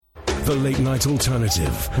The Late Night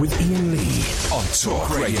Alternative with Iain Lee on Talk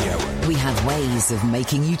Radio. We have ways of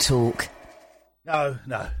making you talk. No.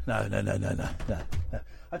 I don't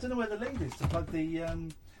know where the lead is to plug the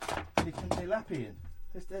lappy in.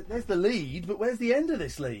 There's the lead, but where's the end of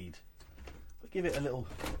this lead? I'll give it a little...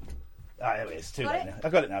 there it is. It's too late now. I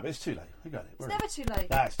got it now, but it's too late. I got it. It's never too late.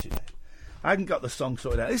 It's too late. I haven't got the song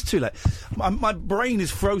sorted out. It's too late. My brain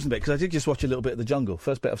is frozen a bit because I did just watch a little bit of The Jungle.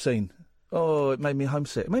 First bit I've seen. Oh, it made me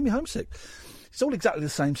homesick. It's all exactly the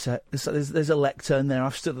same set. There's a lectern there.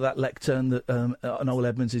 I've stood at that lectern that Noel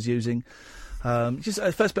Edmonds is using. Just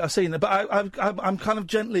first bit I've seen. But I'm kind of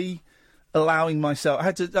gently allowing myself. I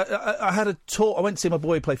had a talk. I went to see my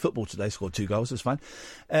boy play football today. Scored 2 goals. It was fine.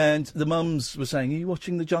 And the mums were saying, "Are you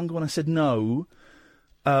watching The Jungle?" And I said, "No."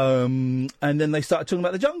 And then they started talking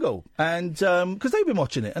about The Jungle, and because they've been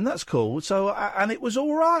watching it, and that's cool. So and it was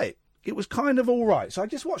all right. It was kind of all right. So I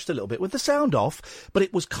just watched a little bit with the sound off, but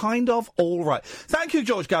it was kind of all right. Thank you,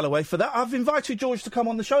 George Galloway, for that. I've invited George to come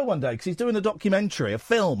on the show one day because he's doing a documentary, a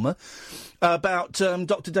film about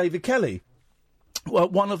Dr. David Kelly.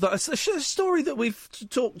 Well, a story that we've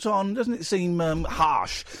talked on. Doesn't it seem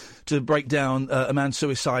harsh to break down a man's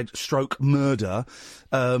suicide stroke murder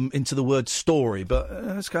into the word story? But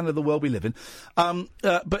that's kind of the world we live in.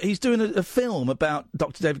 But he's doing a film about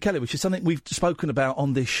Dr. David Kelly, which is something we've spoken about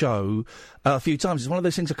on this show a few times. It's one of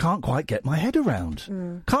those things I can't quite get my head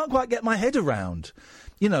around. Can't quite get my head around.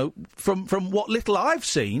 You know, from what little I've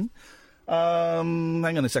seen. Hang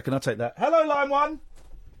on a second, I'll take that. Hello, line 1.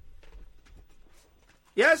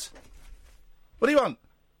 Yes? What do you want?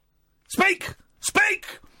 Speak!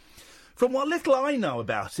 From what little I know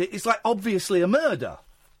about it, it's like obviously a murder.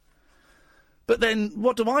 But then,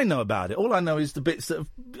 what do I know about it? All I know is the bits that have...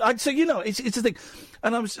 it's a thing.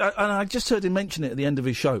 And I just heard him mention it at the end of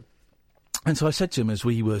his show. And so I said to him as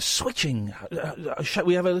we were switching...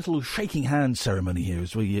 we have a little shaking hands ceremony here.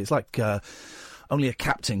 It's like... only a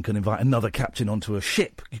captain can invite another captain onto a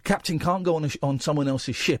ship. A captain can't go on someone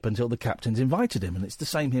else's ship until the captain's invited him, and it's the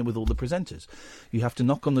same here with all the presenters. You have to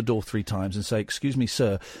knock on the door 3 times and say, "Excuse me,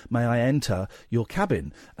 sir, may I enter your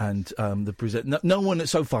cabin?" And no one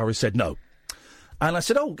so far has said no. And I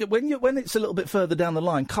said, when it's a little bit further down the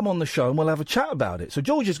line, come on the show and we'll have a chat about it. So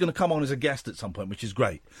George is going to come on as a guest at some point, which is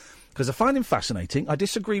great, because I find him fascinating. I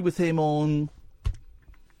disagree with him on...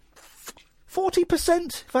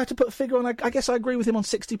 40%, if I had to put a figure on, I guess I agree with him on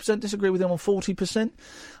 60%, disagree with him on 40%.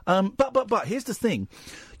 But here's the thing.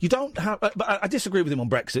 You don't have... but I disagree with him on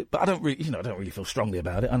Brexit, but I don't really feel strongly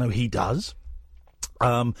about it. I know he does.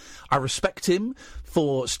 I respect him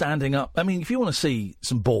for standing up. I mean, if you want to see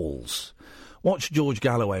some balls, watch George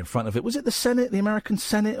Galloway in front of it. Was it the Senate, the American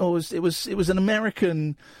Senate, or it was an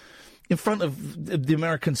American... in front of the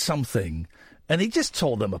American something... And he just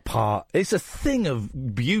tore them apart. It's a thing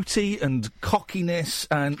of beauty and cockiness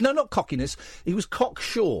and... No, not cockiness. He was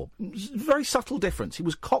cocksure. Very subtle difference. He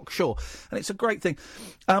was cocksure. And it's a great thing.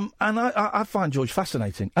 And I find George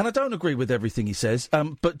fascinating. And I don't agree with everything he says.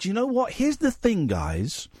 But do you know what? Here's the thing,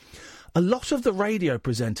 guys. A lot of the radio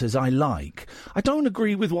presenters I don't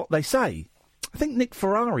agree with what they say. I think Nick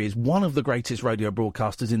Ferrari is one of the greatest radio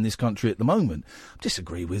broadcasters in this country at the moment. I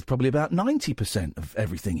disagree with probably about 90% of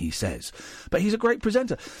everything he says. But he's a great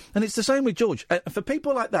presenter. And it's the same with George. For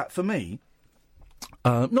people like that, for me,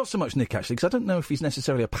 not so much Nick, actually, because I don't know if he's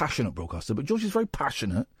necessarily a passionate broadcaster, but George is very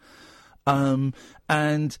passionate. And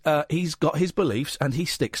he's got his beliefs and he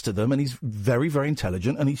sticks to them, and he's very, very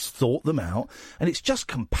intelligent, and he's thought them out. And it's just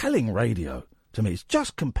compelling radio. To me, it's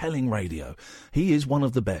just compelling radio. He is one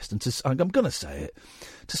of the best. And I'm going to say it,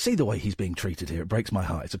 to see the way he's being treated here, it breaks my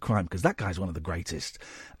heart. It's a crime, because that guy's one of the greatest.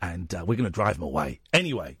 And we're going to drive him away.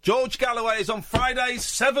 Anyway, George Galloway is on Fridays,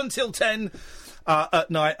 7 till 10 at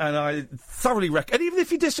night. And I thoroughly recommend. And even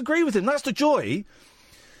if you disagree with him, that's the joy.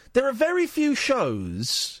 There are very few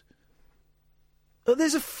shows...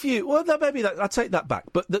 There's a few... Well, maybe I'll take that back.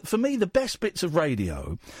 But for me, the best bits of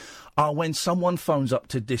radio are when someone phones up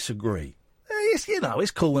to disagree.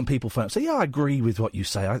 It's cool when people phone up and say, yeah, I agree with what you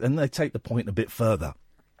say, and they take the point a bit further.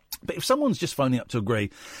 But if someone's just phoning up to agree,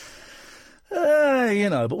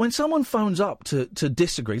 but when someone phones up to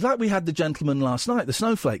disagree, like we had the gentleman last night, the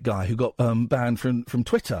snowflake guy who got banned from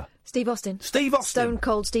Twitter. Steve Austin. Stone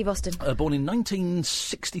cold Steve Austin. Born in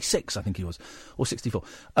 1966, I think he was, or 64.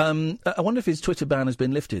 I wonder if his Twitter ban has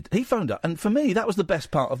been lifted. He phoned up, and for me, that was the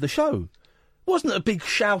best part of the show. It wasn't a big,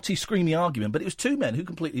 shouty, screamy argument, but it was two men who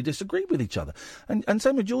completely disagreed with each other. And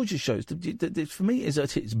same with George's shows. For me, is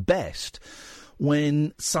at its best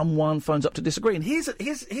when someone phones up to disagree. And here's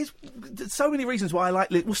so many reasons why I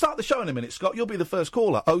like... We'll start the show in a minute, Scott. You'll be the first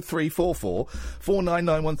caller. 0344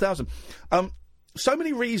 499 1000. So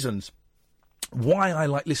many reasons why I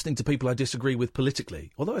like listening to people I disagree with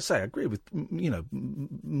politically. Although I say I agree with,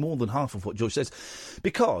 more than half of what George says.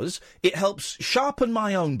 Because it helps sharpen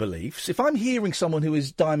my own beliefs. If I'm hearing someone who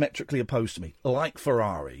is diametrically opposed to me, like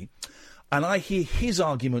Ferrari, and I hear his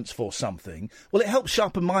arguments for something, well, it helps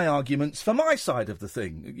sharpen my arguments for my side of the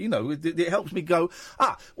thing. It helps me go,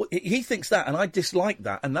 well, he thinks that, and I dislike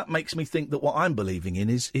that, and that makes me think that what I'm believing in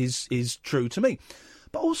is true to me.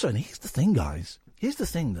 But also, and here's the thing, guys, here's the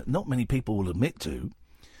thing that not many people will admit to,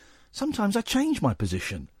 sometimes I change my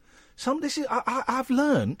position. I've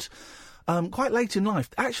learnt quite late in life,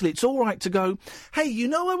 actually, it's all right to go, hey,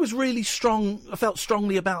 I was really I felt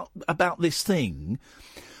strongly about this thing.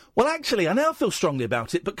 Well, actually, I now feel strongly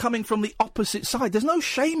about it, but coming from the opposite side. There's no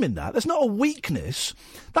shame in that. There's not a weakness.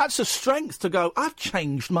 That's a strength to go, I've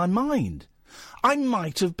changed my mind. I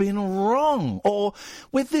might have been wrong. Or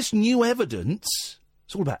with this new evidence,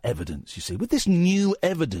 it's all about evidence, you see. With this new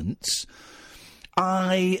evidence,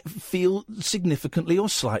 I feel significantly or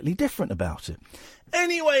slightly different about it.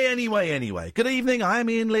 Anyway. Good evening, I'm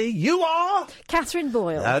Iain Lee. You are? Catherine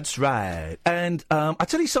Boyle. That's right. And I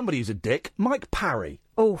tell you somebody who's a dick, Mike Parry.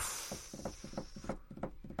 Oof.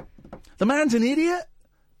 The man's an idiot.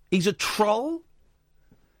 He's a troll.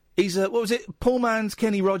 He's what was it? Poor man's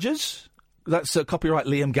Kenny Rogers. That's copyright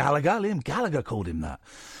Liam Gallagher. Liam Gallagher called him that.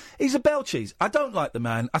 He's a bell cheese. I don't like the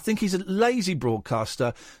man. I think he's a lazy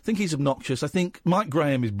broadcaster. I think he's obnoxious. I think Mike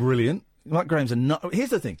Graham is brilliant. Mike Graham's a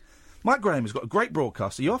Here's the thing. Mike Graham has got a great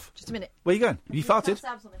broadcaster. Are you off? Just a minute. Where are you going? Have you farted?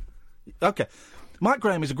 OK. Mike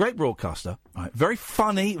Graham is a great broadcaster. Right? Very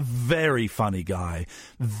funny guy.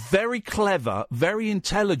 Very clever, very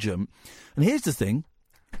intelligent. And here's the thing.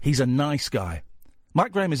 He's a nice guy.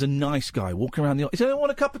 Mike Graham is a nice guy walking around the office. Does anyone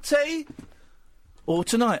want a cup of tea? Or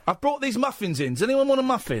tonight, I've brought these muffins in. Does anyone want a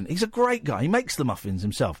muffin? He's a great guy. He makes the muffins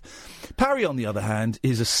himself. Parry, on the other hand,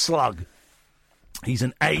 is a slug. He's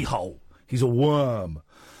an a-hole. He's a worm.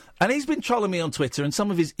 And he's been trolling me on Twitter, and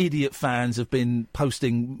some of his idiot fans have been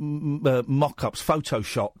posting mock-ups,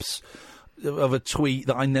 photoshops of a tweet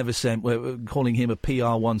that I never sent, calling him a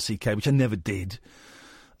PR1CK, which I never did.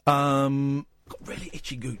 Got really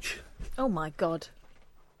itchy gooch. Oh, my God.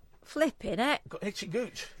 Flipping it. Got itchy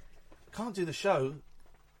gooch. Can't do the show.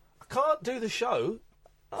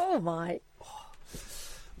 Oh, my.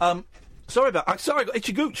 Sorry, I got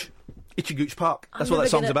itchy gooch. Itchy Gooch Park. That's what that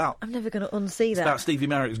song's about. I'm never going to unsee that. It's about Stevie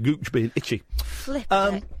Merrick's gooch being itchy. Flip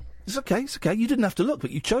it. It's okay. You didn't have to look,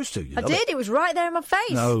 but you chose to. I did. It was right there in my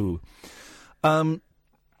face. No.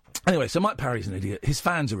 Anyway, so Mike Parry's an idiot. His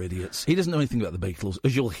fans are idiots. He doesn't know anything about the Beatles,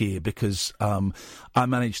 as you'll hear, because I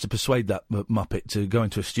managed to persuade that muppet to go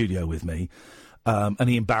into a studio with me, and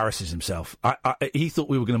he embarrasses himself. He thought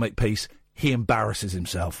we were going to make peace. He embarrasses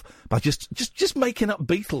himself by just making up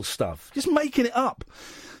Beatles stuff. Just making it up.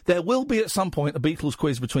 There will be at some point a Beatles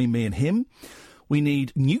quiz between me and him. We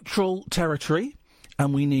need neutral territory,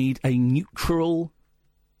 and we need a neutral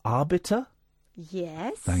arbiter.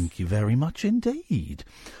 Yes. Thank you very much indeed.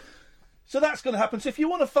 So that's going to happen. So if you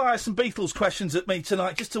want to fire some Beatles questions at me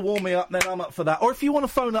tonight, just to warm me up, then I'm up for that. Or if you want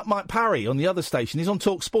to phone up Mike Parry on the other station, he's on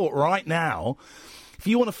Talk Sport right now. If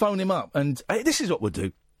you want to phone him up, and this is what we'll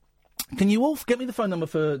do. Can you all get me the phone number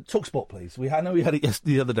for TalkSport, please? I know we had it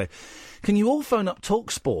the other day. Can you all phone up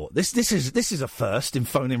TalkSport? This is a first in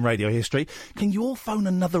phone-in radio history. Can you all phone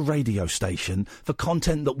another radio station for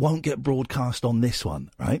content that won't get broadcast on this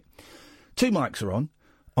one? Right? 2 mics are on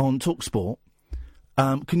TalkSport.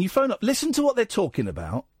 Can you phone up? Listen to what they're talking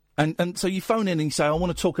about, and so you phone in and you say, I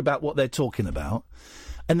want to talk about what they're talking about,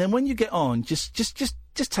 and then when you get on, just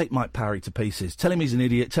take Mike Parry to pieces. Tell him he's an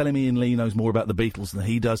idiot. Tell him Iain Lee knows more about the Beatles than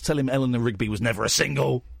he does. Tell him Eleanor Rigby was never a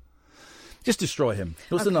single. Just destroy him.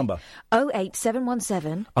 What's the number?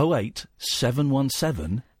 08717.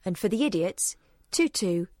 08717. And for the idiots,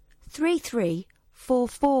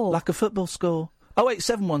 223344. Like a football score.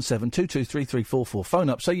 08717 223344. Phone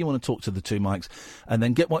up, say you want to talk to the 2 mics, and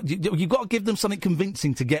then get what you've got to give them something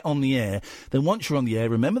convincing to get on the air. Then once you're on the air,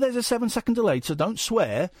 remember there's a 7-second delay, so don't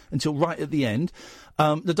swear until right at the end.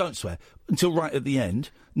 Don't swear until right at the end.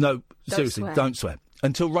 No, seriously, don't swear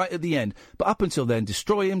until right at the end. But up until then,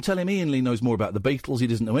 destroy him. Tell him Iain Lee knows more about the Beatles. He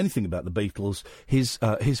doesn't know anything about the Beatles. His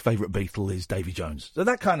favourite Beatle is Davy Jones. So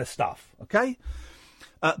that kind of stuff. Okay,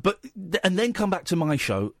 and then come back to my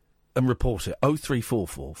show and report it.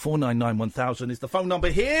 0344 499 1000 is the phone number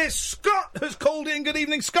here. Scott has called in. Good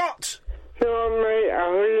evening, Scott. Hello, mate.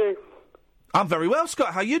 How are you? I'm very well,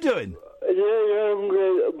 Scott. How are you doing? Yeah, I'm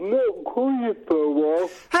good. I've not called you for a while.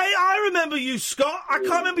 Hey, I remember you, Scott. I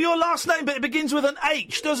can't remember your last name, but it begins with an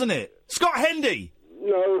H, doesn't it? Scott Hendy.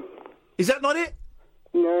 No. Is that not it?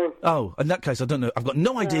 No. Oh, in that case, I don't know. I've got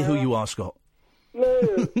no idea who you are, Scott.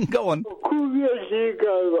 No. Go on. A couple years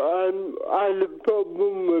ago, I had a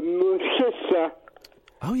problem with my sister.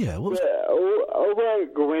 Oh, yeah. What was... I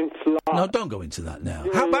won't go into that. No, don't go into that now.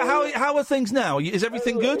 Yeah, How are things now? Is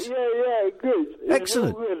everything good? Yeah, good.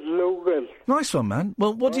 Excellent. All good. Nice one, man.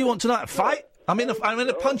 Well, what do you want tonight? A fight? I'm in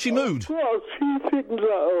a punchy mood. Well, a few things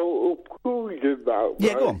that I'll call you about.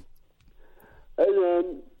 Yeah, right? go on.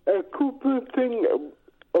 And a couple of things.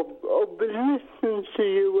 I've been listening to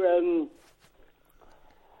you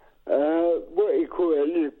what do you call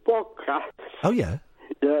it, this podcast. Oh, yeah?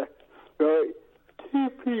 Yeah, right. Two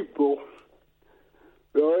people,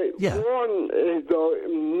 right? Yeah. One is like a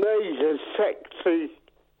major sexy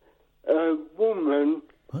woman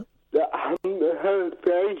What? that hasn't heard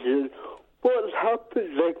for ages. What's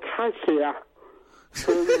happened to Cassia?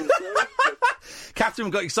 Catherine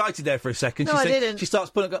got excited there for a second. No, she I said, didn't. She starts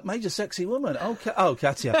pulling up major sexy woman. Oh,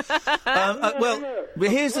 Katya. But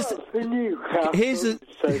here's the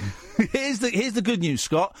good news,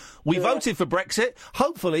 Scott. We voted for Brexit.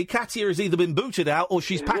 Hopefully, Katya has either been booted out or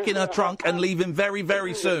she's packing her trunk and leaving very,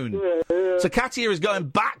 very soon. So Katya is going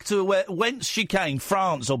back to whence she came,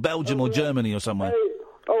 France or Belgium or Germany or somewhere.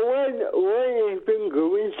 When you've been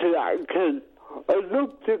going to that kid, I'd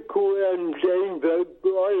love to call him James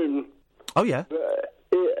O'Brien. Oh, yeah? But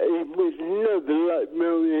it was never like me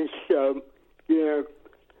on this show, you know.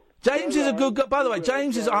 James is a good guy. By the way,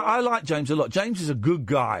 James is... I like James a lot. James is a good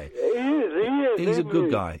guy. He is. He's a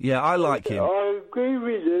good guy. Yeah, I like him. I agree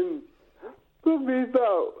with him. Probably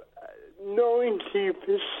about 90% of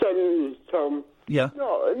the time. Yeah.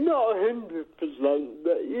 Not 100%,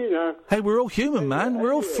 but, you know. Hey, we're all human, man.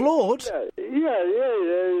 We're all flawed. Yeah.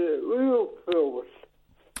 We're all flawed.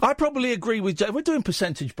 I probably agree with James. We're doing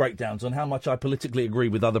percentage breakdowns on how much I politically agree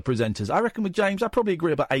with other presenters. I reckon with James, I probably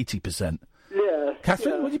agree about 80%. Yeah.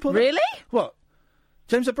 Catherine, what do you put? Really? What?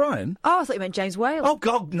 James O'Brien? Oh, I thought you meant James Wales. Oh,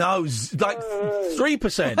 God, no. Like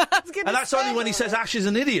 3%. And that's only when he says Ash is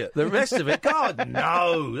an idiot. The rest of it, God,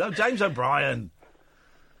 no. James O'Brien.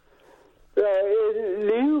 The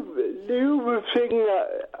other thing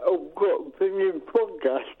that I've got from your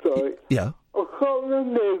podcast, right? Yeah. I can't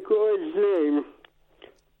remember the guy's name,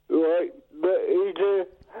 right? But he's a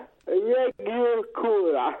regular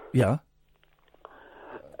caller. Yeah.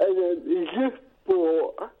 And he just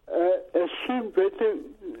bought a Super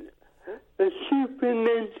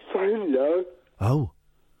Nintendo. Oh.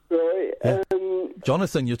 Right? Yeah.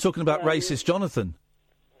 Jonathan, you're talking about racist Jonathan.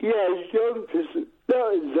 Yeah, Jonathan.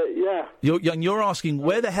 That is it, yeah. You're asking,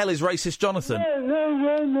 where the hell is racist Jonathan?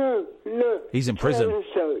 No. He's in prison.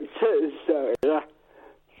 So, yeah.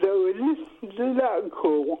 So we listened to that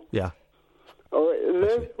call. Yeah. And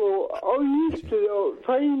therefore, I used to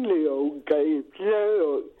play the old games, you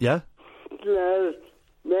know, Yeah?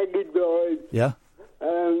 Mega Drive, Yeah.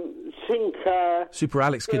 Sinclair. Super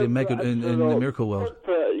Alex Kid in the Miracle World.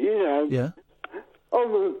 You know, Yeah.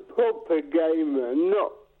 I'm a proper gamer,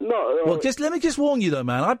 not Well, let me just warn you though,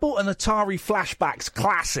 man. I bought an Atari Flashbacks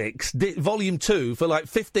Classics Volume 2 for like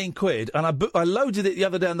 15 quid, and I loaded it the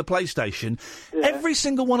other day on the PlayStation. Yeah. Every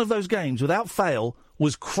single one of those games, without fail,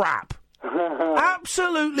 was crap.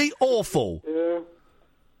 Absolutely awful. Yeah.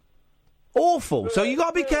 Awful. So you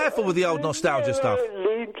got to be careful with the old nostalgia stuff.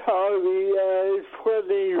 The Atari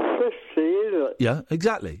 2050, isn't it? Yeah,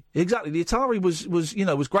 exactly. The Atari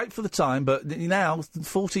was great for the time, but now,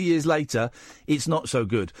 40 years later, it's not so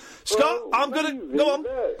good. Scott, I'm going to... Go on.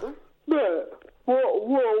 But what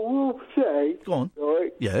we'll say... Go on.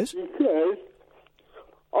 Right, yes? Because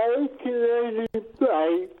I can only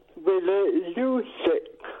play with a joystick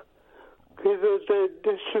because of the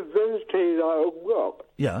disability that I've got.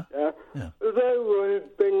 Yeah. Yeah. There would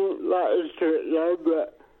have been letters to it there,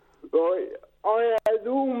 but right, I had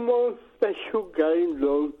all my special games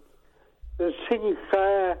on the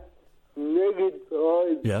Sinclair, Mega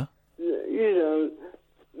Drive. Yeah. You know,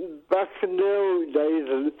 back in the old days,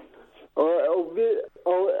 and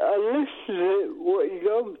I listened to what you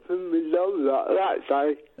done for me on that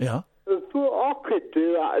day. Yeah. I thought I could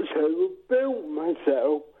do that, so I built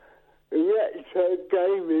myself a retro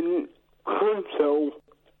gaming console,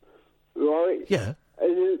 right? Yeah.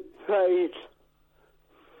 And it played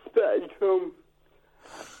Spectrum.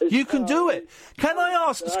 You can do it. Can I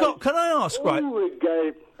ask, Scott, right?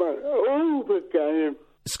 All the game.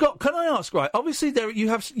 Scott, can I ask, right? Obviously, you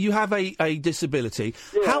have a disability.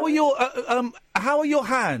 Yeah. How are your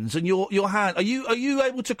hands and your hand? Are you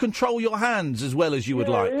able to control your hands as well as you would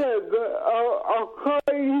like? Yeah, but I can't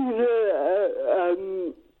use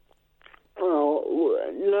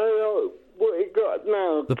what you got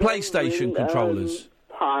now. The PlayStation controllers.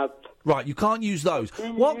 Pad. Right, you can't use those.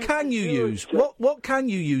 What can you use? What can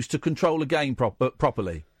you use to control a game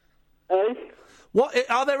properly? What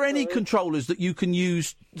are there any controllers that you can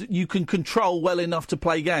use? That you can control well enough to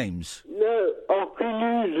play games? No, I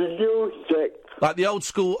can use a joystick. Like the old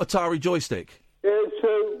school Atari joystick. Yeah, so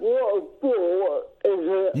what I bought is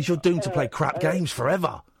a... You're doomed to play crap games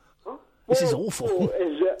forever. This is awful. What I bought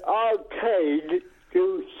is an arcade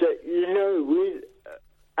joystick, with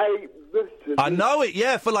 8 buttons. I know it,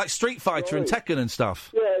 yeah, for like Street Fighter and Tekken and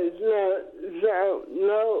stuff. Yeah,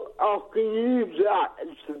 no, I can use that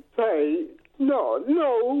to play... Not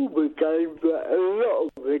all the games, but a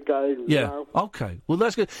lot of the games. Yeah. Now. Okay. Well,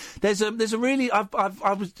 that's good. There's a really I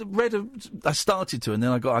started to, and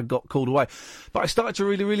then I got called away, but I started to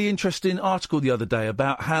read a really interesting article the other day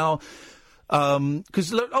about how.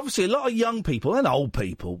 Because obviously a lot of young people and old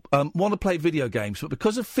people want to play video games, but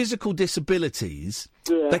because of physical disabilities,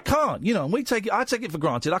 they can't. And I take it for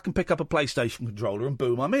granted. I can pick up a PlayStation controller and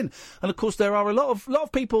boom, I'm in. And of course, there are a lot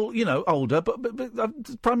of people, older,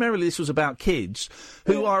 but primarily this was about kids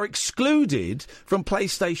who are excluded from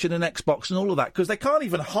PlayStation and Xbox and all of that because they can't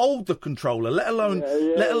even hold the controller, let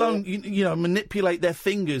alone manipulate their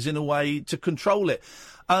fingers in a way to control it.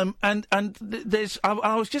 And there's,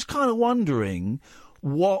 I was just kind of wondering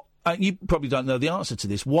what, you probably don't know the answer to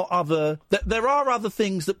this, what other, there are other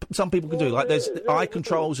things that some people can do, like there's eye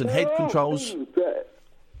controls and head controls.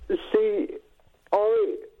 See,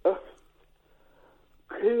 I like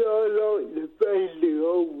to play the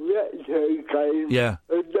old retro game. Yeah.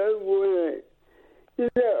 I don't want to,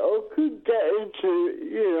 I could get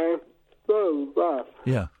into,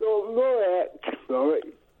 Yeah. But my ex,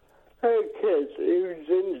 her kids, he was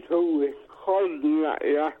into recording that,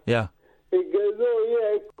 yeah? Yeah. He goes,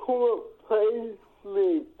 come and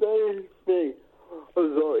play with me. I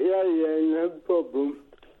thought, yeah, no problem.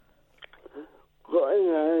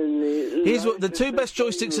 Here's what the two best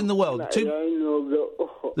joysticks in the world.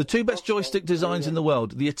 The two best joystick designs in the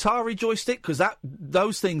world. The Atari joystick, because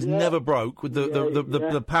those things never broke with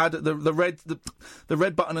the pad, the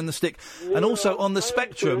red button and the stick, and also on the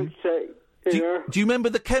Spectrum. Do you remember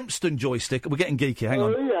the Kempston joystick? We're getting geeky, hang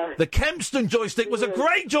on. Yeah. The Kempston joystick was a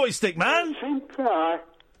great joystick, man! Sinclair.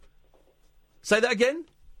 Say that again?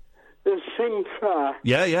 The Sinclair.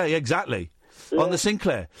 Yeah, exactly. Yeah. On the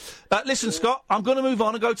Sinclair. Listen, Scott, I'm going to move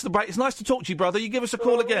on and go to the break. It's nice to talk to you, brother. You give us a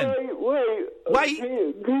call again. Wait.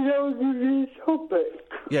 Can I give you a topic?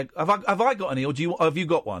 Yeah, have I got any, or have you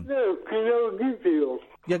got one? No, can I give you?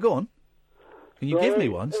 Yeah, go on. Can you give me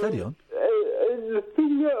one? Steady on. The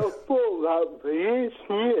thing that I thought about for years,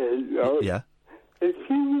 right? Yeah. If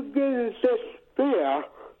you were going to disappear,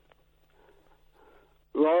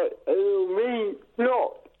 right, it'll mean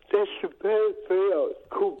not disappear for a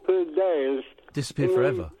couple of days. Disappear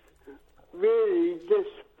forever? Really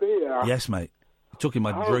disappear. Yes, mate. You're talking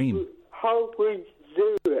my dream. How would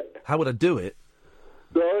you do it? How would I do it?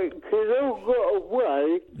 Right, because I've got a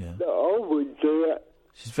way that I would do it.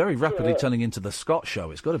 She's very rapidly turning into the Scott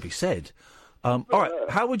show. It's got to be said. All right,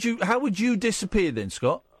 how would you disappear then,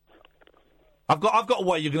 Scott? I've got a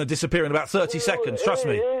way you're going to disappear in about 30 seconds. Trust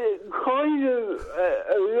me. Kind of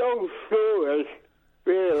a long story,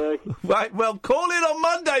 really. Right. Well, call in on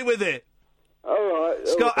Monday with it. All right.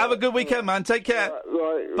 Scott, have a good weekend, man. Take care.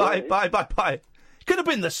 Right. Bye. Could have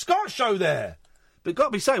been the Scott show there. But got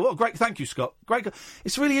to be said, what a great... Thank you, Scott. Great.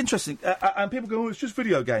 It's really interesting. And people go, it's just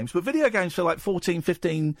video games. But video games for like 14,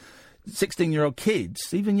 15... 16-year-old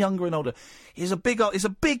kids, even younger and older, is a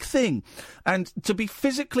big thing. And to be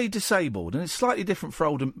physically disabled, and it's slightly different for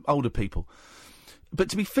older people, but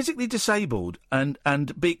to be physically disabled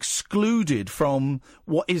and be excluded from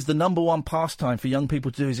what is the number one pastime for young people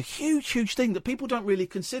to do is a huge thing that people don't really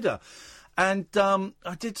consider. And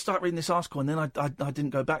I did start reading this article, and then I didn't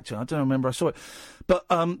go back to it. I don't remember I saw it. But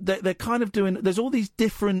they're kind of doing... There's all these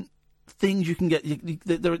different things you can get.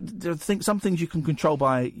 There are some things you can control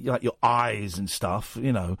by like your eyes and stuff,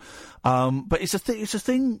 but it's a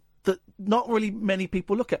thing that not really many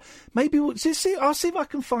people look at. Maybe I'll see if I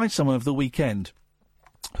can find someone of the weekend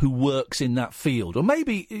who works in that field, or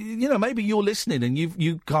maybe maybe you're listening and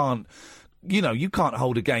you can't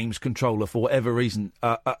hold a games controller for whatever reason,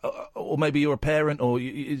 or maybe you're a parent, or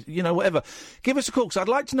whatever. Give us a call, because I'd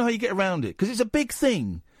like to know how you get around it, because it's a big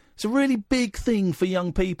thing. It's a really big thing for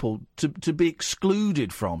young people to be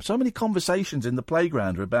excluded from. So many conversations in the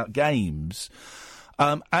playground are about games.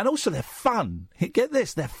 And also they're fun. Get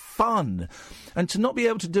this, they're fun. And to not be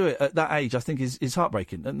able to do it at that age, I think is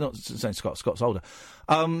heartbreaking. Not saying Scott's older.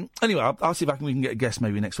 Anyway, I'll see if we can get a guest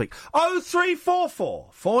maybe next week. 0344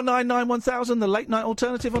 499 1000, the late night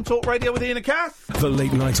alternative on Talk Radio with Iain and Kath. The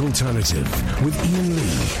Late Night Alternative with Iain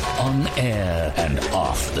Lee. On air and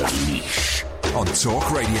off the leash. On Talk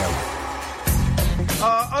Radio.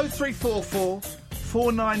 0344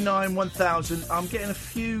 499 1000. I'm getting a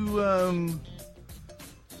few...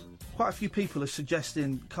 quite a few people are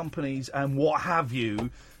suggesting companies and what have you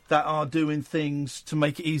that are doing things to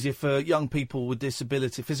make it easier for young people with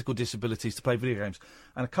physical disabilities to play video games.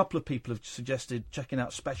 And a couple of people have suggested checking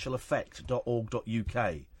out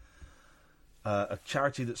specialeffect.org.uk, a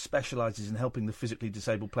charity that specialises in helping the physically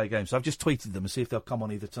disabled play games. So I've just tweeted them and see if they'll come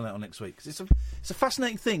on either tonight or next week. 'Cause it's a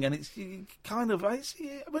fascinating thing, and it's kind of...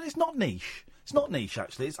 but it's not niche. It's not niche,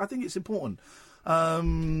 actually. I think it's important. Oh,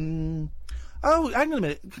 hang on a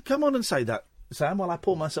minute. Come on and say that, Sam, while I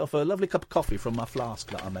pour myself a lovely cup of coffee from my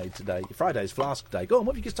flask that I made today. Friday's flask day. Go on,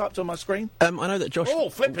 what have you just typed on my screen? I know that Josh...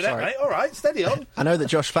 Oh, flipping it, mate. All right, steady on. I know that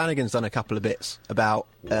Josh Flanagan's done a couple of bits about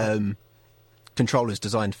controllers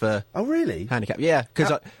designed for... Oh, really? Handicap. Yeah,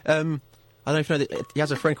 because I don't know if you know that he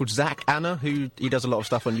has a friend called Zach Anna, who he does a lot of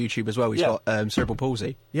stuff on YouTube as well. He's got cerebral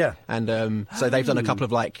palsy. Yeah. And so they've done a couple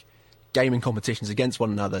of, gaming competitions against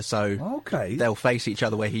one another. So they'll face each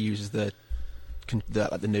other where he uses the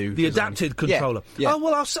new... The adapted controller. Yeah. Oh,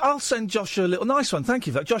 well, I'll send Josh a little nice one. Thank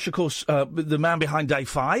you for that. Josh, of course, the man behind Day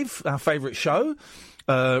 5, our favourite show.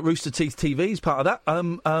 Rooster Teeth TV, he's part of that.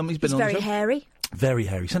 He's been on very the show. hairy. Very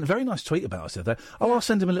hairy. Sent a very nice tweet about us the other day. Oh, I'll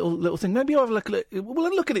send him a little thing. Maybe I'll have a look at it.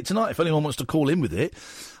 We'll look at it tonight if anyone wants to call in with it.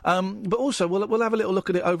 But also, we'll have a little look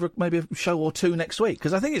at it over maybe a show or two next week,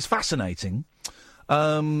 because I think it's fascinating.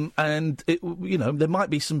 And there might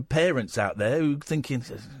be some parents out there who thinking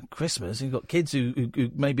Christmas. You've got kids who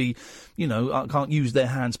maybe can't use their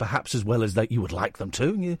hands perhaps as well as you would like them to,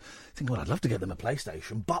 and you think, well, I'd love to get them a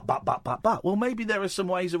PlayStation, but. Well, maybe there are some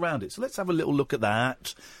ways around it. So let's have a little look at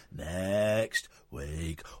that next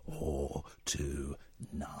week or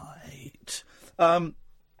tonight. A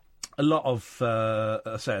lot of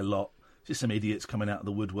I say a lot. Just some idiots coming out of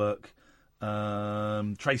the woodwork.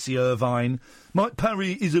 Tracy Irvine. Mike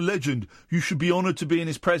Parry is a legend. You should be honoured to be in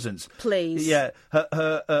his presence. Please. Yeah,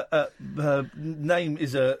 her name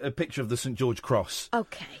is a picture of the St George Cross.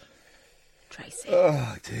 Okay, Tracy.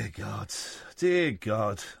 Oh, dear God. Dear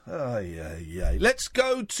God. Oh, yeah. Let's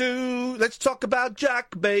talk about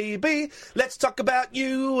Jack, baby. Let's talk about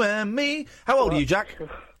you and me. How old are you, Jack?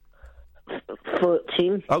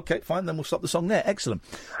 14. Okay, fine, then we'll stop the song there. Excellent.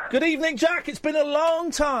 Good evening, Jack. It's been a long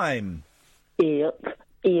time. Yep.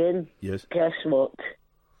 Iain. Yes. Guess what?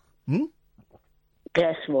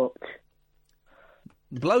 Guess what?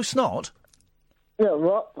 Blow snot? No,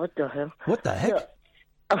 what? What the hell? What the heck?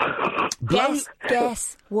 No. Blow...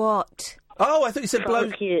 Guess what? Oh, I thought you said blow...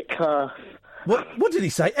 Thank you, Kath. What did he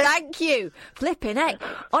say? Thank you. Flipping heck.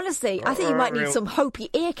 Honestly, I think you might need some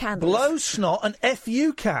Hopi ear candles. Blow snot and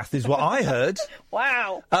F.U. Kath is what I heard.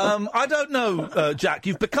 Wow. I don't know, Jack.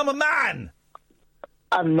 You've become a man.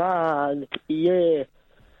 A man. Yeah.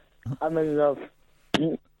 I'm in love.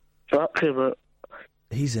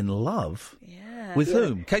 He's in love? Yeah. With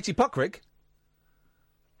whom? Katie Puckrick?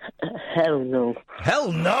 Hell no.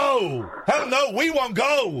 Hell no! Hell no, we won't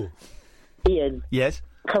go! Iain. Yes?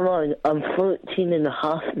 Come on, I'm 14 and a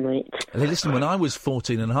half, mate. Hey, listen, when I was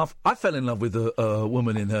 14 and a half, I fell in love with a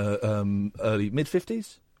woman in her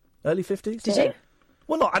mid-50s? Early 50s? Did you?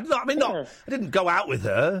 Well, not. I didn't go out with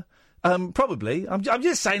her. Probably. I'm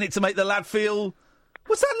just saying it to make the lad feel...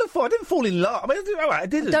 What's that look for? I didn't fall in love. I mean, I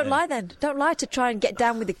didn't. Don't lie then. Don't lie to try and get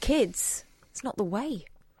down with the kids. It's not the way.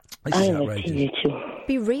 This is outrageous.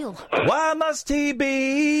 Be real. Why must he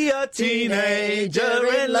be a teenager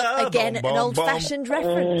in love? Again, an old-fashioned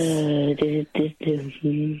reference.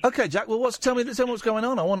 Okay, Jack. Well, tell me what's going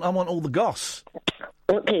on. I want all the goss.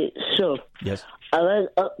 Okay, so yes, I went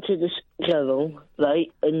up to this girl,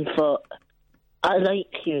 right, and thought, I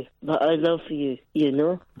like you, but I love you. You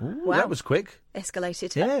know. Ooh, wow. That was quick.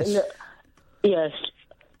 Escalated. Yes. Yes.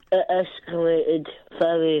 It escalated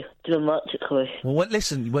very dramatically. Well,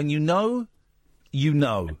 listen, when you know, you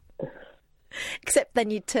know. Except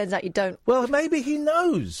then it turns out you don't. Well, maybe he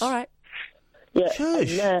knows. All right. Yeah.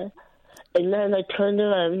 Shush. And then I turned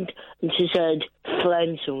around and she said,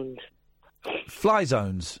 friend zones. Fly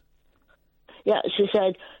zones? Yeah, she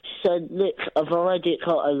said, look, I've already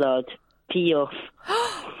caught a lad. Pee off.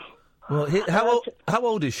 Well, how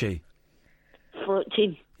old is she?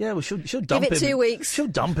 14. Yeah, well, she'll dump him. Give it 2 weeks. She'll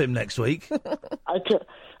dump him next week. I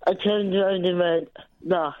turned around and went,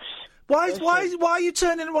 nice. Why are you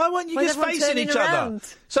turning? Why weren't you Why just everyone facing turning each around?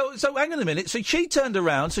 other? So hang on a minute. So she turned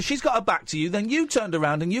around. So she's got her back to you. Then you turned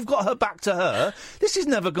around and you've got her back to her. This is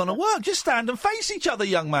never going to work. Just stand and face each other,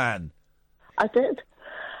 young man. I did.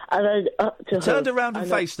 And I up to her. Turned around and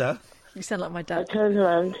faced her. You sound like my dad. I turned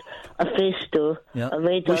around, I faced her. Yeah. I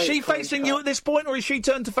made Was eye she facing you at this point, or is she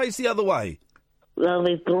turned to face the other way? Well,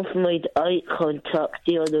 we both made eye contact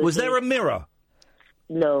the other Was day. there a mirror?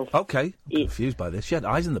 No. Okay, I'm confused by this. She had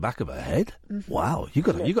eyes in the back of her head. Mm-hmm. Wow, you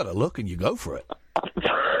got to look and you go for it.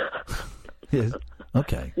 Yes.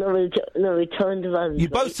 Okay. No, we turned around. You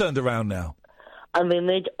both turned around now. And we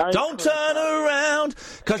made eye Don't turn around,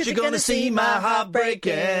 'cause you're gonna see my heart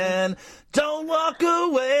breaking. Don't walk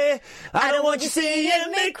away, I don't want you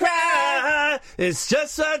seeing me cry. It's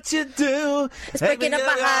just what you do. It's breaking up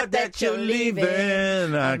my heart that you're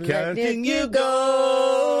leaving. I'm letting you go.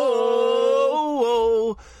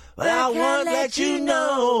 But I won't let you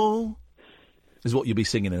know. This is what you'll be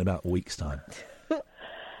singing in about a week's time.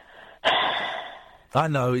 I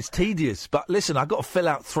know, it's tedious, but listen, I've got to fill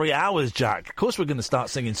out 3 hours, Jack. Of course we're going to start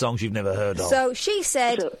singing songs you've never heard of. So she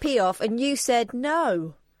said pee off, and you said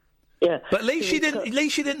no. Yeah. But at least she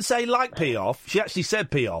didn't say like pee off. She actually said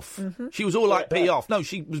pee off. Mm-hmm. She was all like pee off. No,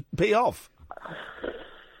 she was pee off.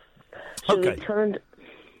 So Okay. we turned...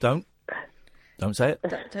 Don't say it.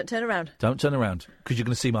 Don't turn around. Don't turn around, because you're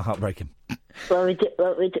going to see my heart breaking. Well, we did,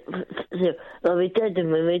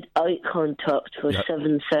 and we made eye contact for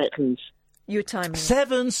 7 seconds. You were timing.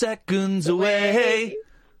 7 seconds away.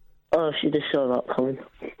 Oh, she just saw that coming.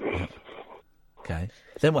 Okay.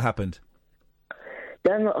 Then what happened?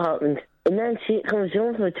 Then what happened? And then she comes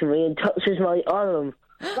over to me and touches my arm.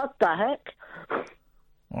 What the heck?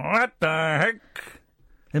 What the heck?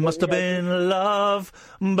 It must have been love,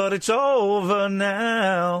 but it's over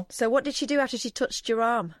now. So what did she do after she touched your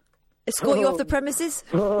arm? Escort you off the premises?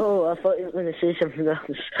 Oh, I thought you were going to say something else.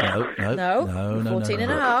 No. 14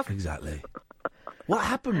 and a half. Exactly. What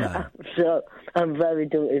happened, man? So, I'm very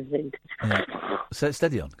motivated. Yeah.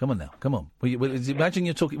 Steady on. Come on now. Come on. Imagine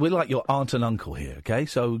you're talking... We're like your aunt and uncle here, OK?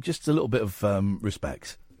 So just a little bit of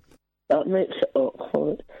respect. That makes it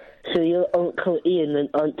awkward. So you're Uncle Ian and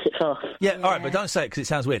Aunt Off. Yeah, all right, but don't say it because it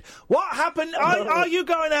sounds weird. What happened? Are you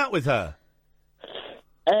going out with her?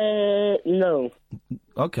 No.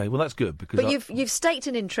 Okay, well, that's good, because... But you've staked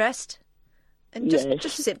an interest, and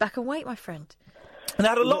just sit back and wait, my friend. And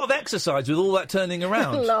had a lot of exercise with all that turning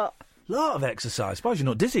around. A lot. Lot of exercise. Suppose you're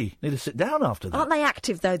not dizzy. Need to sit down after that. Aren't they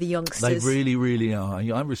active, though, the youngsters? They really, really are.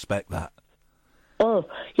 I respect that. Oh,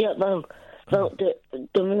 yeah, well,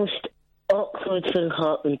 the most awkward thing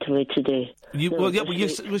happened to me today.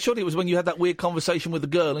 Surely it was when you had that weird conversation with the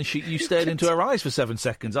girl and you stared into her eyes for 7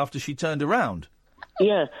 seconds after she turned around.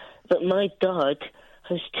 Yeah, but my dad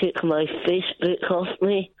has taken my Facebook off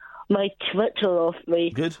me, my Twitter off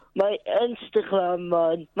me. Good. My Instagram,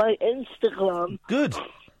 man. My Instagram. Good.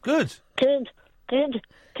 Good. Good. You're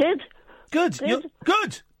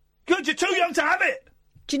too young to have it.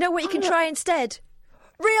 Do you know what you can try instead?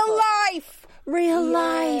 Real life.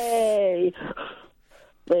 Yay.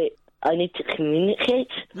 Wait, I need to communicate?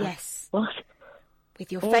 Yes. What?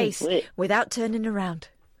 With your face, without turning around.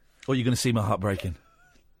 Or you're going to see my heart breaking.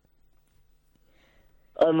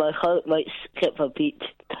 My heart might skip a beat.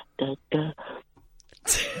 Da, da, da.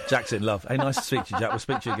 Jack's in love. Hey, nice to speak to you, Jack. We'll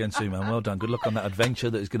speak to you again soon, man. Well done. Good luck on that adventure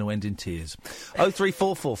that is going to end in tears.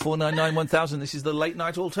 0344 499 1000. This is the Late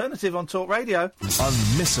Night Alternative on Talk Radio.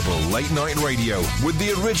 Unmissable late night radio with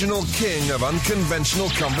the original king of unconventional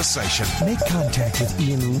conversation. Make contact with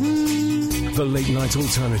Iain Lee. The Late Night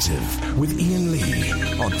Alternative with Iain Lee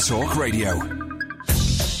on Talk Radio.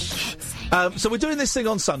 So we're doing this thing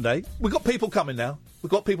on Sunday. We've got people coming now. We've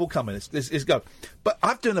got people coming. It's go. But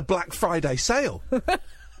I'm doing a Black Friday sale.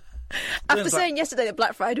 After saying yesterday that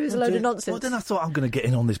Black Friday was a load of nonsense. Well, then I thought I'm going to get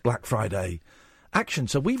in on this Black Friday action.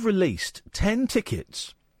 So we've released 10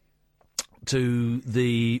 tickets to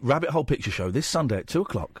the Rabbit Hole Picture Show this Sunday at 2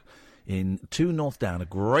 o'clock in 2 North Down, a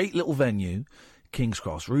great little venue, King's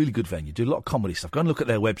Cross, really good venue. Do a lot of comedy stuff. Go and look at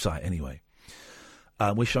their website anyway.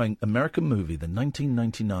 We're showing American Movie, the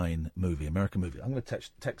 1999 movie, American Movie. I'm going to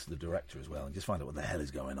text the director as well and just find out what the hell is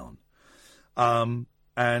going on.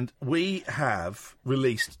 And we have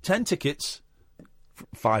released 10 tickets,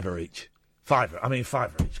 £5 each.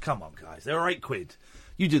 £5 each. Come on, guys. They're £8.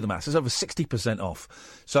 You do the maths. There's over 60% off.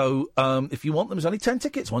 So if you want them, there's only 10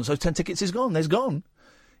 tickets. Once those 10 tickets is gone, there's gone.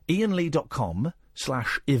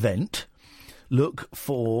 IainLee.com/event. Look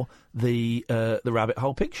for the Rabbit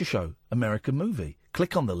Hole Picture Show, American Movie.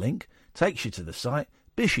 Click on the link, takes you to the site.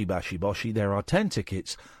 Bishy bashy boshy, there are 10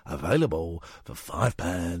 tickets available for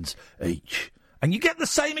 £5 each. And you get the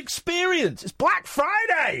same experience. It's Black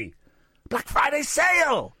Friday. Black Friday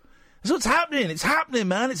sale. That's what's happening. It's happening,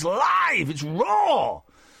 man. It's live. It's raw.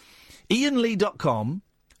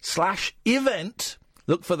 IanLee.com/event.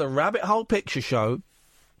 Look for the Rabbit Hole Picture Show.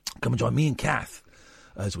 Come and join me and Kath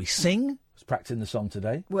as we sing. I was practicing the song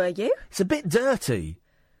today. Were you? It's a bit dirty.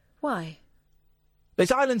 Why?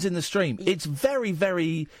 There's Islands in the Stream. It's very,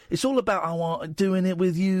 very... It's all about doing it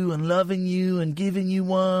with you and loving you and giving you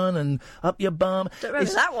one and up your bum. Don't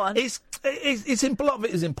remember that one. A lot of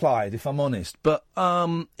it is implied, if I'm honest. But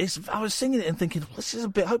I was singing it and thinking, this is a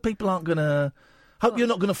bit... Hope people aren't going to... Hope you're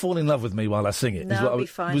not going to fall in love with me while I sing it. No, is what it'll I be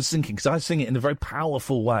fine. was thinking, because I sing it in a very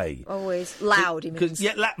powerful way. Always. Loud, he means.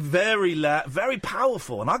 Yeah, very loud, very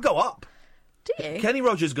powerful. And I go up. Do you? Kenny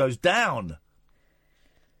Rogers goes down.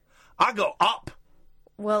 I go up.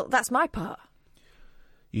 Well, that's my part.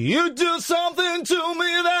 You do something to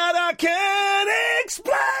me that I can't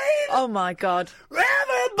explain. Oh, my God.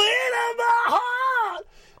 Every beat of my heart,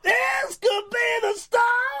 this could be the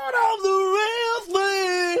start of the real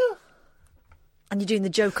thing. And you're doing the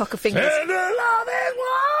Joe Cocker fingers. And the love is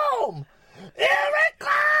warm. It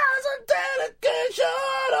requires a dedication.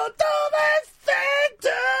 I'll do this thing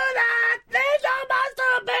tonight. There's no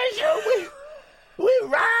masturbation. We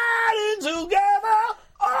riding together.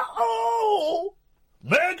 Uh-oh.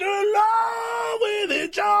 Making love with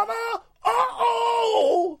each other.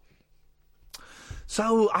 Uh-oh.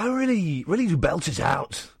 So I really, really do belt it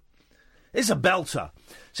out. It's a belter.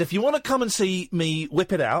 So if you want to come and see me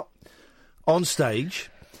whip it out on stage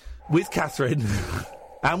with Catherine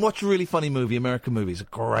and watch a really funny movie, American movie. It's a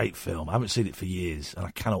great film. I haven't seen it for years and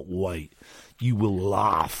I cannot wait. You will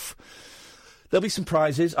laugh. There'll be some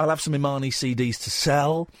prizes. I'll have some Imani CDs to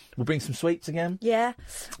sell. We'll bring some sweets again. Yeah.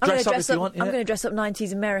 I'm going to dress up. Yeah. I'm going to dress up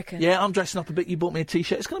 90s American. Yeah, I'm dressing up a bit. You bought me a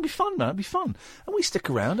T-shirt. It's going to be fun, man. It'll be fun. And we stick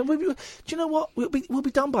around. And do you know what? We'll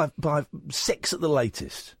be done by 6 at the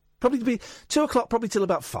latest. Probably be 2 o'clock. Probably till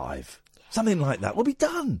about 5. Something like that. We'll be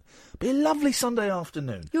done. Be a lovely Sunday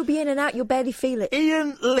afternoon. You'll be in and out. You'll barely feel it.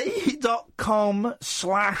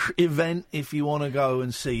 IanLee.com/event if you want to go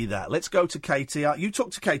and see that. Let's go to Katie. You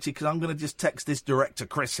talk to Katie because I'm going to just text this director,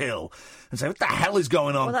 Chris Hill, and say, what the hell is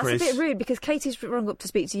going on, Chris? Well, that's Chris? a bit rude because Katie's rung up to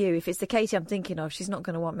speak to you. If it's the Katie I'm thinking of, she's not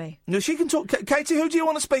going to want me. No, she can talk. Katie, who do you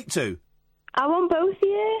want to speak to? I want both of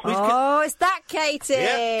you. It's that Katie.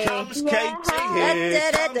 Here comes Katie.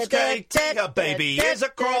 Here comes Katie. Her baby is a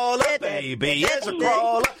crawler. Baby is a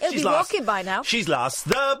crawler. He'll be walking by now. She's lost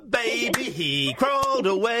the baby. He crawled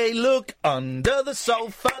away. Look under the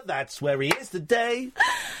sofa. That's where he is today.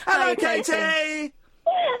 Hello, Katie.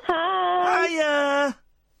 Hi. Hiya.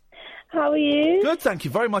 How are you? Good, thank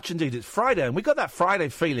you very much indeed. It's Friday, and we got that Friday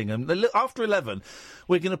feeling. And after 11,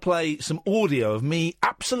 we're going to play some audio of me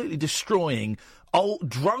absolutely destroying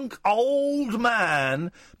drunk old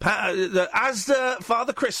man as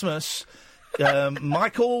Father Christmas.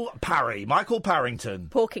 Michael Parrington.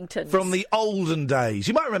 Porkington. From the olden days.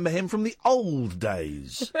 You might remember him from the old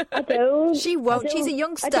days. I don't. She won't. She's a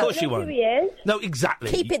youngster. Of course she won't. Who he is. No,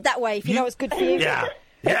 exactly. Keep it that way if you know it's good for you. Yeah,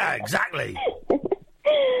 exactly.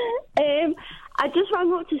 I just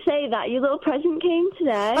rang up to say that your little present came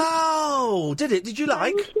today. Oh, did it? Did you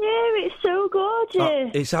like? Thank you. It's so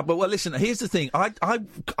gorgeous. Well, listen. Here's the thing. I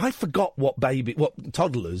forgot what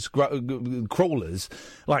toddlers, crawlers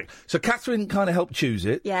like. So Catherine kind of helped choose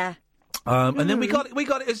it. Yeah. And then we got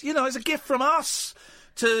it as as a gift from us.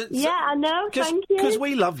 I know. Thank you. Because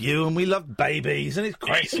we love you and we love babies and it's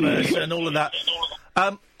Christmas and all of that.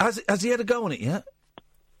 Has he had a go on it yet?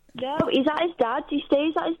 No, he's at his dad's. He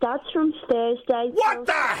stays at his dad's from Thursday. What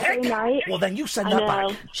the heck? Night. Well, then you send that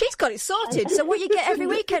back. She's got it sorted, so what you get every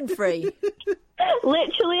weekend free?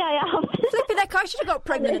 Literally, I have. Flipping heck, I should have got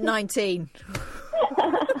pregnant at 19.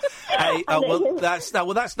 Hey,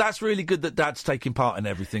 that's really good that Dad's taking part in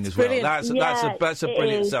everything as well. Brilliant. That's a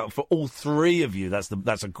brilliant setup for all three of you.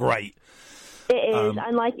 That's a great. It is,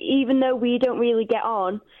 and even though we don't really get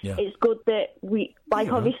on, it's good that we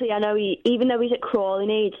obviously I know even though he's at crawling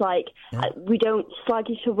age, we don't slag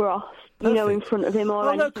each other off, in front of him or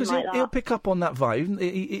anything because like that. He'll pick up on that vibe,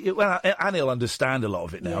 and he'll understand a lot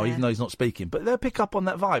of it now, even though he's not speaking. But they'll pick up on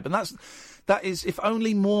that vibe, and that is if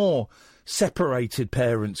only more separated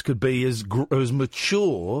parents could be as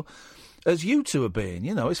mature as you two are being.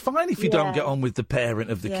 It's fine if you don't get on with the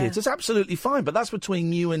parent of the kids. It's absolutely fine, but that's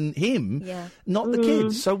between you and him, not the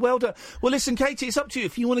kids. So well done. Well, listen, Katie, it's up to you.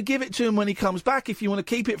 If you want to give it to him when he comes back, if you want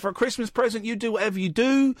to keep it for a Christmas present, you do whatever you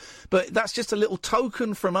do. But that's just a little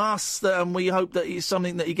token from us, and we hope that it's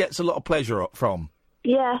something that he gets a lot of pleasure from.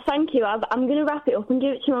 Yeah, thank you. I'm going to wrap it up and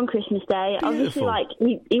give it to him on Christmas Day. Beautiful.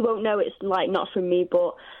 Obviously, he won't know it's, not from me,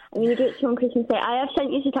 but I'm going to give it to him on Christmas Day. I have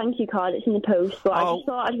sent you a thank you card. It's in the post, but I just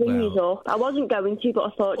thought I'd ring you up. I wasn't going to, but I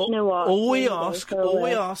thought, you know what? All we ask,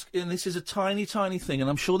 and this is a tiny, tiny thing, and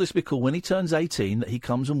I'm sure this will be cool, when he turns 18, that he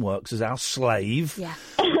comes and works as our slave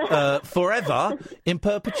forever, in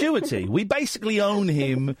perpetuity. We basically own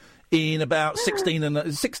him in about 16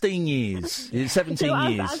 years,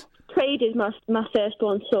 17 years. I've traded my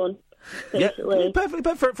firstborn son. Basically. Yeah,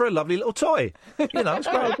 perfect for a lovely little toy. It's great.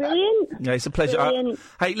 Oh, brilliant. Yeah, it's a pleasure. Brilliant.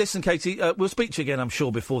 Hey, listen, Katie, we'll speak to you again, I'm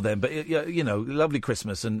sure, before then. But lovely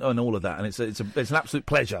Christmas and all of that, and it's an absolute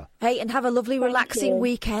pleasure. Hey, and have a lovely, relaxing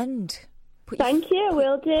weekend. Thank you,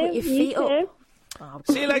 will do. Put your feet up. Oh,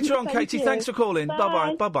 see you later on, Katie. you. Thanks for calling.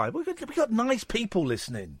 Bye. Bye. We've got nice people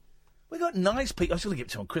listening. We've got nice people. I was going to give it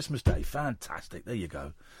to you on Christmas Day. Fantastic. There you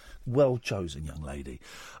go. Well chosen, young lady.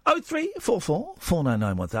 0344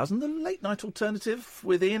 499 1000, the late night alternative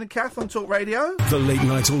with Iain and Kath on Talk Radio. The late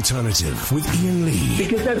night alternative with Iain Lee.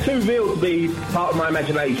 Because they're too real to be part of my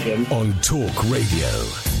imagination. On Talk Radio.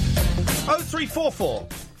 0344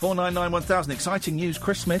 499 1000. Exciting news.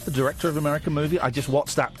 Chris Smith, the director of American Movie, I just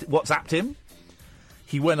WhatsApped him.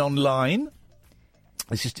 He went online.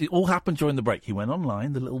 It all happened during the break. He went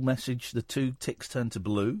online. The little message, the two ticks turned to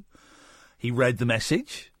blue. He read the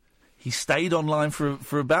message. He stayed online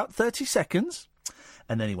for about 30 seconds,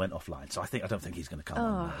 and then he went offline. So I don't think he's going to come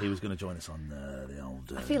on. He was going to join us on the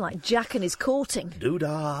old... I feel like Jack and his courting.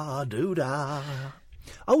 Doo-dah.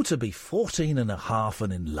 Oh, to be 14 and a half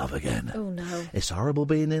and in love again. Oh, no. It's horrible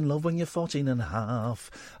being in love when you're 14 and a half.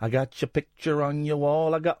 I got your picture on your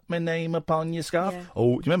wall. I got my name upon your scarf. Yeah. Oh,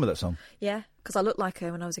 do you remember that song? Yeah, because I looked like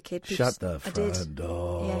her when I was a kid. Shut the front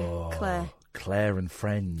door. Oh, yeah, Claire. Claire and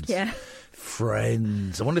Friends. Yeah.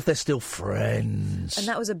 Friends. I wonder if they're still friends. And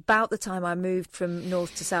that was about the time I moved from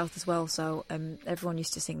north to south as well, so everyone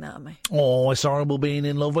used to sing that at me. Oh, it's horrible being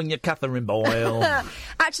in love when you're Catherine Boyle.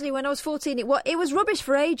 Actually, when I was 14, it was rubbish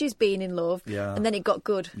for ages being in love, and then it got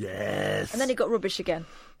good. Yes. And then it got rubbish again.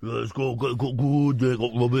 It's got good, they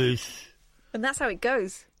got rubbish. And that's how it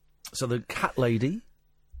goes. So the cat lady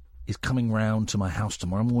is coming round to my house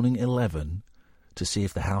tomorrow morning at 11 to see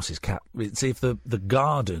if the house is see if the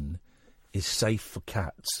garden is safe for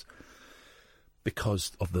cats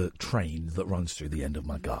because of the train that runs through the end of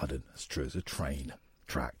my garden. That's true, it's a train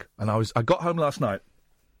track. And I got home last night,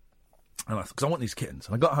 and because I want these kittens,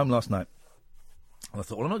 and I got home last night, and I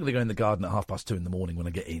thought, well, I'm not going to go in the garden at 2:30 in the morning when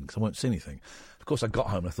I get in, because I won't see anything. Of course, I got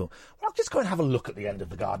home and I thought, well, I'll just go and have a look at the end of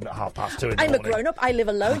the garden at 2:30 in the morning. I'm a grown-up, I live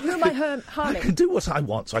alone, who am I harming? I can do what I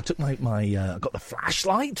want. So I took I got the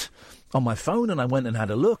flashlight on my phone, and I went and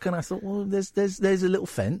had a look, and I thought, well, there's a little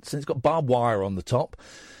fence, and it's got barbed wire on the top,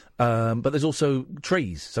 but there's also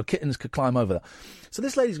trees, so kittens could climb over that. So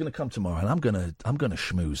this lady's going to come tomorrow, and I'm going to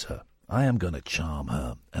schmooze her. I am going to charm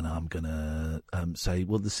her, and I'm going to say,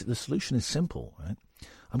 well, the solution is simple, right?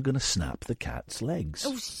 I'm going to snap the cat's legs.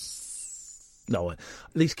 Oh. No,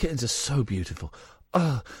 these kittens are so beautiful.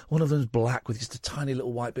 One of them's black with just a tiny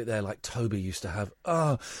little white bit there, like Toby used to have.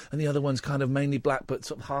 And the other one's kind of mainly black, but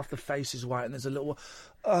sort of half the face is white, and there's a little...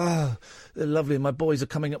 they're lovely. And my boys are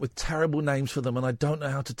coming up with terrible names for them, and I don't know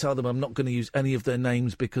how to tell them I'm not going to use any of their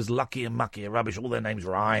names because Lucky and Mucky are rubbish. All their names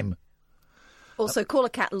rhyme. Also, call a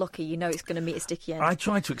cat Lucky. You know it's going to meet a sticky end. I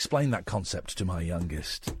tried to explain that concept to my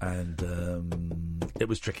youngest, and it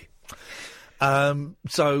was tricky. God,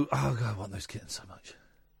 I want those kittens so much.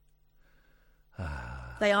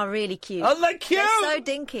 They are really cute. Oh, they're cute! They're so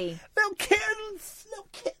dinky. Little kittens!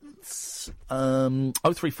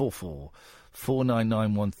 0344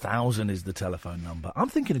 499 1000 is the telephone number. I'm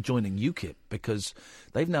thinking of joining UKIP because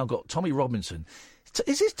they've now got Tommy Robinson.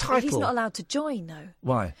 Is his title... But he's not allowed to join, though.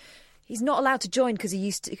 Why? He's not allowed to join because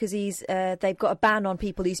they've got a ban on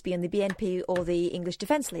people who used to be in the BNP or the English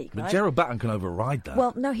Defence League. But right? Gerald Batten can override that.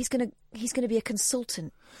 Well, no, he's going to be a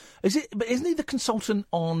consultant. But isn't he the consultant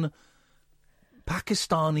on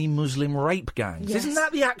Pakistani Muslim rape gangs? Yes. Isn't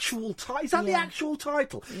that the actual title? Is that the actual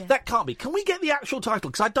title? Yeah. That can't be. Can we get the actual title?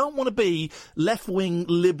 Because I don't want to be left-wing,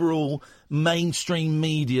 liberal, mainstream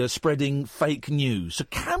media spreading fake news. So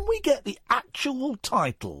can we get the actual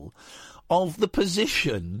title of the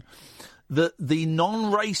position that the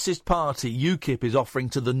non-racist party, UKIP, is offering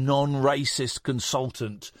to the non-racist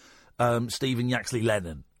consultant, Stephen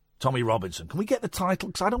Yaxley-Lennon, Tommy Robinson? Can we get the title?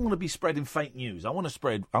 Because I don't want to be spreading fake news. I want to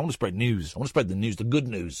spread news. I want to spread the news, the good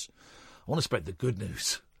news. I want to spread the good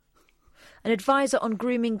news. An advisor on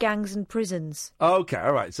grooming gangs and prisons. Okay,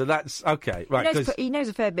 all right. So that's okay, right? He knows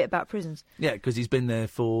a fair bit about prisons. Yeah, because he's been there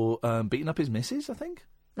for beating up his missus, I think.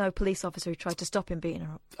 No, police officer who tried to stop him beating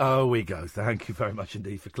her up. Oh, we go. Thank you very much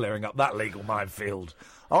indeed for clearing up that legal minefield.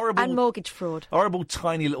 Horrible. And mortgage fraud. Horrible,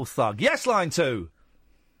 tiny little thug. Yes, line 2.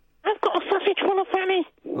 I've got a sausage full of fanny.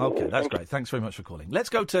 OK, that's great. Thanks very much for calling. Let's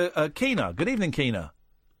go to Keena. Good evening, Keena.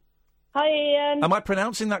 Hi, Ian. Am I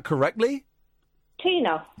pronouncing that correctly?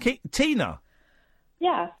 Tina. Tina?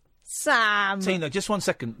 Yeah. Sam. Tina, just 1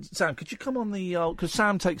 second. Sam, could you come on the... Because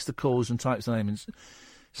Sam takes the calls and types the name in...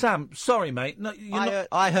 Sam, sorry, mate. No,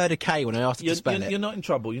 I heard a K when I asked you to spell it. You're not in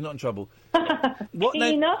trouble. You're not in trouble.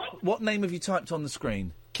 What name have you typed on the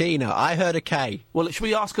screen? Keena. I heard a K. Well, should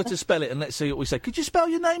we ask her to spell it and let's see what we say? Could you spell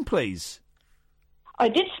your name, please? I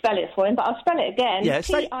did spell it for him, but I'll spell it again. Yeah,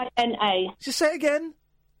 Tina. Just say it again.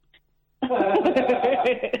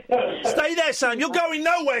 Stay there, Sam. You're going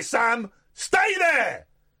nowhere, Sam. Stay there.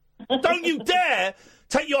 Don't you dare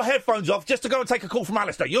take your headphones off just to go and take a call from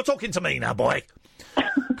Alistair. You're talking to me now, boy.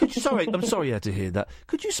 I'm sorry you had to hear that.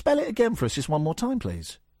 Could you spell it again for us just one more time,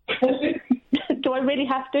 please? Do I really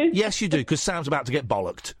have to? Yes, you do, because Sam's about to get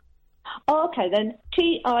bollocked. Oh, OK, then.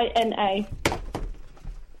 Tina.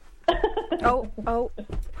 Oh,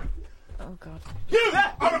 God. You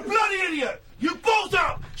are a bloody idiot! You balled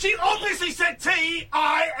up! She obviously said Tina.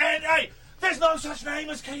 There's no such name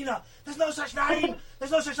as Keena. There's no such name.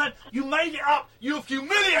 You made it up. You have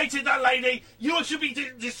humiliated that lady. You should be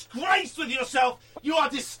disgraced with yourself. You are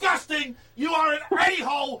disgusting. You are an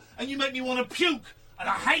a-hole, and you make me want to puke. And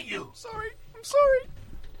I hate you. I'm sorry.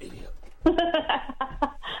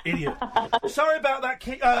 Idiot. Sorry about that,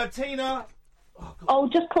 Tina. Oh,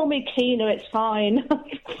 just call me Keena. It's fine.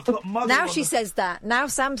 Now she says that. Now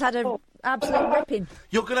Sam's had an absolute ripping.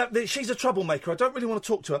 You're gonna. She's a troublemaker. I don't really want to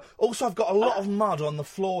talk to her. Also, I've got a lot of mud on the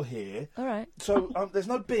floor here. All right. So there's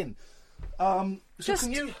no bin.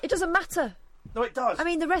 It doesn't matter. No, it does. I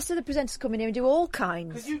mean, the rest of the presenters come in here and do all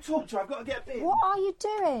kinds. Because you talk to her, I've got to get a bin. What are you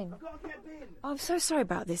doing? I've got to get a bin. I'm so sorry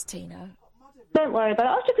about this, Tina. Don't worry about it.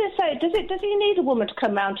 I was just going to say, does he need a woman to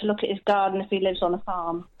come round to look at his garden if he lives on a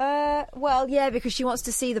farm? Well, yeah, because she wants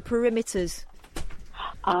to see the perimeters.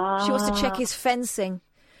 She wants to check his fencing.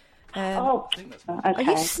 Okay. Are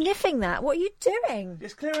you sniffing that? What are you doing?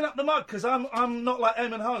 It's clearing up the mud because I'm not like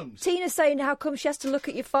Eamon Holmes. Tina's saying how come she has to look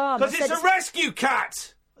at your farm. Because it's a rescue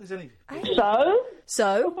cat.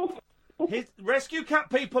 So? His rescue cat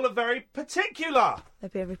people are very particular. They're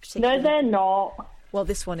very particular. No, they're not. Well,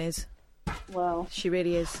 this one is. Well, she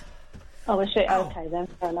really is. Oh, is she? Okay, then,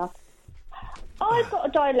 fair enough. I've got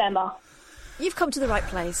a dilemma. You've come to the right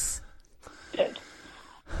place. Good.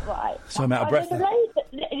 Right. So I'm out of breath. Are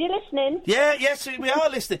you listening? Yeah, yes, we are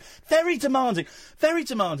listening. Very demanding. Very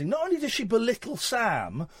demanding. Not only does she belittle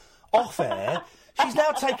Sam off air, she's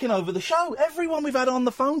now taken over the show. Everyone we've had on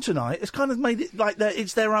the phone tonight has kind of made it like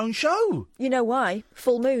it's their own show. You know why?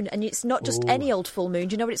 Full moon, and it's not just any old full moon.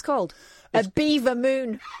 Do you know what it's called? A beaver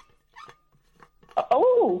moon.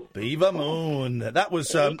 Oh, Beaver Moon. That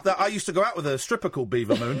was I used to go out with a stripper called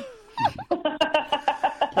Beaver Moon.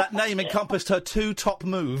 That name encompassed her 2 top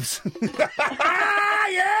moves.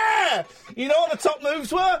 Yeah! You know what the top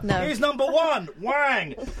moves were? No. Here's number 1,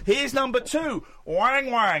 wang. Here's number 2,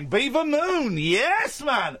 wang wang. Beaver Moon. Yes,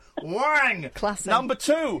 man. Wang. Classic. Number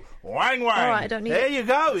 2, wang wang. All right, I don't need There you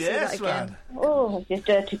go. Say Yes, that again. man. Oh, you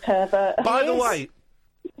dirty pervert. By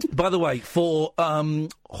the way, for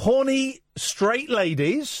horny straight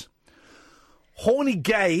ladies, horny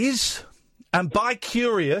gays, and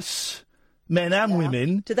bi-curious men and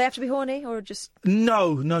women... Do they have to be horny, or just...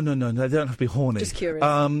 No, they don't have to be horny. Just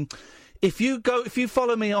curious. If you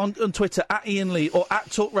follow me on Twitter, at Iain Lee, or at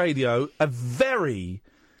Talk Radio, you've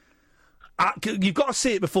got to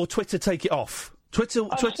see it before Twitter take it off. Twitter,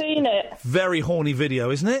 seen it. Very horny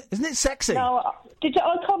video, isn't it? Isn't it sexy? No, I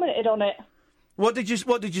commented on it. What did you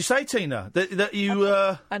say, Tina? That you...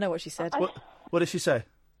 I know what she said. What did she say?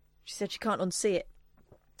 She said she can't unsee it.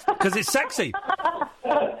 Because it's sexy.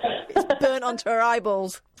 It's burnt onto her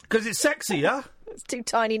eyeballs. Because it's sexy, yeah? It's 2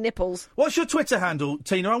 tiny nipples. What's your Twitter handle,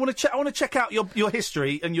 Tina? I want to check out your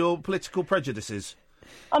history and your political prejudices.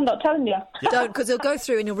 I'm not telling you. Don't, because he'll go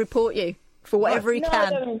through and he'll report you for whatever he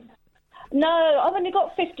can. No, I've only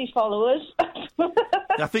got 50 followers.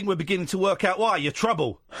 I think we're beginning to work out why. You're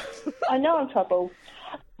trouble. I know I'm trouble.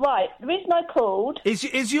 Right, the reason I called...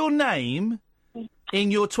 Is your name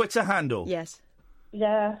in your Twitter handle? Yes.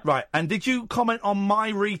 Yeah. Right, and did you comment on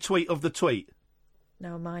my retweet of the tweet?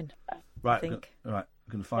 No, mine. Right, I think. I'm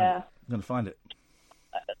going to find it. I'm going to find it.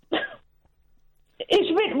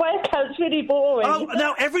 My account's really boring. Oh,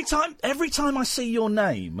 now every time I see your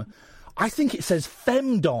name, I think it says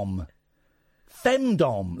femdom.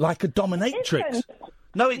 Femdom, like a dominatrix.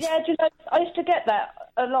 No, it's... Yeah, do you know, I used to get that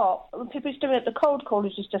a lot. When people used to do it, the cold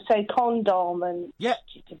callers used to say condom and... Yeah.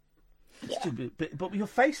 Stupid, but your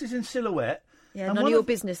face is in silhouette. Yeah, none of your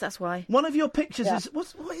business, that's why. One of your pictures is...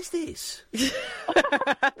 What is this?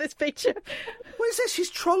 This picture. What is this? She's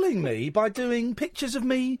trolling me by doing pictures of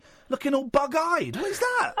me looking all bug-eyed. What is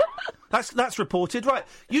that? That's reported. Right,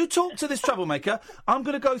 you talk to this troublemaker. I'm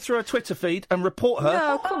going to go through her Twitter feed and report her.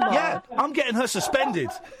 No, come on. Yeah, I'm getting her suspended,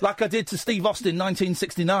 like I did to Steve Austin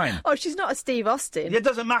 1969. Oh, she's not a Steve Austin. It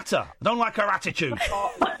doesn't matter. I don't like her attitude.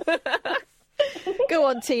 Go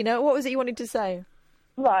on, Tina. What was it you wanted to say?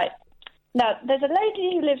 Right. Now, there's a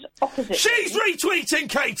lady who lives opposite... She's retweeting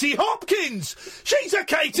Katie Hopkins! She's a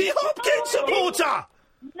Katie Hopkins supporter!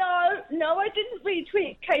 No, I didn't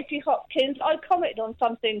retweet Katie Hopkins. I commented on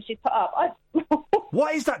something she put up.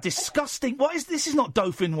 What is that disgusting? This is not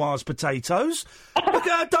Dauphinoise potatoes. Look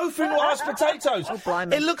at her Dauphinoise potatoes. Oh,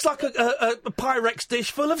 blimey. It looks like a Pyrex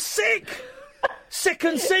dish full of sick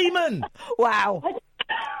and semen. Wow.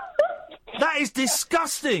 That is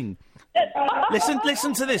disgusting.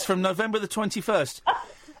 Listen to this from November the 21st.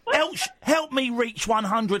 Elch, help me reach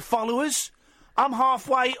 100 followers. I'm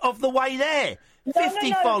halfway of the way there.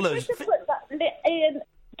 50 followers. Iain,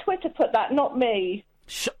 Twitter put that, not me.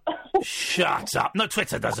 Shut up. No,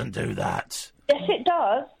 Twitter doesn't do that. Yes, it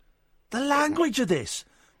does. The language of this.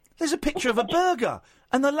 There's a picture of a burger.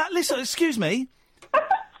 And listen, excuse me.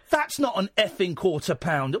 That's not an effing quarter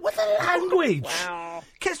pounder. What the language? Wow.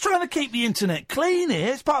 It's trying to keep the internet clean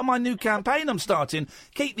here. It's part of my new campaign I'm starting.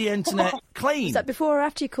 Keep the internet clean. Is that before or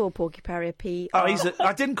after you called Porky Parry a PR? Oh,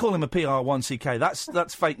 I didn't call him a PR1CK.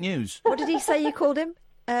 That's fake news. What did he say you called him?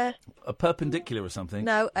 A perpendicular or something?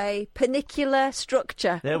 No, a panicular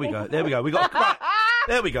structure. There we go. There we go.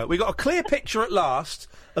 There we go. We got a clear picture at last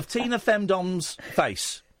of Tina Femdom's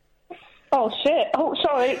face. Oh, shit. Oh,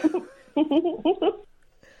 sorry.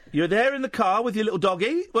 You're there in the car with your little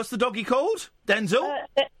doggy. What's the doggy called? Denzel?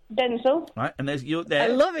 Denzel. Right, and you're there. I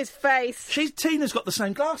love his face. Tina's got the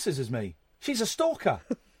same glasses as me. She's a stalker.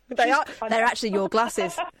 They're actually your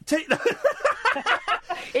glasses.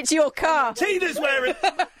 It's your car. Tina's wearing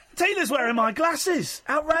my glasses.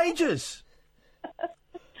 Outrageous.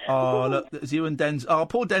 Oh, look, there's you and Denzel. Oh,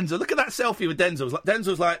 poor Denzel. Look at that selfie with Denzel.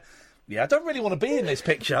 Denzel's like, yeah, I don't really want to be in this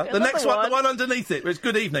picture. The next one, the one underneath it, was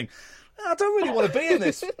good evening. I don't really want to be in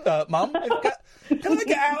this, Mum. Can I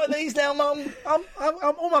get out of these now, Mum?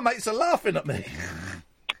 All my mates are laughing at me.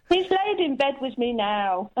 He's laid in bed with me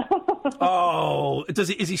now. Oh,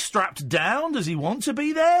 is he strapped down? Does he want to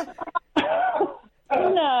be there?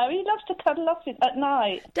 No, he loves to cuddle up at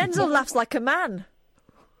night. Denzel laughs like a man.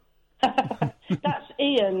 That's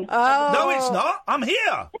Iain. Oh. No, it's not. I'm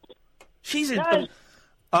here. She's in... No.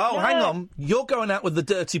 Oh, hang on. You're going out with the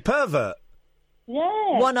dirty pervert.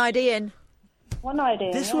 Yeah. One-eyed Iain. One-eyed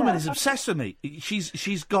Iain. This woman is obsessed with me.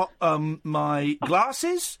 She's got my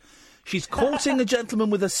glasses. She's courting a gentleman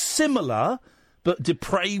with a similar but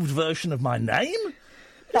depraved version of my name.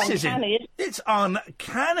 It's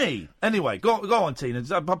uncanny. Anyway, go on, Tina.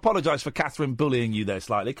 I apologise for Catherine bullying you there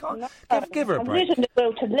slightly. Give her a break. I'm losing the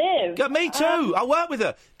will to live. Me too. I work with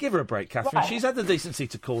her. Give her a break, Catherine. Right. She's had the decency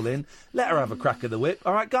to call in. Let her have a crack of the whip.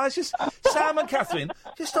 All right, guys. Just Sam and Catherine.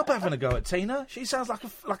 Just stop having a go at Tina. She sounds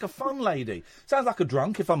like a fun lady. Sounds like a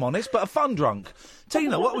drunk, if I'm honest, but a fun drunk.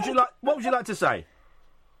 Tina, what would you like to say?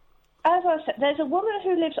 As I said, there's a woman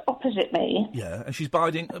who lives opposite me. Yeah, and she's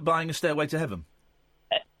buying a Stairway to Heaven.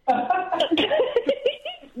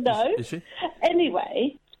 No. Is she?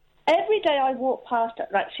 Anyway, every day I walk past her,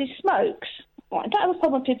 like, she smokes. Well, I don't have a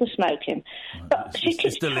problem with people smoking. But she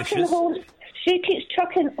keeps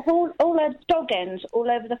chucking all her dog ends all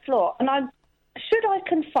over the floor. And should I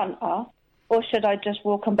confront her? Or should I just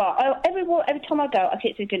walk and by? Every time I go, I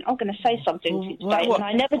keep thinking, I'm going to say something to you today, and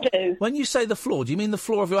I never do. When you say the floor, do you mean the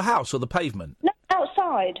floor of your house or the pavement? No,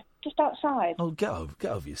 outside. Just outside. Oh, get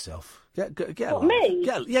over yourself. Get what, me?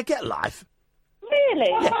 Get life.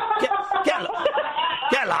 Really? Yeah,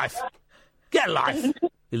 get life. Get life,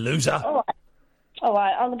 you loser. All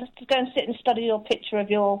right, I'm going to go and sit and study your picture of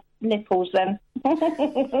your nipples then.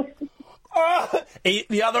 The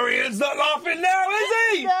other Ian's not laughing now, is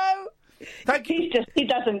he? No. Thank you. He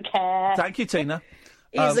doesn't care. Thank you, Tina.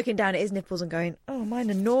 He's looking down at his nipples and going, oh,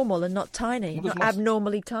 mine are normal and not tiny, not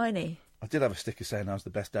abnormally tiny. I did have a sticker saying I was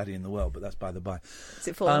the best daddy in the world, but that's by the by. Is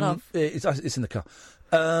it falling off? It's in the car.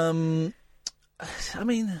 I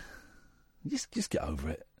mean, just get over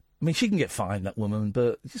it. I mean, she can get fined, that woman,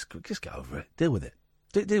 but just get over it. Deal with it.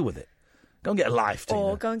 Deal with it. Go and get a life, Tina.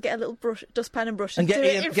 Or go and get a little dustpan and brush and get do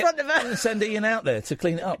it in front of her. And send Iain out there to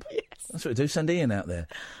clean it up. Yes. That's what we do, send Iain out there.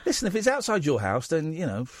 Listen, if it's outside your house, then,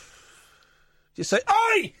 just say,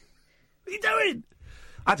 Oi! What are you doing?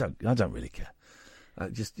 I don't really care.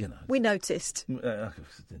 Just, you know. We noticed. It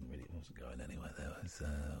wasn't going anywhere there.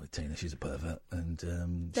 With Tina, she's a pervert. And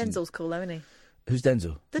Denzel's cool, though, isn't he? Who's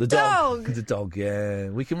Denzel? The dog. The dog, yeah.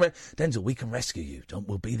 Denzel, we can rescue you.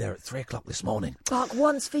 We'll be there at 3:00 this morning. Bark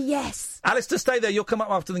once for yes. Alistair, stay there. You'll come up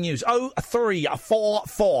after the news.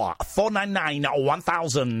 0344 499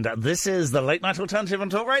 1000. This is the Late Night Alternative on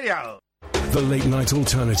Talk Radio. The Late Night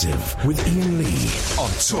Alternative with Iain Lee on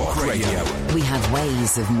Talk Radio. We have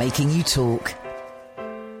ways of making you talk.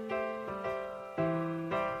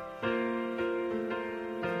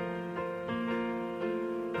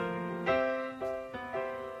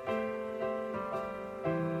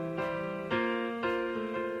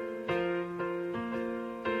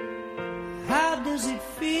 How does it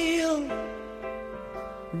feel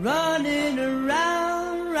running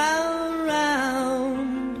around, round,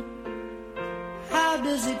 round? How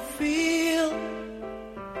does it feel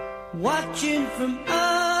watching from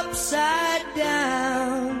upside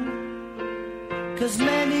down? 'Cause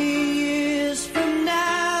many years from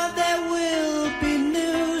now there will be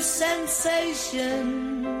new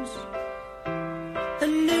sensations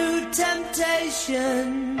and new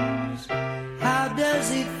temptations. How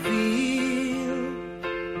does it feel?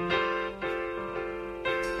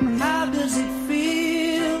 How does it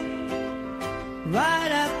feel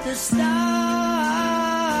right at the start?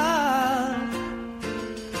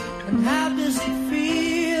 And how does it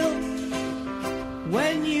feel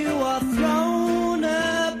when you are thrown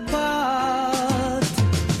apart?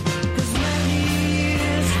 'Cause many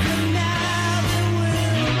years from now there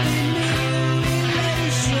will be new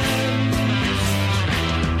relations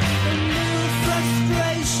and new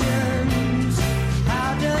frustrations. How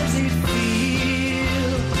does it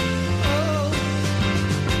feel? Oh,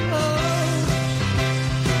 oh,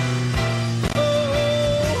 oh.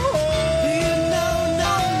 Do you know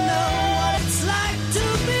what it's like to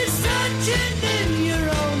be searching in your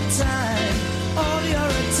own time? All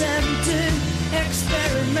you're attempting,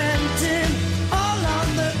 experimenting, all on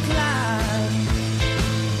the climb.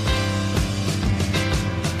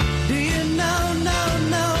 Do you know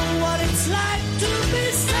what it's like to be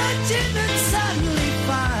searching and suddenly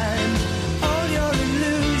find all your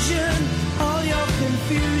illusion, all your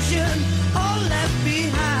confusion, all left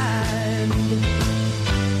behind?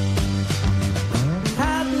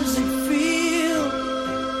 How does it feel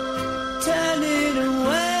turning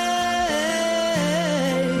away?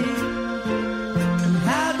 And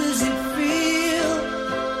how does it feel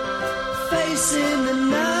facing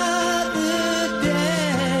another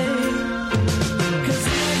day? 'Cause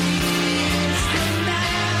many years from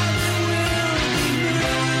now there will be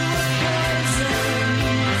new poisons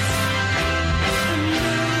and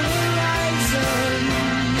new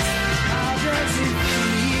horizons. How does it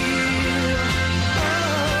feel?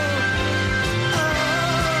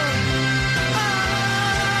 Oh,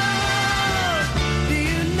 do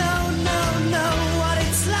you know what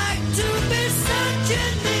it's like to be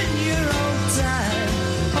searching in your own time?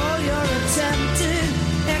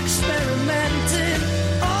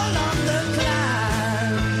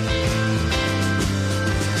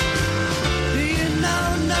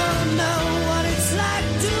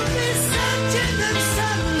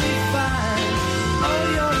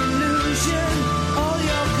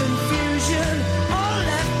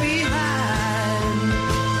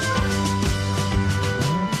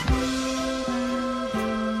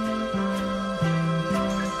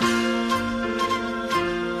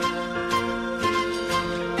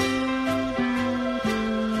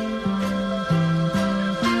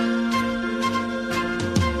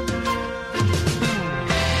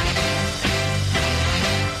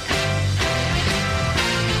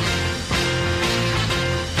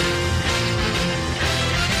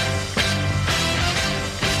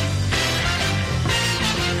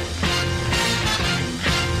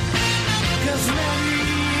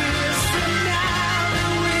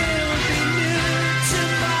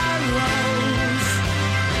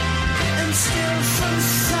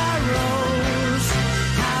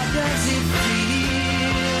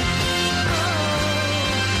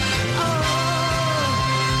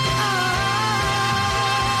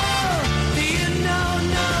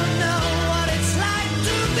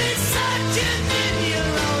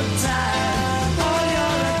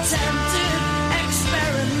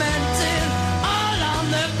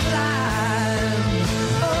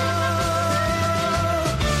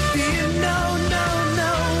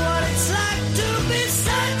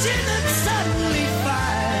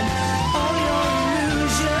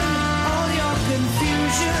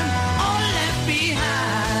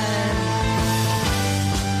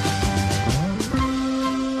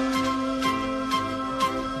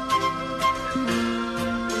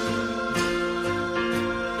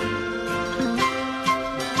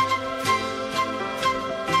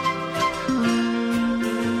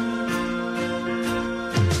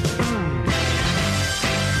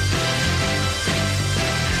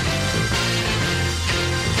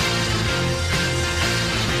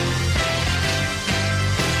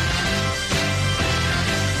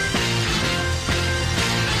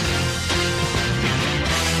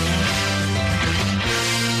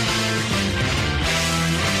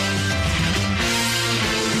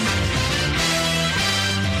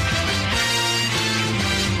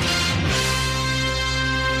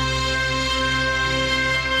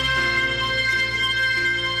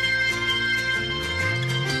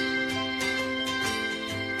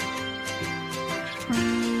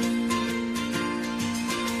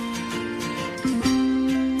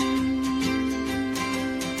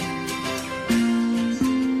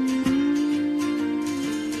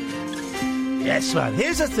 Yes, man.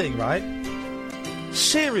 Here's the thing, right?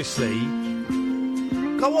 Seriously,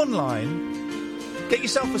 go online, get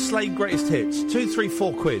yourself a Slade Greatest Hits, 2, 3,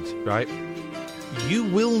 4 quid, right? You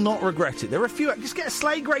will not regret it. There are a few. Just get a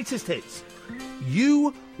Slade Greatest Hits.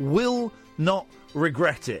 You will not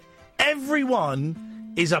regret it.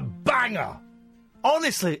 Everyone is a banger.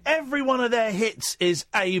 Honestly, every one of their hits is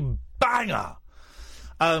a banger.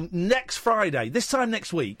 Next Friday, this time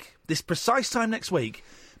next week, this precise time next week,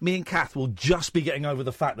 me and Kath will just be getting over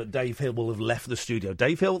the fact that Dave Hill will have left the studio.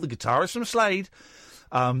 Dave Hill, the guitarist from Slade,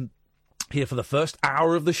 here for the first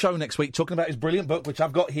hour of the show next week, talking about his brilliant book, which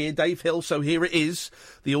I've got here, Dave Hill. So here it is,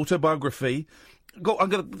 the autobiography.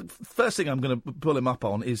 First thing I'm going to pull him up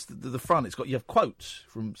on is the front. You have quotes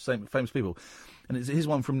from famous people. And here's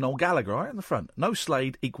one from Noel Gallagher, right on the front. No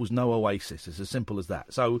Slade equals no Oasis. It's as simple as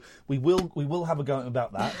that. So we will have a go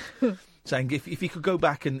about that. Saying if you could go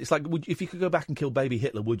back and it's like if you could go back and kill Baby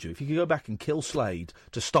Hitler, would you? If you could go back and kill Slade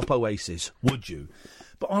to stop Oasis, would you?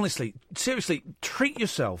 But honestly, seriously, treat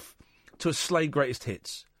yourself to a Slade Greatest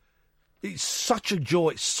Hits. It's such a joy.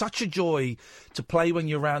 It's such a joy to play when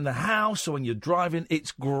you're around the house or when you're driving.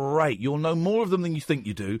 It's great. You'll know more of them than you think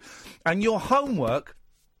you do. And your homework,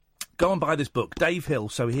 go and buy this book, Dave Hill.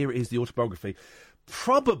 So here it is, the autobiography.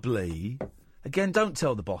 Probably, again, don't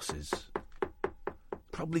tell the bosses.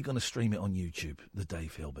 Probably going to stream it on YouTube, the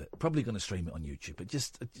Dave Hill bit. Probably going to stream it on YouTube. But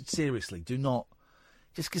just seriously, do not...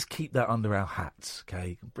 Just keep that under our hats,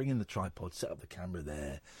 OK? Bring in the tripod, set up the camera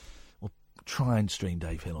there. We'll try and stream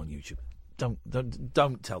Dave Hill on YouTube.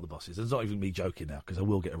 Don't tell the bosses. It's not even me joking now, because I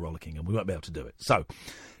will get a rollicking and we won't be able to do it. So,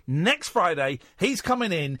 next Friday, he's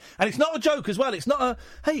coming in, and it's not a joke as well. It's not a,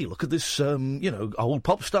 hey, look at this, old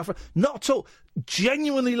pop stuff. Not at all.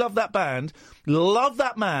 Genuinely love that band. Love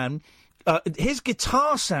that man. His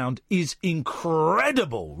guitar sound is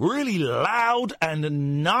incredible. Really loud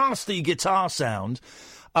and nasty guitar sound.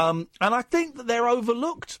 And I think that they're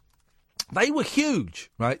overlooked. They were huge,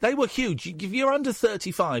 right? They were huge. If you're under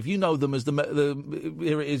 35, you know them as the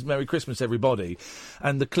here it is, Merry Christmas, everybody,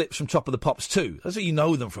 and the clips from Top of the Pops too. That's what you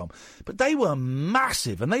know them from. But they were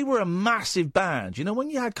massive, and they were a massive band. You know, when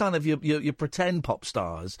you had kind of your pretend pop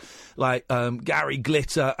stars like Gary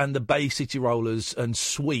Glitter and the Bay City Rollers and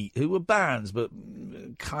Sweet, who were bands, but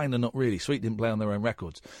kind of not really. Sweet didn't play on their own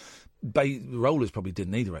records. Rollers probably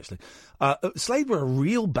didn't either, actually. Slade were a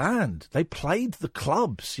real band. They played the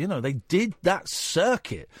clubs, you know, they did that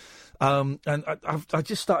circuit. And I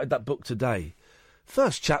just started that book today.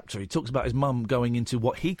 First chapter, he talks about his mum going into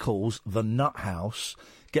what he calls the nut house,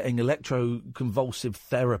 getting electroconvulsive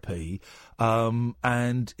therapy,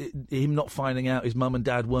 and him not finding out his mum and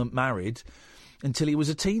dad weren't married until he was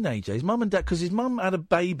a teenager. His mum and dad, because his mum had a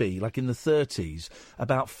baby, like in the 30s,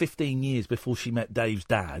 about 15 years before she met Dave's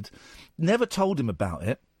dad, never told him about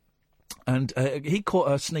it, and he caught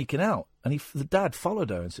her sneaking out, and the dad followed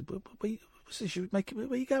her and said, where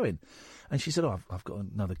are you going? And she said, I've got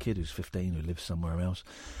another kid who's 15 who lives somewhere else.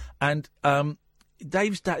 And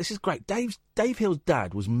Dave's dad, this is great, Dave Hill's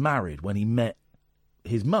dad was married when he met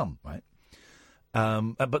his mum, right?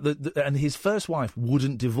 But and his first wife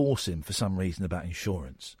wouldn't divorce him for some reason about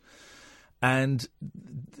insurance, and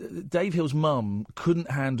Dave Hill's mum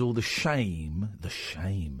couldn't handle the shame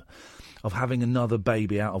of having another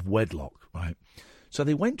baby out of wedlock, right? So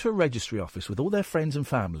they went to a registry office with all their friends and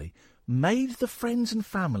family, made the friends and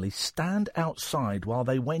family stand outside while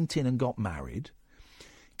they went in and got married,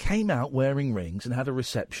 came out wearing rings and had a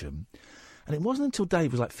reception, and it wasn't until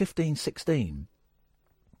Dave was like 15, 16.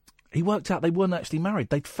 He worked out they weren't actually married.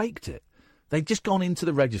 They'd faked it. They'd just gone into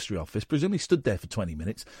the registry office, presumably stood there for 20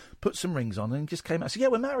 minutes, put some rings on, and just came out and said, yeah,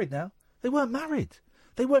 we're married now. They weren't married.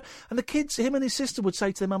 They were, and the kids, him and his sister would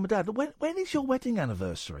say to their mum and dad, when is your wedding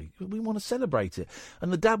anniversary? We want to celebrate it.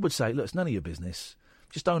 And the dad would say, look, it's none of your business.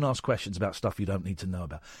 Just don't ask questions about stuff you don't need to know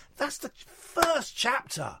about. That's the first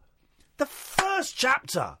chapter. The first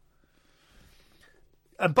chapter.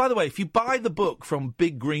 And by the way, if you buy the book from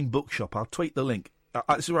Big Green Bookshop, I'll tweet the link.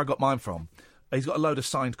 This is where I got mine from. He's got a load of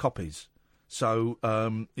signed copies. So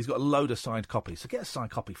he's got a load of signed copies. So get a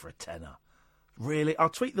signed copy for £10. Really? I'll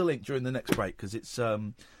tweet the link during the next break because it's,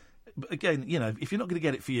 again, you know, if you're not going to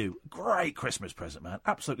get it for you, great Christmas present, man.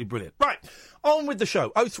 Absolutely brilliant. Right, on with the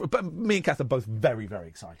show. But me and Kath are both very, very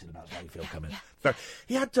excited about Dave Hill coming. Yeah.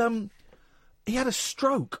 He had a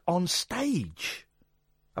stroke on stage.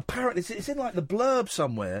 Apparently, it's in like the blurb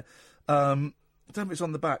somewhere. I don't know if it's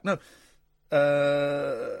on the back. No.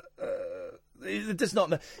 It does not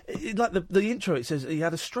know. Like the intro, it says he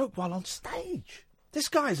had a stroke while on stage. This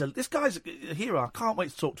guy's a hero. I can't wait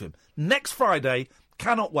to talk to him. Next Friday,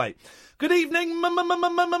 cannot wait. Good evening,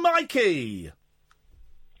 Mikey.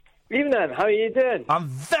 Evening, how are you doing? I'm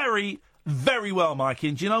very, very well, Mikey.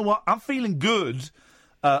 And do you know what? I'm feeling good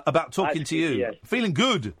about talking to you. Yeah. Feeling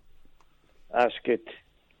good. That's good.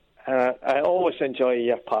 I always enjoy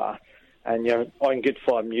your part, and you're on good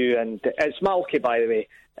form. You and it's Malky, by the way.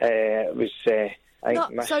 It was.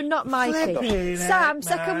 Not Mikey. Sam,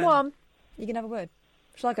 second one. You can have a word.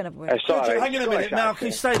 Shall I go and have a word? Sorry. Hang on a minute,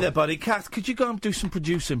 Malky. Stay there, buddy. Kath, could you go and do some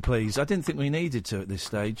producing, please? I didn't think we needed to at this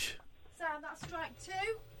stage. Sam, that's strike 2.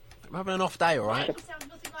 I'm having an off day, all right? You sound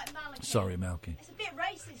nothing like Maliki. Sorry, Malky. It's a bit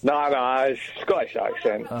racist. No, it's Scottish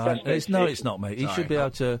accent. It's not, mate. He should be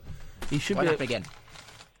able to. He should Won't be happen again.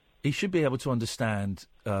 He should be able to understand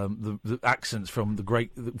the accents from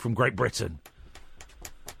Great Britain.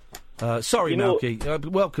 Sorry, Malky.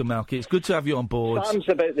 Welcome, Malky. It's good to have you on board. Sam's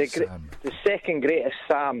about the second greatest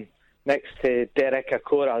Sam next to Derek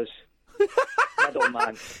Akora's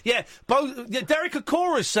middleman. Yeah, Derek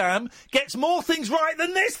Akora's Sam gets more things right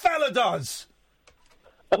than this fella does.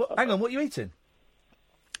 Hang on, what are you eating?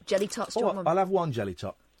 Jelly tots. Do you want one? I'll have one jelly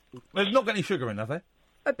tot. There's not got any sugar in, have they?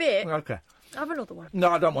 A bit. Okay. Have another one. No,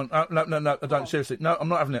 I don't want. No, I don't. Seriously, no, I'm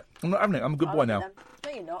not having it. I'm a good boy now.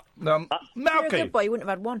 No, you're not. Malky. You're a good boy. You wouldn't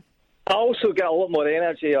have had one. I also get a lot more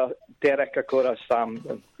energy of Derek Akora's Sam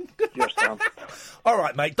than your Sam. All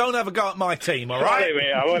right, mate. Don't have a go at my team. All right.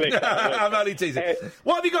 Anyway, I'm only teasing.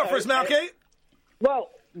 What have you got for us, Malky? Well,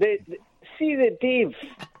 see the Dave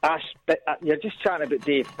aspect. You're just chatting about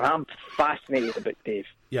Dave. I'm fascinated about Dave.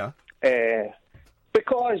 Yeah.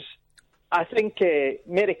 Because I think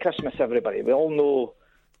Merry Christmas, everybody. We all know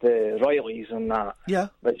the royalties and that. Yeah.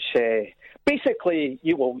 Which basically,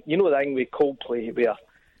 you know the thing with Coldplay where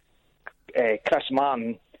Chris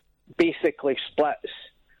Martin basically splits.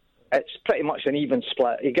 It's pretty much an even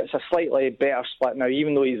split. He gets a slightly better split now,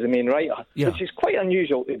 even though he's the main writer, which is quite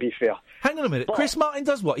unusual, to be fair. Hang on a minute. Chris Martin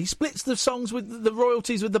does what? He splits the songs with the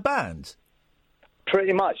royalties with the band?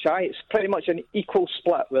 Pretty much, aye. It's pretty much an equal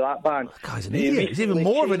split with that band. That guy's an idiot. He's even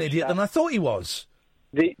more of an idiot than I thought he was.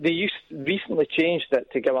 They recently changed it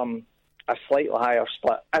to give him a slightly higher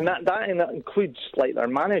split. And that includes, like, their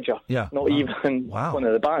manager. Yeah. Not even one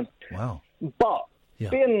of the band. Wow. But,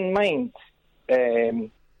 bear in mind,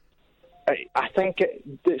 I think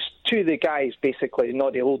it's two of the guys, basically,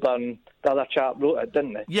 Noddy Holder and the other chap wrote it,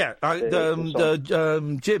 didn't they? Yeah,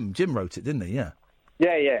 Jim wrote it, didn't he? Yeah.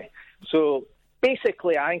 Yeah. So,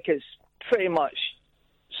 basically, I think it's pretty much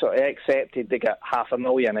sort of accepted they get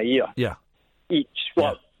 $500,000 a year. Yeah. Each,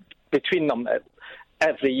 between them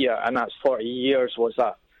every year, and that's 40 years, was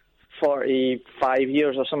that? 45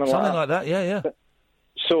 years or something like that? Something like that, yeah.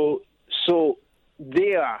 So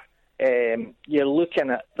there, you're looking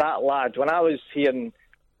at that lad. When I was hearing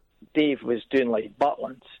Dave was doing, like,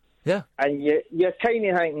 Butlins, yeah, and you're kind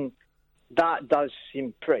of thinking, that does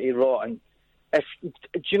seem pretty rotten. Do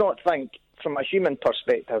you not think, from a human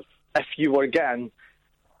perspective, if you were getting,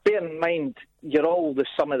 bear in mind, you're all the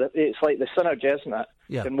sum of the. It's like the synergy, isn't it?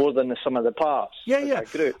 Yeah. You're more than the sum of the parts. Yeah.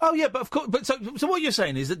 Oh, yeah, but of course. But so what you're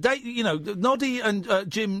saying is that Noddy and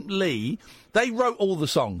Jim Lee, they wrote all the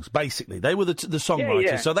songs. Basically, they were the songwriters.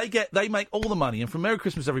 Yeah. So they make all the money. And from Merry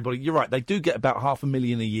Christmas, Everybody, you're right. They do get about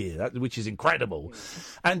 $500,000 a year, which is incredible.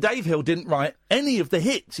 And Dave Hill didn't write any of the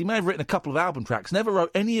hits. He may have written a couple of album tracks, never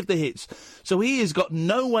wrote any of the hits. So he has got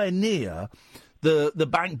nowhere near the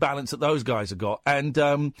bank balance that those guys have got. And,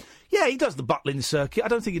 he does the Butlin circuit. I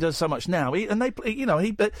don't think he does so much now.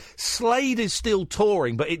 Slade is still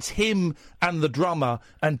touring, but it's him and the drummer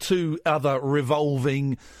and two other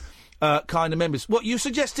revolving kind of members. What, you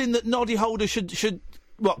suggesting that Noddy Holder should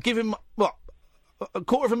give him,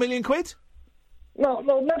 £250,000 quid? No,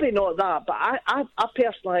 maybe not that, but I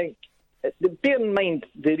personally think, bear in mind,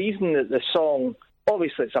 the reason that the song,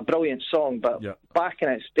 obviously it's a brilliant song, but back in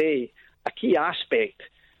its day, a key aspect,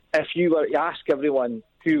 if you were to ask everyone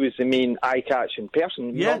who was the main eye-catching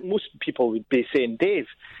person, most people would be saying Dave.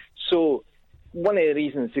 So one of the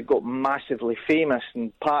reasons they got massively famous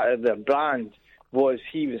and part of their brand was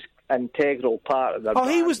he was an integral part of their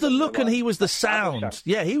brand. He was the look and he was the sound.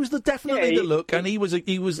 Yeah, he was definitely the look and he was a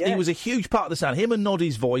huge part of the sound. Him and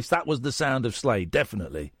Noddy's voice, that was the sound of Slade,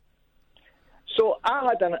 definitely. So I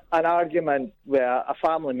had an argument with a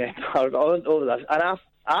family member over this, and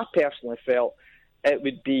I personally felt it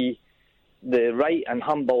would be the right and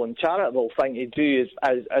humble and charitable thing to do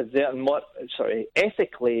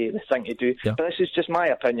ethically the thing to do. Yeah. But this is just my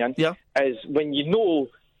opinion. Yeah. Is when you know,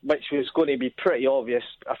 which was going to be pretty obvious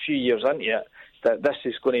a few years into it, that this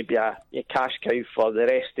is going to be a cash cow for the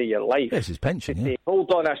rest of your life. This is pension. Yeah.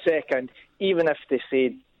 Hold on a second. Even if they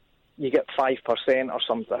said you get 5% or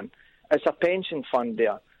something, it's a pension fund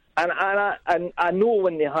there. And I know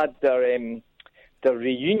when they had their the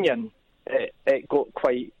reunion, it got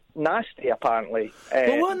quite nasty, apparently.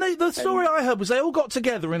 But weren't they, the story I heard was they all got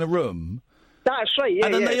together in a room. That's right, yeah.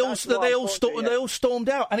 And then yeah, they all stormed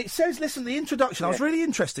out. And it says, listen, the introduction, I was really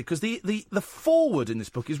interested, because the foreword in this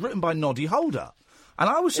book is written by Noddy Holder. And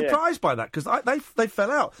I was surprised by that, because they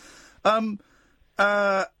fell out. And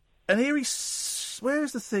here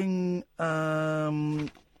where's the thing?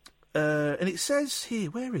 And it says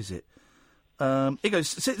here, where is it? It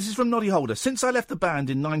goes, this is from Noddy Holder. Since I left the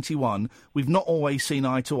band in 91, we've not always seen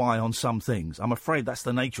eye to eye on some things. I'm afraid that's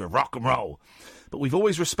the nature of rock and roll. But we've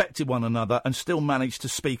always respected one another and still managed to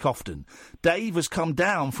speak often. Dave has come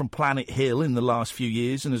down from Planet Hill in the last few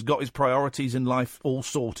years and has got his priorities in life all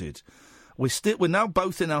sorted. We're now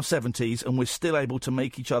both in our 70s and we're still able to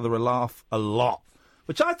make each other laugh a lot.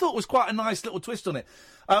 Which I thought was quite a nice little twist on it.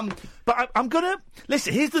 But I'm going to...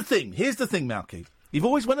 Listen, here's the thing, Malky. You've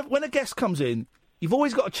always, when a guest comes in, you've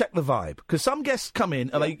always got to check the vibe. Because some guests come in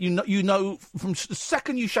and you know from the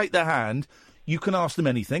second you shake their hand, you can ask them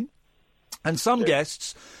anything. And some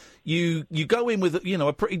guests, you go in with,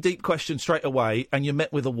 a pretty deep question straight away, and you're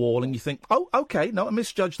met with a wall, and you think, oh, OK, no, I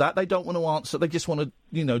misjudged that. They don't want to answer. They just want to,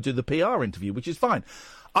 do the PR interview, which is fine.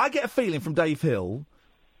 I get a feeling from Dave Hill,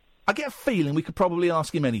 we could probably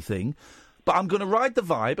ask him anything, but I'm going to ride the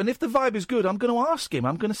vibe, and if the vibe is good, I'm going to ask him.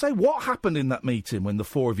 I'm going to say, what happened in that meeting when the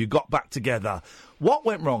four of you got back together? What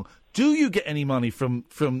went wrong? Do you get any money from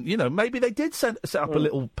maybe they did set up a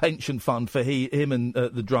little pension fund for him and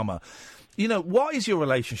the drummer. What is your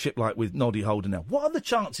relationship like with Noddy Holder now? What are the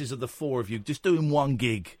chances of the four of you just doing one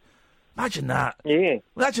gig? Imagine that. Yeah.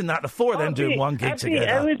 Imagine that, the four of them doing one gig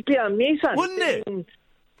together. It would be amazing. Wouldn't it?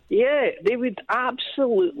 Yeah, they would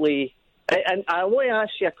absolutely. And I want to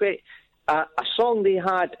ask you a question. A song they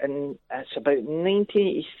had, it's about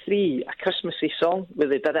 1983, a Christmassy song, where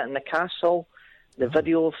they did it in the castle, the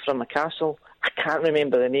video from the castle. I can't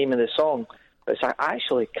remember the name of the song. But it's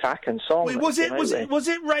actually a cracking song. Wait, was it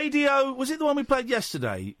Radio? Was it the one we played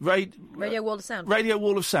yesterday? Radio Wall of Sound. Radio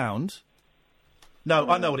Wall of Sound. No,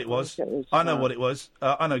 I know what it was. I know what it was.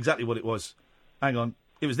 I know exactly what it was. Hang on.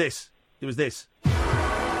 It was this. This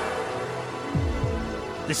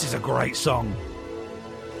is a great song.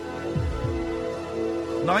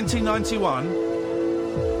 1991.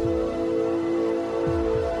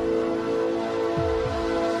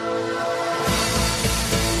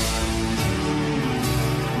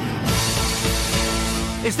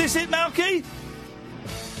 Is this it, Malky?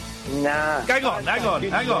 Nah. Hang on.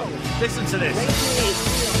 Listen to this.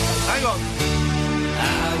 Hang on.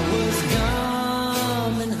 I was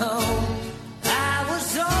coming home. I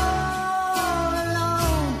was all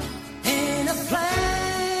alone in a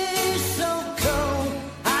place so cold.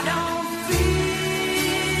 I don't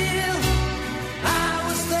feel I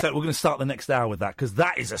was there. So we're going to start the next hour with that, because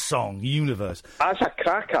that is a song, Universe. That's a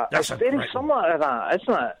cracker. It's very similar to that,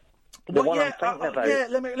 isn't it? The one I'm thinking about. Yeah,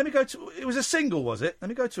 let me go to... It was a single, was it? Let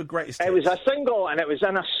me go to a greatest hits. It was a single, and it was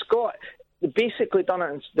in a Scot... They basically done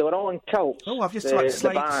it, they were all in kilts. Oh, I've just typed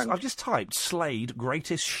Slade. I've just typed Slade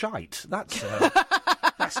greatest shite. That's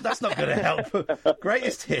that's not going to help.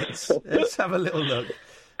 Greatest hits. Let's have a little look.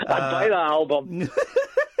 I'd buy that album.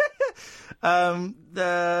 Hang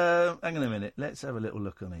on a minute. Let's have a little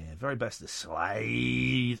look on here. Very best of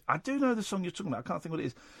Slade. I do know the song you're talking about. I can't think what it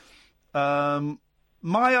is.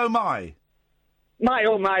 My Oh My. My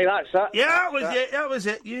Oh My, that's it. Yeah, that was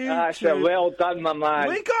it. That's it. Well done, my man.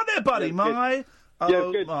 We got there, buddy. You're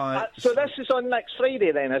Oh good. My. So this is on next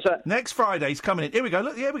Friday then, is it? Next Friday's coming in. Here we go.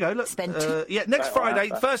 Look, Look. Spent. Next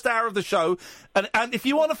Friday, first hour of the show. And if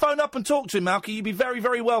you want to phone up and talk to him, Malky, you'd be very,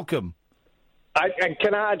 very welcome. And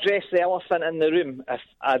can I address the elephant in the room if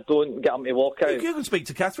I don't get him to walk out? You can speak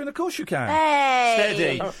to Catherine, of course you can. Hey!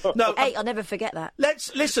 Steady. No, hey, I'll never forget that.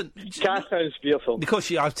 Let's listen. Catherine's beautiful. Because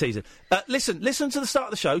I've teased her. Listen to the start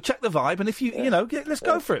of the show, check the vibe, and if let's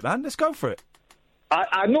go for it, man. Let's go for it.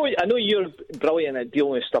 I know you're brilliant at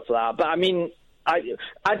dealing with stuff like that, but I mean, I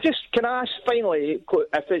just, can I ask finally,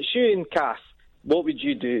 if it's you and Kath, what would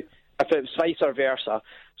you do if it's vice versa?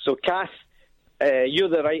 So Kath, you're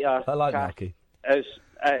the writer. I like Malky.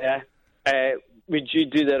 Would you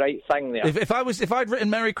do the right thing there? If I'd written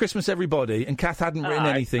Merry Christmas Everybody and Kath hadn't written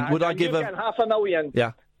anything, would I give her $500,000?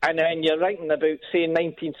 Yeah. And then you're writing about, say,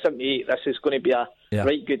 1978, this is going to be a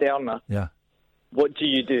right good earner. Yeah. What do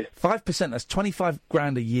you do? 5%, that's 25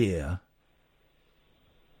 grand a year.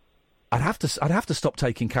 I'd have to stop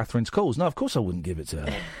taking Catherine's calls. No, of course I wouldn't give it to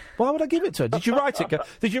her. Why would I give it to her? Did you write it?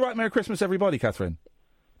 Did you write Merry Christmas Everybody, Catherine?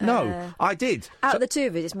 No, I did. Out of the two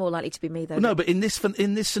of us, it's more likely to be me, though. No, but in this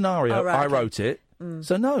scenario, I wrote it.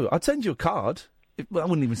 So no, I'd send you a card. I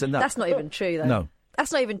wouldn't even send that. That's not even true, though. No.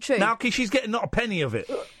 That's not even true. Malky, she's getting not a penny of it.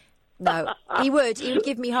 No, he would. He would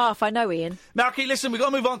give me half. I know, Ian. Malky, listen, we've got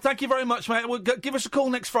to move on. Thank you very much, mate. Give us a call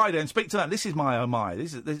next Friday and speak to them. This is my oh my.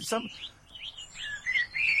 This is some.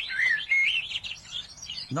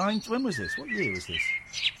 When was this? What year was this?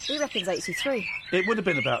 He reckons 83. It would have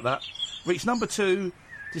been about that. Reached number 2,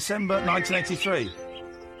 December 1983.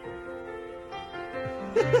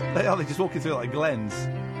 They're just walking through like glens.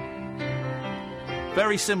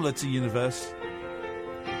 Very similar to Universe.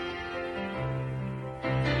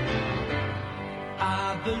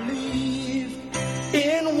 I believe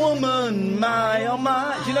in woman, my oh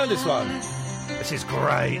my. Do you know this one? This is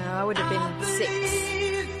great. No, I would have been 6.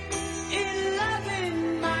 in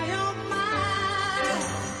loving my own mind.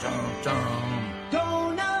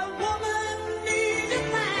 Don't a woman need a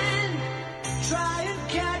man? Try and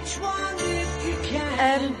catch one if you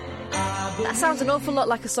can. That sounds an awful lot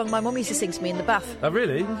like a song my mum used to sing to me in the bath. Oh,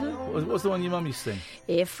 really? What's the one your mum used to sing?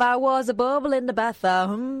 If I was a bubble in the bath,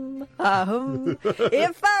 ah-hum, ah-hum.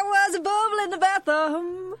 If I was a bubble in the bath,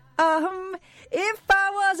 ah-hum, ah-hum. If I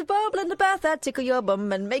was a bubble in the bath, I'd tickle your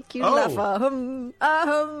bum and make you laugh, ah-hum,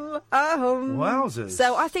 ah-hum, ah-hum. Wowzers.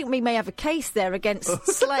 So I think we may have a case there against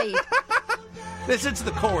Slade. Listen to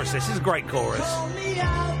the chorus. This is a great chorus.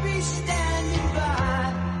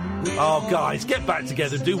 Oh, guys, get back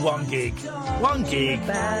together. Do one gig. One gig.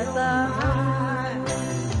 We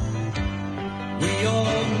all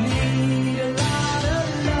need a lot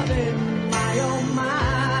of loving, my oh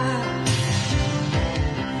my.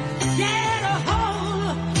 Get a whole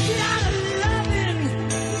lot of loving,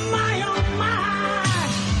 my oh my.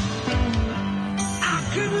 I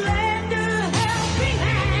could lend a helping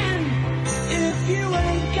hand if you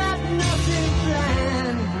ain't got nothing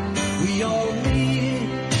planned. We all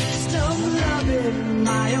need some loving,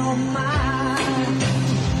 my oh my.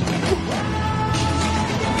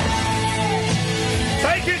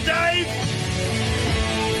 Take it, Dave!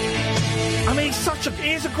 I mean,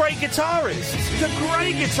 he's a great guitarist. He's a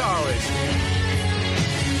great guitarist.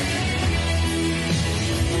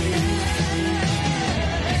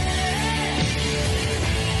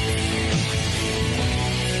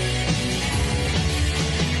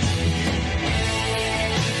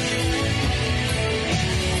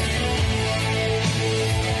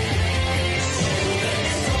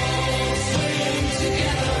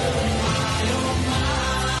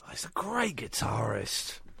 He's a great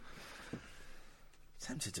guitarist.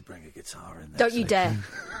 Tempted to bring a guitar in there. Don't you dare.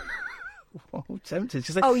 Oh, tempted.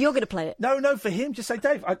 Just say, Oh, you're going to play it? No, for him. Just say,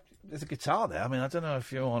 Dave, there's a guitar there. I mean, I don't know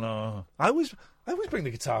if you want to... I always bring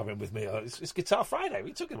the guitar in with me. It's Guitar Friday. What are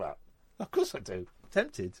you talking about? Of course I do.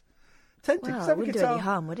 Tempted. Well, it wouldn't do any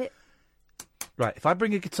harm, would it? Right, if I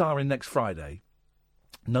bring a guitar in next Friday,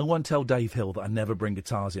 no one tell Dave Hill that I never bring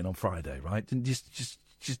guitars in on Friday, right? And just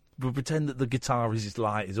pretend that the guitar is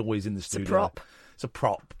always in the studio. It's a prop. It's a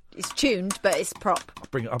prop. It's tuned, but it's prop.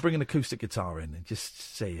 I'll bring an acoustic guitar in and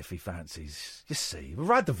just see if he fancies. Just see. We'll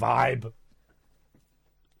ride the vibe.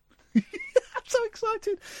 I'm so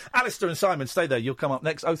excited. Alistair and Simon, stay there. You'll come up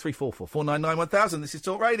next. 0344 499 1000. This is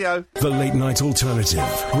Talk Radio. The Late Night Alternative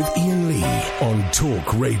with Iain Lee on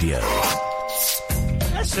Talk Radio.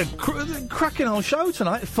 That's a cracking old show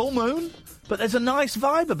tonight. Full moon. But there's a nice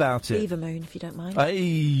vibe about it. Beaver Moon, if you don't mind. Hey.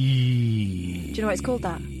 Do you know why it's called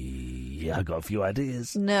that? Yeah, I got a few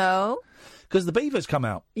ideas. No. Because the beavers come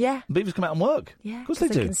out. Yeah. The beavers come out and work. Yeah, of course they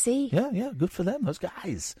do. They can see. Yeah, good for them. Those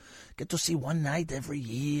guys get to see one night every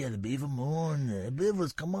year. The Beaver Moon. The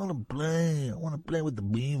beavers, come on and play. I want to play with the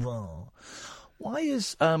beaver. Why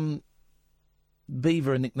is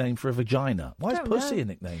beaver a nickname for a vagina? Why is pussy a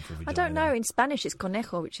nickname for a vagina? I don't know. In Spanish, it's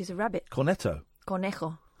conejo, which is a rabbit. Cornetto.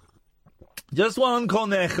 Conejo. Just one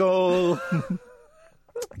conejo.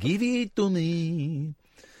 Give it to me.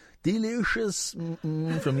 Delicious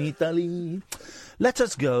from Italy. Let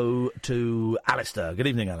us go to Alistair. Good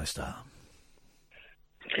evening, Alistair.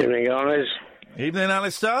 Good evening, guys. Evening,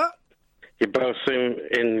 Alistair. You both seem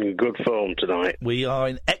in good form tonight. We are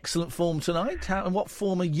in excellent form tonight. And what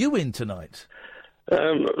form are you in tonight? Sort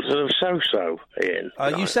of so-so, Ian.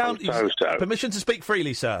 You sound... So-so. Permission to speak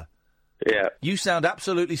freely, sir. Yeah. You sound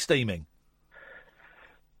absolutely steaming.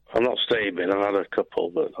 I'm not steaming. I've had a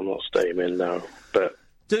couple, but I'm not steaming now. But...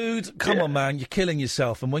 Dude, come on, man. You're killing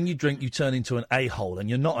yourself. And when you drink, you turn into an a-hole. And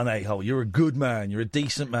you're not an a-hole. You're a good man. You're a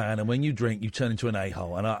decent man. And when you drink, you turn into an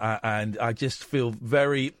a-hole. And I just feel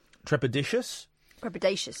very trepidatious.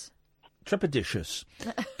 Trepidatious.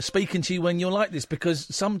 Speaking to you when you're like this, because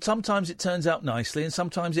sometimes it turns out nicely, and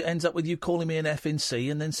sometimes it ends up with you calling me an effing C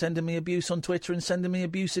and then sending me abuse on Twitter and sending me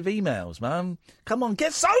abusive emails, man. Come on,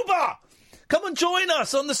 get sober! Come and join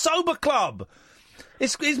us on the Sober Club.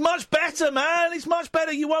 It's much better, man. It's much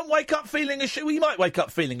better. You won't wake up feeling ashamed. Well, you might wake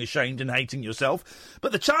up feeling ashamed and hating yourself,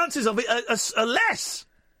 but the chances of it are less.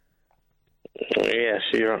 Yes,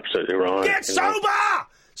 you're absolutely right. Get sober!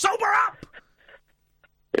 Sober up!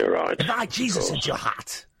 You're right. Thy Jesus into your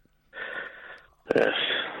heart. Yes.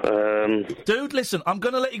 Dude, listen, I'm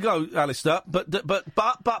going to let you go, Alistair, but,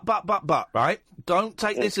 right? Don't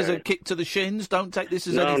take this as a kick to the shins. Don't take this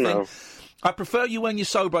as anything. No. I prefer you when you're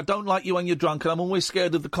sober. I don't like you when you're drunk, and I'm always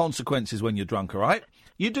scared of the consequences when you're drunk, all right?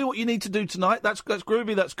 You do what you need to do tonight. That's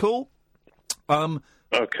groovy. That's cool.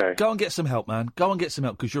 Okay. Go and get some help, man. Go and get some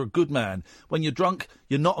help, because you're a good man. When you're drunk,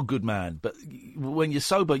 you're not a good man. But when you're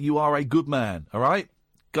sober, you are a good man, all right?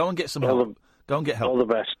 Go and get some help. Go and get help. All the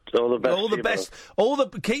best. All the best. All the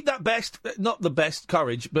best. Keep that best, not the best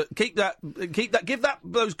courage, but give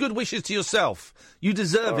those good wishes to yourself. You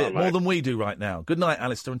deserve it more than we do right now. Good night,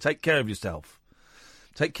 Alistair, and take care of yourself.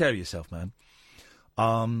 Take care of yourself, man.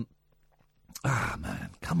 Man,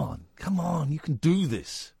 come on, you can do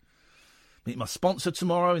this. Meet my sponsor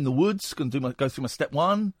tomorrow in the woods. Go through my step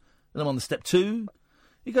 1, then I'm on the step 2.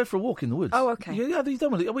 You go for a walk in the woods. Oh, okay. You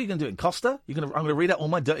don't what are you going to do in Costa? I'm going to read out all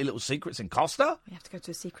my dirty little secrets in Costa? You have to go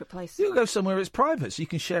to a secret place. You go somewhere it's private, so you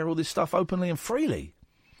can share all this stuff openly and freely.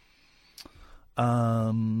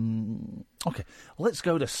 Okay, let's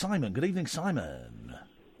go to Simon. Good evening, Simon.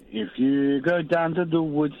 If you go down to the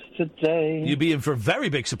woods today... You'd be in for a very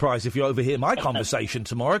big surprise if you overhear my conversation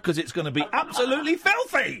tomorrow, because it's going to be absolutely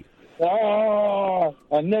filthy! Oh,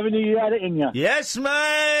 I never knew you had it in you. Yes,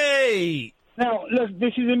 mate! Now, look,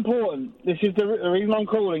 this is important. This is the reason I'm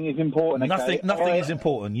calling is important. Nothing is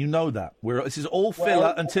important. You know that. This is all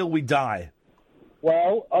filler until we die.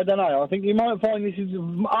 Well, I don't know. I think you might find this is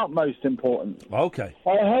of utmost importance. Okay.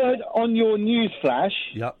 I heard on your news flash.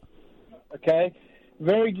 Yep. Okay.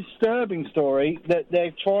 Very disturbing story that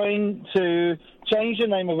they're trying to change the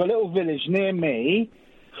name of a little village near me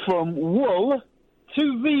from wool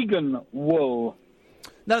to vegan wool.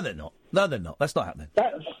 No, they're not. No, they're not. That's not happening.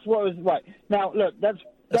 That's what was right. Now, look, that's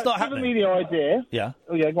not giving me the idea. Yeah.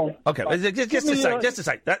 Oh, yeah, go on. Okay, just to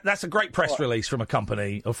say, that's a great press release from a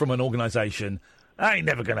company or from an organisation. That ain't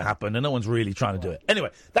never going to happen, and no one's really trying to do it. Anyway,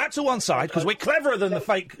 that's to one side, because we're cleverer than the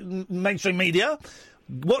fake mainstream media.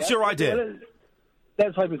 What's your idea?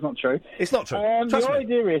 Let's hope it's not true. It's not true. The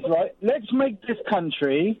idea is, right, let's make this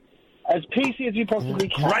country as PC as we possibly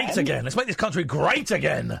can. Great again. Let's make this country great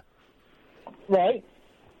again. Right.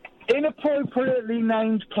 Inappropriately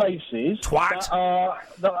named places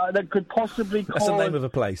that could possibly cause... That's the name of a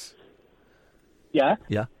place. Yeah?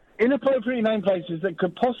 Yeah. Inappropriately named places that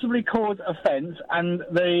could possibly cause offence and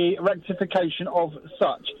the rectification of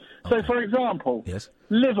such. Okay. So, for example... Yes.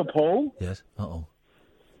 Liverpool... Yes. Uh-oh.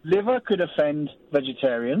 Liver could offend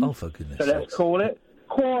vegetarians. Oh, for goodness So let's call it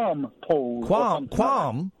Quam Pool. Quam?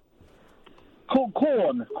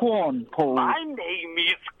 Corn Pool. My name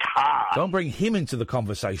is Carl. Don't bring him into the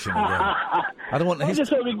conversation again. I don't want his... just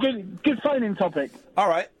thought it was a good phoning topic. All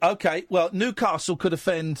right, okay. Well, Newcastle could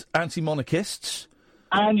offend anti-monarchists.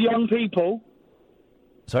 And young people.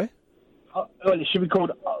 Sorry? Well, it should be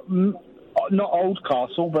called, not Old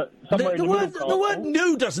Castle, but somewhere in the middle castle. The word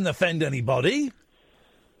new doesn't offend anybody.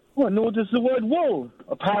 Well, nor does the word wool,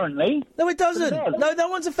 apparently. No, it doesn't. No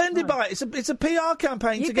one's offended by it. It's a PR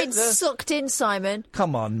campaign You've been sucked in, Simon.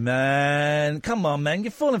 Come on, man.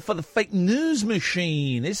 You're falling for the fake news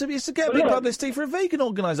machine. It's to get a bit of publicity for a vegan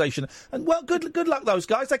organisation. And, well, good luck, those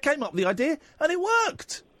guys. They came up with the idea, and it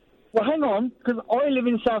worked. Well, hang on, because I live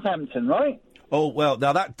in Southampton, right? Oh, well,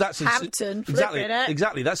 now that's... Hampton.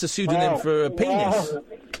 Exactly. That's a pseudonym for a penis.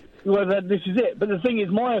 Well, this is it. But the thing is,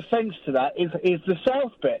 my offence to that is the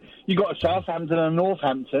south bit. You got a Southampton and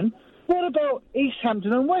Northampton. What about East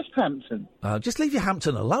Hampton and West Hampton? Just leave your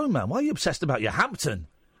Hampton alone, man. Why are you obsessed about your Hampton?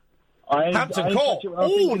 Hampton Court.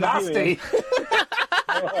 Oh, nasty.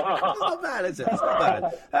 It's not bad, is it? It's not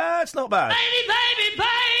bad. It's not bad. Baby.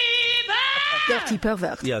 Dirty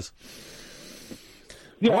pervert. Yes.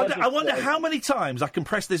 Yeah, I wonder how many times I can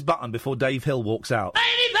press this button before Dave Hill walks out. Baby.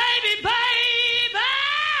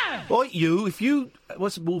 Oi,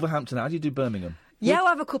 what's Wolverhampton? How do you do Birmingham? You'll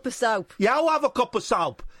have a cup of soap. You'll have a cup of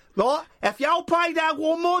soap. Right? If y'all play that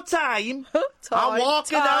one more time, I'm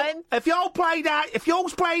walking out. If y'all's played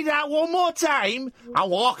that one more time, I'm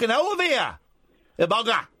walking over here. The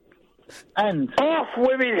bugger. And off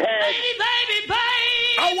with his head. Baby.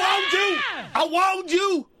 I warned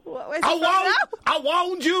you.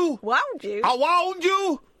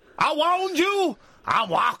 I'm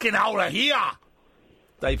walking out of here.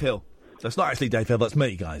 Dave Hill. That's not actually Dave Hill, that's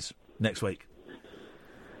me, guys. Next week.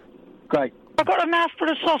 Great. I've got a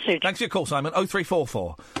mouthful of sausage. Thanks for your call, Simon.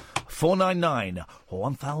 0344 499 or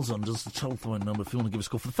 1000 is the telephone number if you want to give us a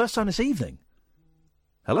call for the first time this evening.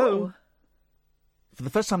 Hello? For the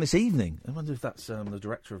first time this evening. I wonder if that's the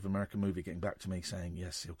director of American Movie getting back to me saying,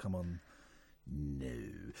 yes, he'll come on. No.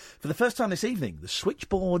 For the first time this evening, the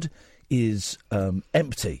switchboard is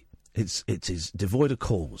empty. It is devoid of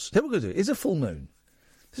calls. Then we're going to do. It's a full moon.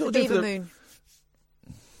 The beaver moon.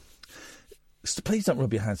 Please don't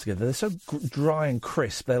rub your hands together. They're so dry and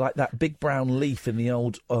crisp. They're like that big brown leaf in the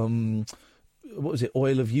old, what was it,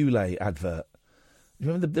 Oil of Ulay advert.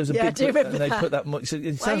 Remember there was a big... I do remember and they that. put that... So it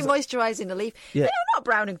Why are you sounds moisturising the leaf? Yeah. They're not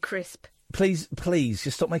brown and crisp. Please,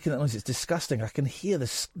 just stop making that noise. It's disgusting. I can hear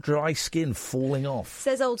the dry skin falling off.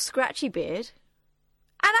 Says old Scratchy Beard.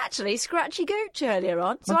 And actually, Scratchy Gooch earlier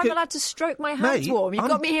on. So I'm allowed to stroke my hands warm. You've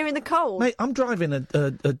got me here in the cold. Mate, I'm driving a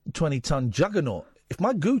 20-ton juggernaut. If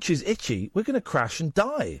my gooch is itchy, we're going to crash and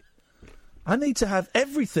die. I need to have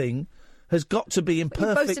everything has got to be in What are you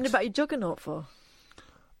perfect... boasting about your juggernaut for?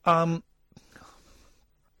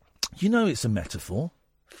 You know it's a metaphor.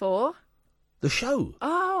 For? The show.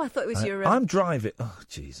 Oh, I thought it was your... I'm driving... Oh,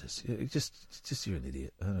 Jesus. Just you're an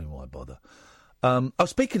idiot. I don't know why I bother.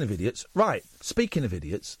 Speaking of idiots. Right, speaking of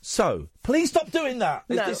idiots. So, please stop doing that.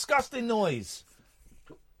 It's disgusting noise.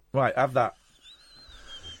 Right, have that.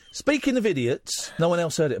 Speaking of idiots, no one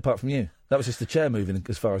else heard it apart from you. That was just the chair moving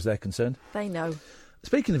as far as they're concerned. They know.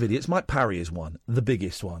 Speaking of idiots, Mike Parry is one, the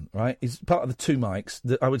biggest one, right? He's part of the two mics.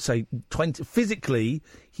 I would say 20. Physically,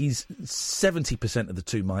 he's 70% of the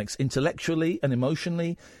two mics. Intellectually and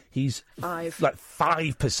emotionally, he's like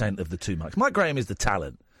 5% of the two mics. Mike Graham is the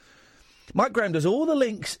talent. Mike Graham does all the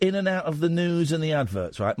links in and out of the news and the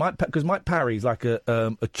adverts, right? Because Mike Parry's like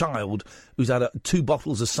a child who's had 2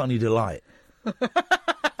 bottles of Sunny Delight.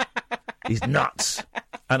 He's nuts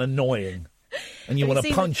and annoying. And you want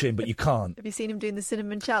to punch him, but you can't. Have you seen him doing the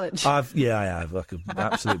cinnamon challenge? I have, like an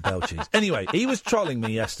absolute belches. Anyway, he was trolling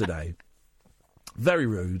me yesterday. Very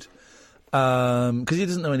rude. Because he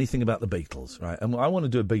doesn't know anything about the Beatles, right? And I want to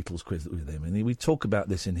do a Beatles quiz with him, and we talk about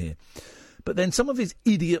this in here. But then some of his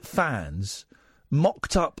idiot fans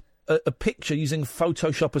mocked up a picture using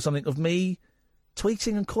Photoshop or something of me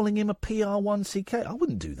tweeting and calling him a PR1CK. I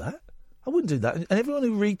wouldn't do that. And everyone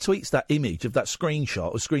who retweets that image of that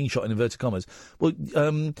screenshot, or screenshot in inverted commas, well,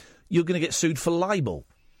 you're going to get sued for libel.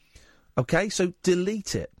 OK, so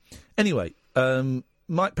delete it. Anyway,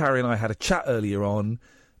 Mike Parry and I had a chat earlier on.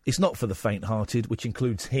 It's not for the faint-hearted, which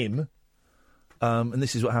includes him. And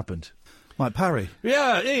this is what happened. Mike Parry.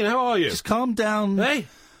 Yeah, Ian, how are you? Just calm down. Hey?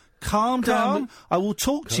 Calm down. I will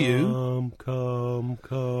talk to you.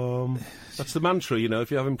 Calm. That's the mantra, you know, if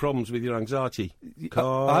you're having problems with your anxiety.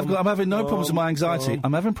 I'm having no problems with my anxiety.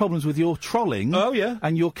 I'm having problems with your trolling. Oh, yeah.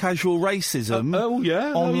 And your casual racism.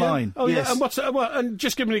 Online. Oh, yeah. Yes. And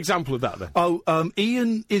just give me an example of that, then.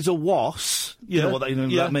 Ian is a was. You know what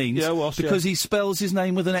that means? Yeah, was. Because he spells his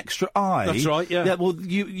name with an extra I. That's right, yeah. Yeah, well,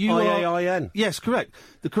 you are... I-A-I-N. Yes, correct.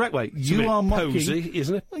 The correct way. It's you are mocking... posy,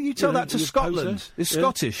 isn't it? Well, you tell that to Scotland. Poser. It's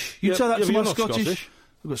Scottish. You tell that to my Scottish...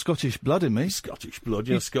 I've got Scottish blood in me. Scottish blood,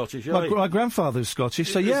 you're Scottish. My grandfather's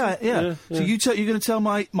Scottish, so yeah. So you're going to tell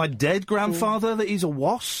my dead grandfather that he's a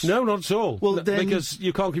was? No, not at all. Well, then... Because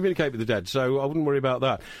you can't communicate with the dead, so I wouldn't worry about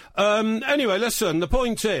that. Anyway, listen, the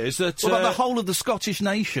point is that... What about the whole of the Scottish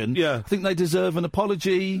nation? Yeah. I think they deserve an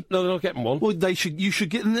apology. No, they're not getting one. Well, you should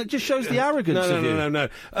get... And it just shows the arrogance of you. No.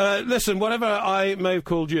 Listen, whatever I may have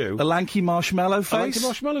called you... A lanky marshmallow face? A lanky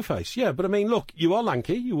marshmallow face, yeah. But, I mean, look, you are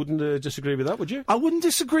lanky. You wouldn't disagree with that, would you? I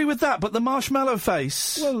wouldn't disagree with that, but the marshmallow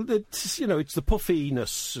face... Well, it's the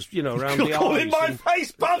puffiness, around the eyes. Calling my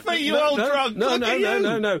face puffy, you old drunk!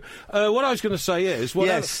 No. What I was going to say is,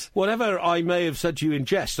 whatever I may have said to you in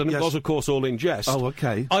jest, and it was, of course, all in jest... Oh,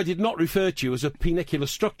 OK. I did not refer to you as a penicular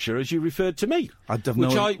structure as you referred to me,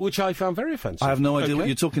 which I found very offensive. I have no idea what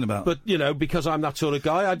you're talking about. But, because I'm that sort of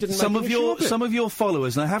guy, I didn't Some of your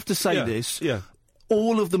followers, and I have to say this,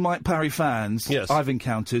 all of the Mike Parry fans I've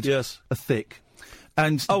encountered are thick.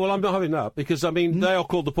 And well, I'm not having that, because, they are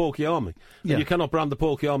called the Porky Army. And you cannot brand the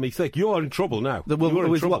Porky Army thick. You are in trouble now.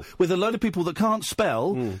 With a load of people that can't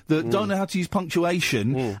spell, that don't know how to use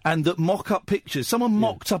punctuation, and that mock up pictures. Someone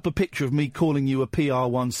mocked up a picture of me calling you a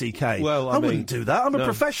PR1CK. Well, I wouldn't do that. I'm a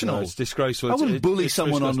professional. No, it's disgraceful. I wouldn't bully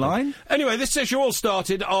someone online. Anyway, this issue all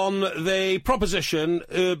started on the proposition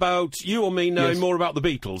about you or me knowing more about the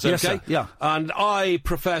Beatles, okay? Yes, sir. Yeah. And I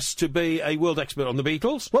profess to be a world expert on the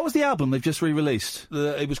Beatles. What was the album they've just re-released?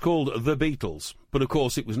 It was called The Beatles. but of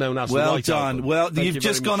course it was known as the Well White done. Album. Well, Thank you've you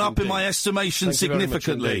just very gone much up in indeed. my estimation Thank you very much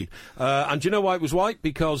significantly. indeed. And do you know why it was white?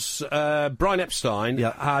 Because Brian Epstein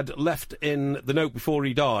had left in the note before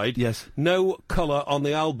he died no colour on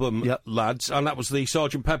the album, lads, and that was the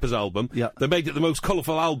Sgt. Pepper's album. They made it the most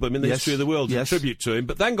colourful album in the history of the world in tribute to him,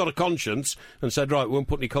 but then got a conscience and said, right, we won't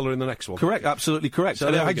put any colour in the next one. Correct, absolutely correct.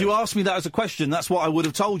 So had you asked me that as a question, that's what I would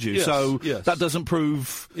have told you. Yes, so yes. that doesn't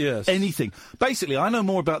prove anything. Basically, I know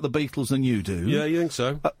more about the Beatles than you do. Yeah, you think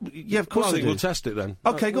so? Yeah, of course I think do. we'll test it then.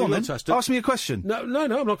 Okay, go on then. Test it. Ask me a question. No, I'm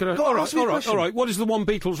not going to. All right. What is the one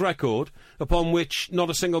Beatles record upon which not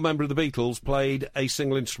a single member of the Beatles played a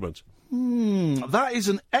single instrument? That is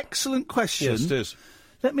an excellent question. Yes, it is.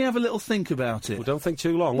 Let me have a little think about it. Well, don't think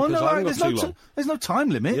too long, Well, because no, I haven't got too long. There's no time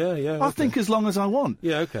limit. Yeah, I'll think as long as I want.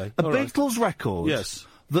 Yeah, okay. A All right. Beatles record. Yes.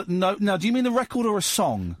 Now, do you mean a record or a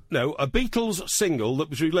song? No, a Beatles single that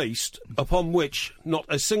was released upon which not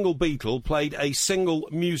a single Beatle played a single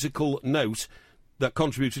musical note that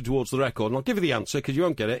contributed towards the record. And I'll give you the answer, because you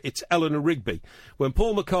won't get it. It's Eleanor Rigby. When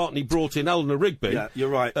Paul McCartney brought in Eleanor Rigby, you're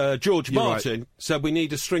right. George You're Martin said, we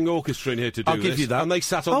need a string orchestra in here to do I'll this. give you that. And they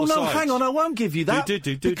sat on the Oh, no, sides. hang on, I won't give you that.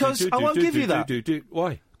 Because I won't give you that.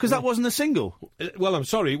 Why? Because that wasn't a single. Well, I'm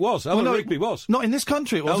sorry, it was. Eleanor Rigby was. Not in this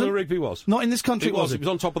country, it wasn't. Eleanor Rigby was. Not in this country, It was. It was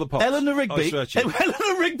on top of the pops. Eleanor Rigby. I swear to you.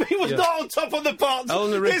 Eleanor Rigby was not on top of the pops.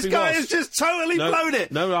 Eleanor Rigby This guy was. has just totally blown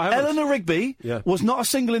it. No, I haven't. Eleanor Rigby was not a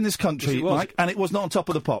single in this country, Yes, it was. Mike, and it was not on top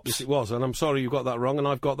of the pops. Yes, it was, and I'm sorry you got that wrong, and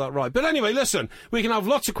I've got that right. But anyway, listen, we can have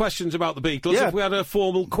lots of questions about the Beatles if we had a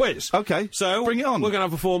formal quiz. Okay, so bring it on. We're going to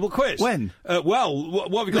have a formal quiz. When? What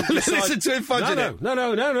have we got to decide? Listen to him fudging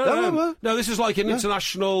it. No, this is like an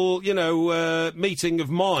international, meeting of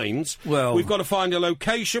minds. Well, we've got to find a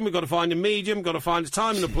location, we've got to find a medium, we've got to find a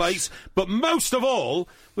time and a place, but most of all,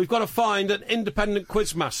 we've got to find an independent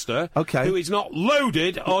quizmaster who is not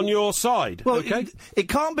loaded on your side. Well, okay? it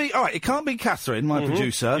can't be. All right, it can't be Catherine, my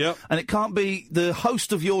producer, and it can't be the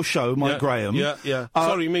host of your show, Mike Graham. Yeah.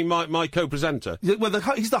 Sorry, you mean my co-presenter? Well,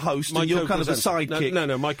 he's the host, and you're kind of the sidekick.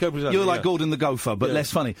 No, my co-presenter. You're like Gordon the Gopher, but less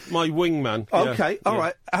funny. My wingman. Okay, all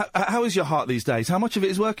right. How is your heart these days? How much of it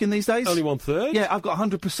is working these days? Only 1/3. Yeah, I've got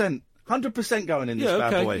 100%. 100% going in this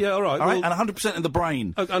bad boy. Yeah, all right. And 100% in the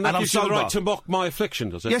brain. And that gives you the right to mock my affliction,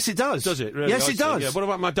 does it? Yes, it does. Does it? Really? Yes, it does. Yeah. What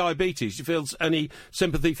about my diabetes? Do you feel any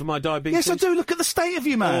sympathy for my diabetes? Yes, I do. Look at the state of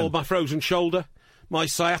you, man. Or my frozen shoulder, my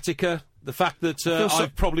sciatica, the fact that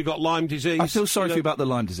I've probably got Lyme disease. I feel sorry for you about the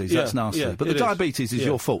Lyme disease. That's nasty. But the diabetes is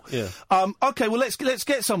your fault. Yeah. Okay, well, let's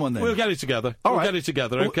get someone then. We'll get it together. All right. We'll get it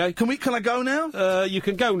together, okay? Can I go now? You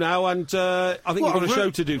can go now, and I think you've got a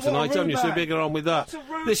show to do tonight, haven't you? So bigger on with that.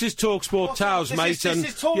 This is TalkSport Towers, mate. This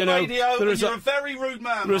is Talk Radio, and you're a very rude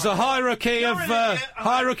man. There is a hierarchy of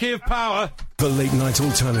power. The Late Night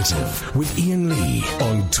Alternative with Iain Lee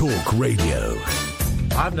on Talk Radio.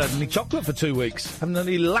 I haven't had any chocolate for 2 weeks. I haven't had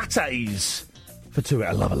any lattes for 2 weeks.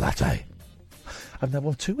 I love a latte. I haven't had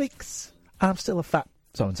one for 2 weeks. I'm still a fat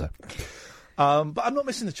so-and-so. But I'm not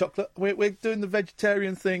missing the chocolate. We're doing the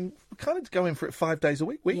vegetarian thing. We're kind of going for it 5 days a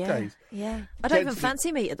week, weekdays. Yeah. I don't even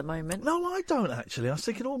fancy meat at the moment. No, I don't, actually. I was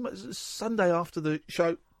thinking almost Sunday after the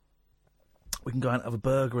show, we can go out and have a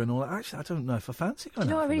burger and all that. Actually, I don't know if I fancy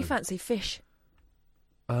going out. I really fancy fish.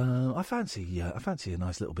 I fancy a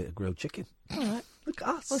nice little bit of grilled chicken. All right. Look at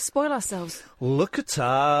us. We'll spoil ourselves. Look at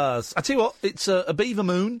us. I tell you what, it's a beaver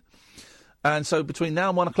moon. And so between now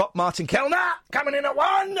and 1 o'clock, Martin Kellner coming in at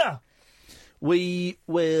 1. We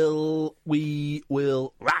will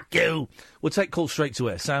rock you. We'll take calls straight to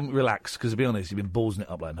air. Sam, relax, because to be honest, you've been ballsing it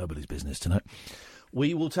up like nobody's business tonight.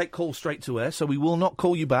 We will take calls straight to air, so we will not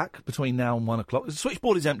call you back between now and 1 o'clock. The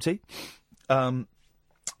switchboard is empty. So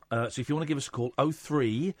if you want to give us a call,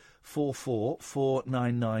 0344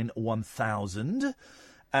 499 1000.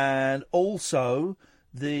 And also,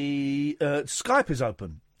 the Skype is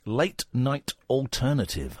open. Late Night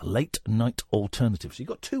Alternative. Late Night Alternative. So you've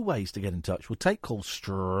got 2 ways to get in touch. We'll take calls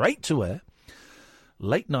straight to air.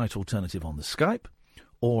 Late Night Alternative on the Skype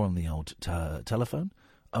or on the old telephone.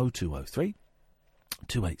 0203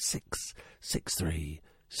 286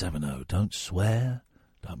 6370. Don't swear.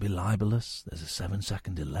 Don't be libelous. There's a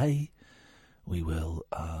 7-second delay. We will,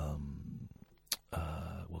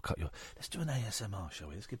 we'll cut your... Let's do an ASMR, shall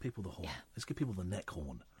we? Let's give people the horn. Yeah. Let's give people the neck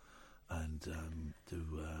horn. And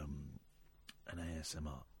do an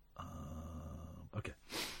ASMR. Okay.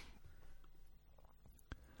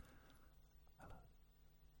 Hello.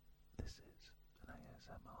 This is an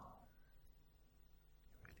ASMR.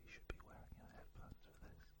 You really should be wearing your headphones for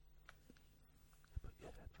this. Put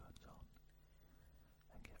your headphones on.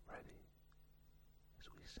 And get ready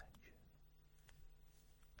as we send you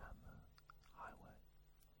down the highway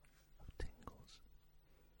of tingles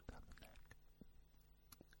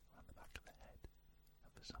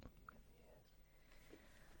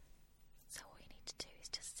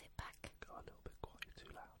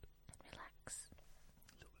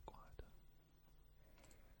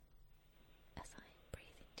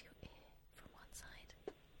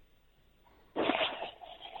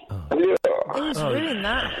Who's ruined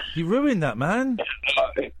that? You ruined that, man.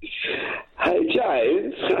 Hey,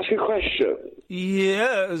 James, can I ask you a question?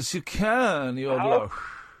 Yes, you can. You're low.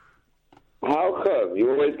 How come you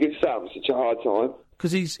always give Sam such a hard time?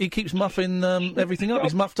 Because he keeps muffing everything up.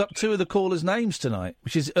 He's muffed up 2 of the callers' names tonight,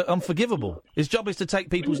 which is unforgivable. His job is to take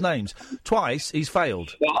people's names. Twice he's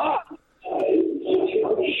failed.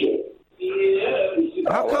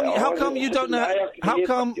 How come you don't know? How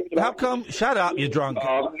come? Shut up, you drunk.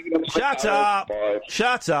 Shut up.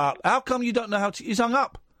 Shut up. How come you don't know how to? He's hung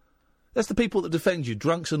up. That's the people that defend you,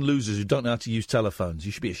 drunks and losers who don't know how to use telephones.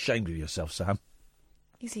 You should be ashamed of yourself, Sam.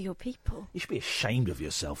 These are your people. You should be ashamed of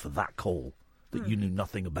yourself for that call that you knew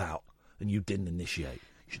nothing about and you didn't initiate.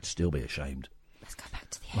 You should still be ashamed. Let's go back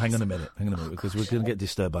to the Hang on a minute, because we're going to get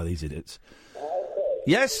disturbed by these idiots.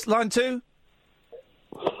 Yes, line 2?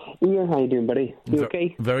 Ian, how you doing, buddy? You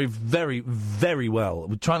okay? Very, very, very well.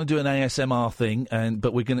 We're trying to do an ASMR thing,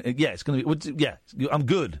 but we're going to... Yeah, it's going to be... Yeah, I'm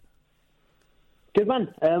good. Good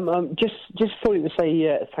man. Just wanted to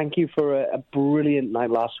say thank you for a brilliant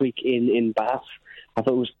night last week in Bath. I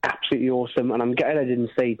thought it was absolutely awesome, and I'm gutted I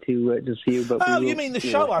didn't stay to see you. But you mean the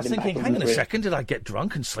show? I was thinking, hang on a second, did I get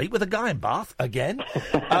drunk and sleep with a guy in Bath again?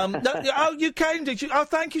 No, you came, did you? Oh,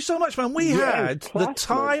 thank you so much, man. We had the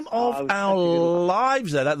time of our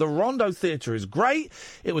lives there. The Rondo Theatre is great.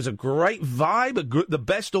 It was a great vibe, the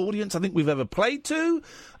best audience I think we've ever played to.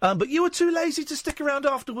 But you were too lazy to stick around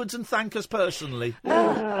afterwards and thank us personally.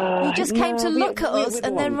 You just came to look at us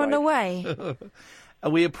and then run away.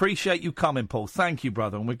 We appreciate you coming, Paul. Thank you,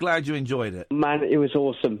 brother, and we're glad you enjoyed it. Man, it was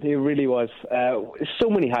awesome. It really was. So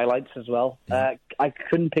many highlights as well. Yeah. I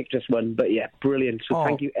couldn't pick just one, but yeah, brilliant. So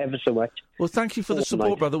thank you ever so much. Well, thank you for the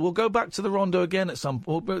support, brother. We'll go back to the Rondo again at some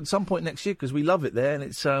point next year because we love it there, and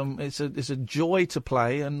it's a joy to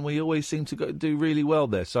play, and we always seem to do really well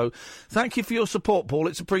there. So thank you for your support, Paul.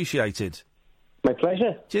 It's appreciated. My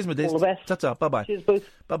pleasure. Cheers, my dear. All the best. Ta-ta. Bye-bye. Cheers, both.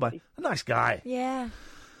 Bye-bye. A nice guy. Yeah.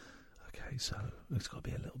 Okay, so it's got to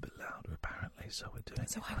be a little bit louder, apparently, so we're doing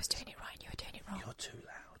So I was doing it right and you were doing it wrong. You're too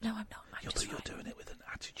loud. No, I'm not. You're doing it with an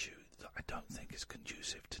attitude that I don't think is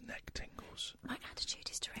conducive to neck tingles. My attitude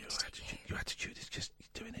is directed at you. Your attitude is just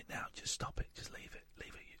you're doing it now. Just stop it. Just leave it.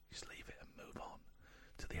 Just leave it and move on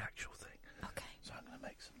to the actual thing. Okay. So I'm going to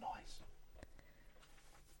make some noise.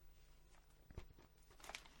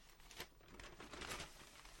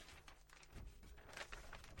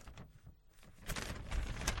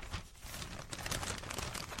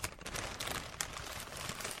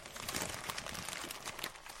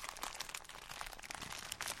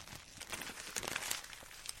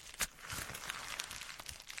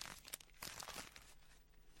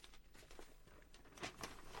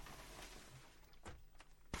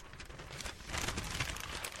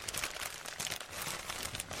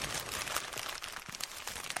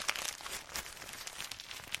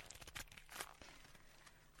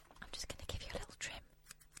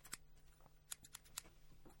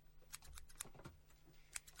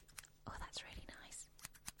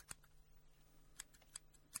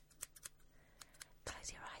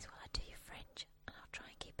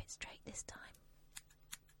 This time.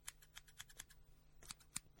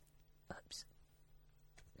 Oops.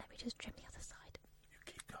 Let me just trim the other side. You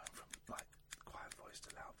keep going from like quiet voice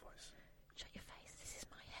to loud voice. Shut your face. This is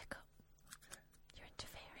my haircut. Okay. You're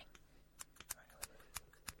interfering. Okay.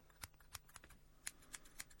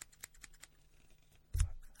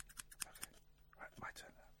 Right, my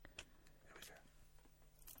turn now. Here we go.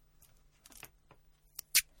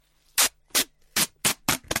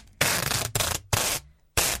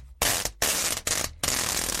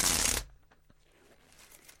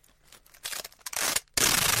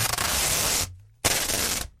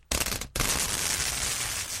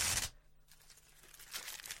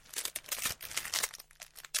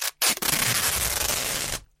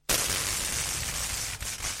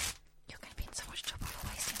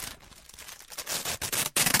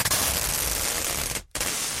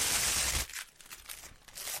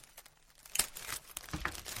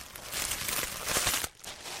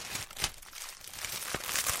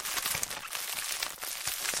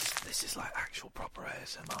 This is like actual proper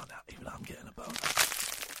ASMR now, even though I'm getting a boner.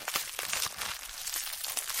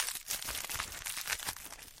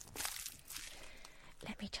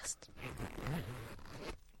 Let me just...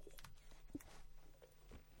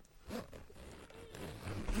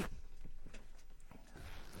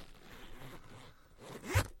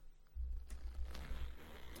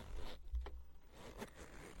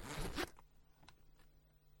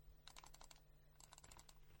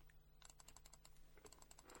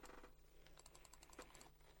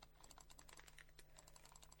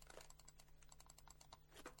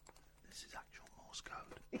 This is actual Morse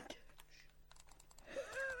code.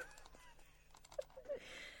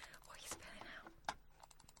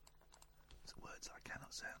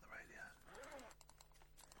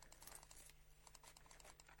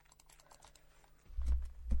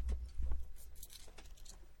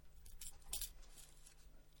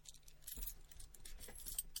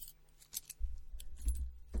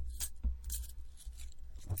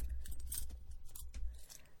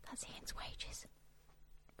 That's Ian's wages.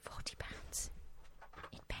 £40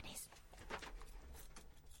 in pennies.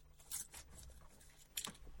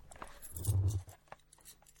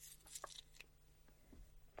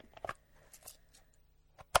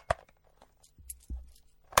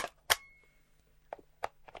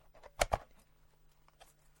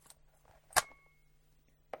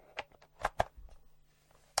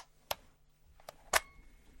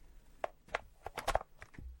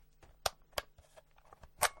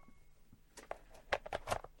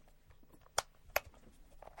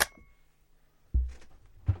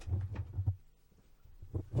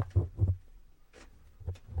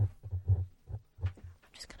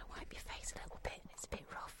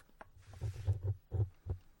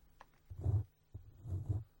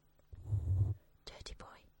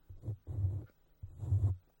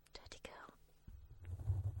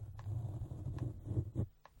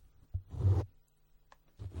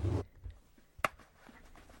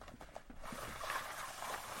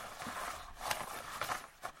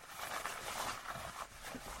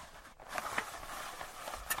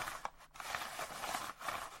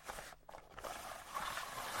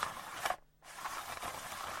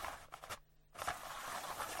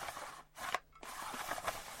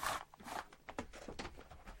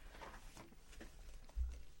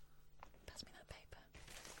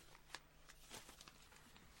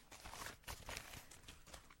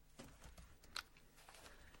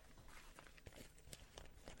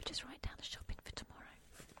 Just write down the shopping for tomorrow.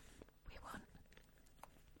 We want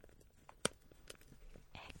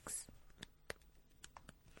eggs,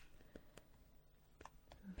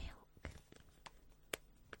 milk,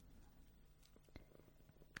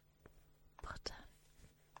 butter,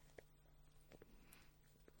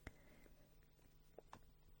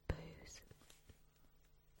 booze,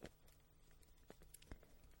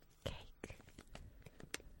 cake,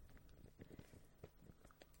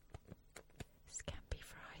 scampi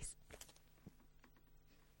fries,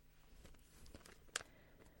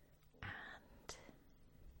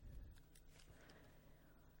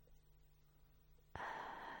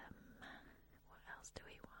 what else do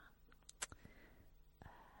we want?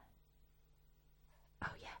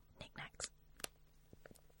 Oh yeah, knickknacks.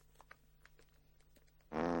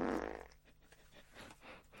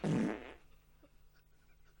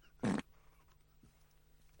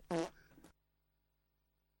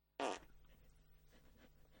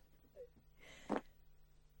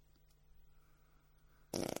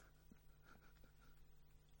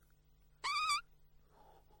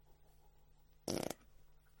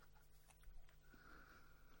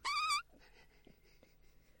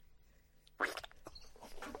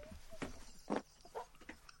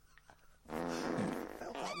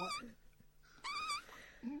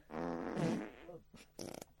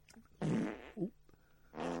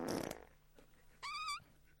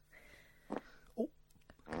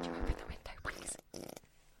 Could you open the window, please?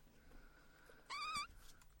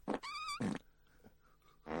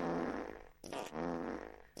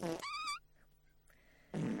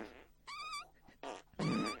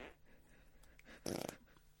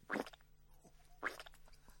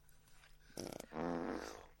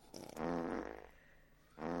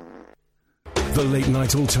 The Late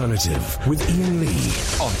Night Alternative with Iain Lee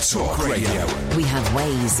on Talk Radio. We have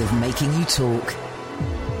ways of making you talk.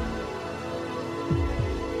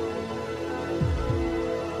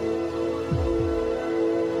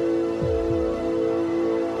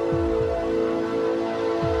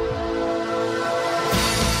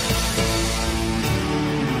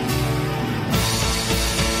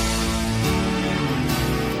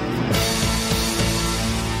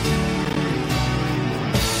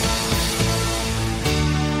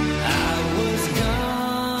 I was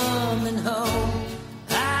coming home.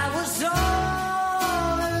 I was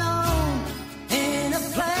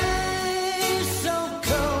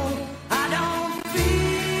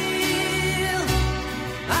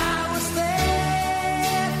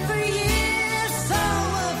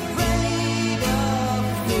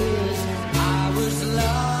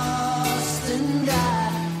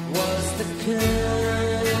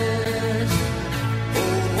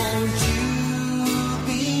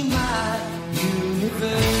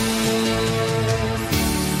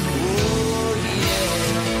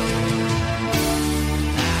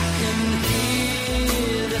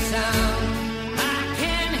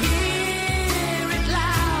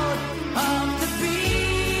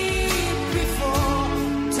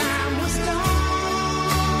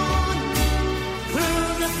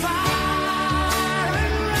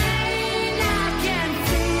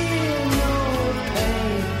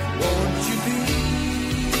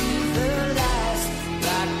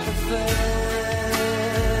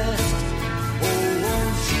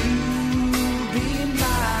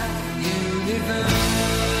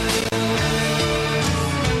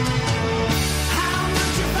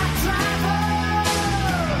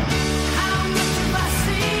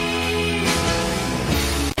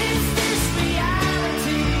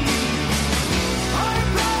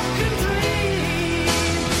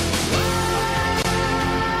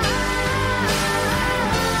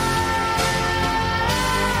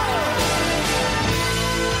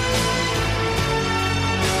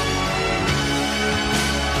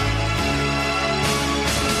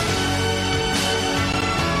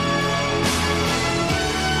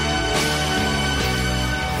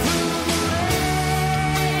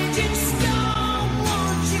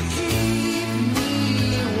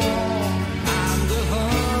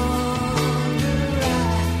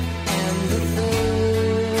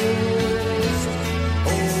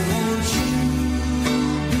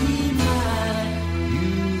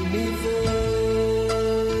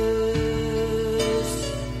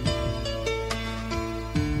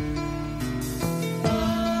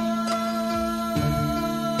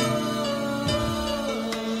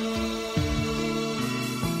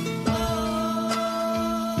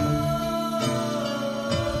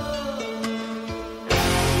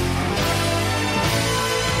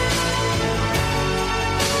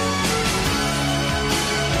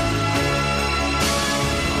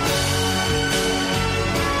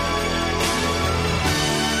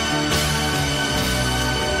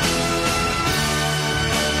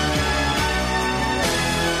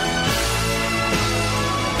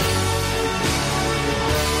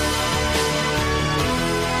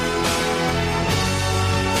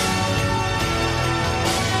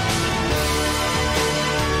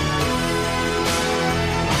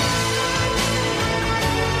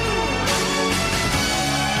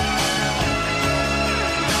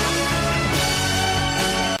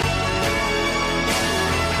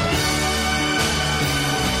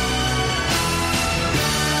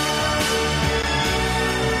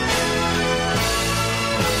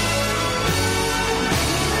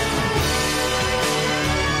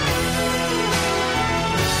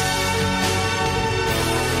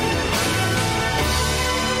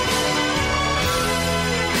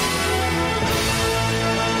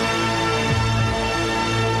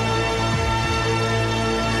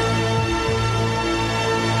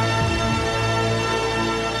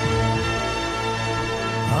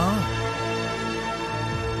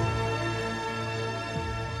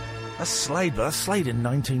That's Slade, but that's Slade in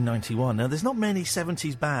 1991. Now, there's not many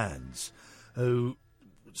 70s bands who,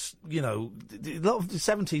 you know, a lot of the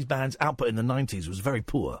 70s bands' output in the 90s was very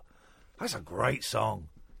poor. That's a great song.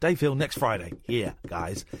 Dave Hill next Friday. Here,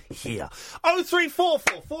 guys. Here. 0344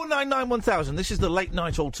 499 1000. This is the Late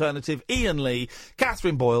Night Alternative. Iain Lee,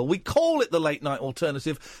 Catherine Boyle. We call it the Late Night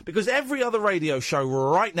Alternative because every other radio show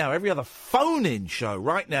right now, every other phone-in show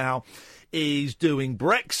right now is doing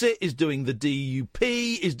Brexit, is doing the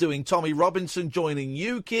DUP, is doing Tommy Robinson joining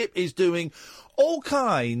UKIP, is doing all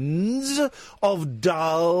kinds of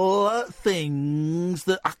dull things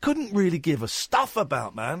that I couldn't really give a stuff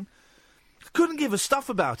about, man. Couldn't give a stuff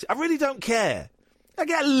about it. I really don't care. I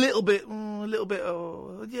get a little bit,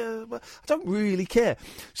 yeah, but I don't really care.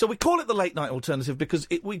 So we call it the Late Night Alternative because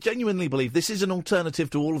we genuinely believe this is an alternative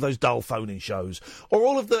to all of those dull phoning shows. Or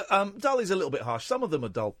all of the, dull is a little bit harsh, some of them are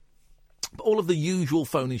dull. But all of the usual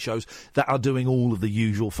phoning shows that are doing all of the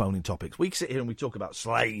usual phoning topics. We sit here and we talk about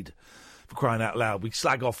Slade. For crying out loud. We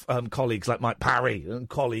slag off colleagues like Mike Parry. And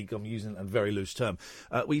colleague, I'm using a very loose term.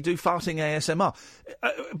 We do farting ASMR.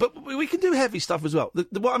 But we can do heavy stuff as well.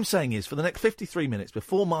 What I'm saying is, for the next 53 minutes,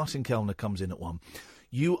 before Martin Kellner comes in at 1,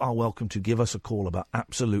 you are welcome to give us a call about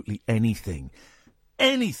absolutely anything.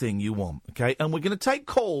 Anything you want, OK? And we're going to take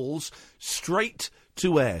calls straight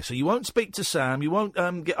to air. So you won't speak to Sam. You won't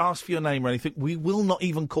get asked for your name or anything. We will not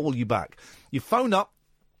even call you back. You phone up.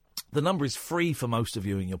 The number is free for most of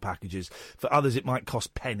you in your packages. For others, it might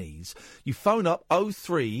cost pennies. You phone up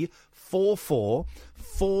 0344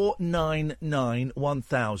 499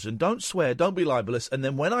 1000. Don't swear, don't be libelous. And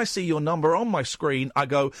then when I see your number on my screen, I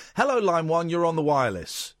go, hello, line 1, you're on the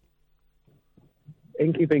wireless.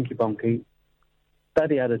 Inky, Binky, Bonky.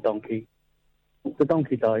 Daddy had a donkey. The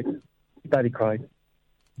donkey died. Daddy cried.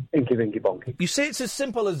 Inky, Binky, Bonky. You see, it's as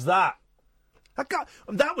simple as that.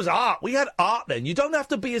 That was art. We had art then. You don't have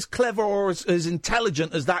to be as clever or as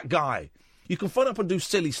intelligent as that guy. You can phone up and do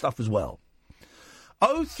silly stuff as well.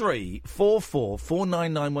 0344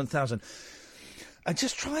 499 1000. And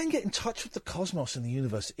just try and get in touch with the cosmos and the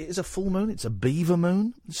universe. It is a full moon. It's a beaver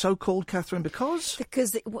moon, so-called, Catherine, because...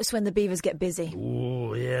 Because it's when the beavers get busy.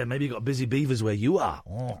 Oh, yeah, maybe you've got busy beavers where you are.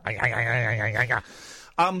 Oh.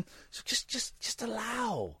 So just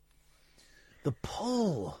allow the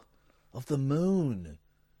pull of the moon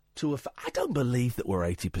to I don't believe that we're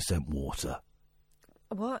 80% water.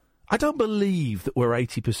 What? I don't believe that we're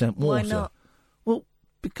 80% water. Why not? Well,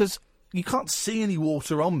 because you can't see any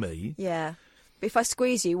water on me. Yeah. But if I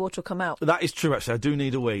squeeze you, water will come out. That is true, actually. I do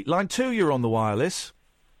need a wee. Line 2, you're on the wireless.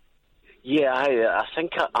 Yeah, I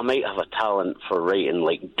think I might have a talent for writing,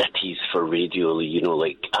 like, ditties for radio, you know,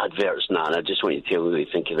 like adverts and that, and I just want you to tell me what you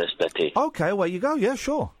think of this ditty. OK, away you go. Yeah,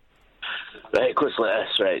 sure. Right, it goes like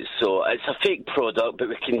this, right? So it's a fake product, but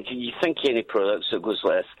you think any product, so it goes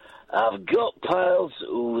like this. I've got piles,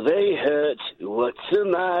 ooh, they hurt. What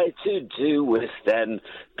am I to do with them?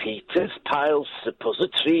 Peter's piles,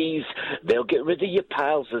 suppositories. They'll get rid of your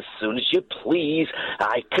piles as soon as you please.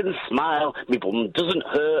 I can smile, me bum doesn't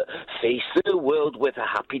hurt. Face the world with a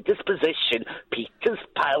happy disposition. Peter's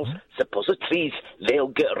piles, suppositories. They'll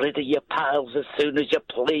get rid of your piles as soon as you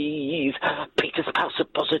please. Peter's piles,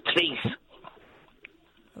 suppositories.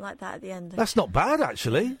 I like that at the end. That's not bad,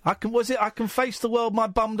 actually. I can face the world, my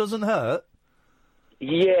bum doesn't hurt?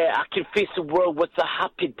 Yeah, I can face the world with a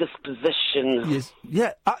happy disposition. Yes.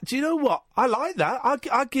 Yeah. Do you know what? I like that.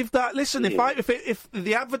 I give that. Listen, yeah.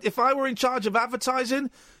 if I were in charge of advertising,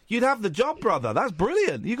 you'd have the job, brother. That's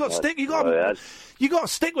brilliant. You got to stick. You got to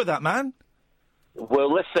stick with that, man. Well,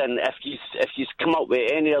 listen. If you come up with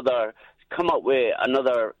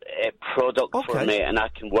another product for me, and I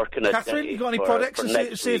can work on it. Catherine, you got any products?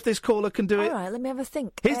 See if this caller can do it. All right, let me have a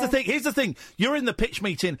think. Here's the thing. You're in the pitch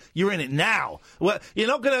meeting. You're in it now. Well, you're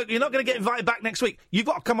not gonna get invited back next week. You've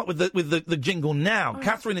got to come up with the jingle now. Right.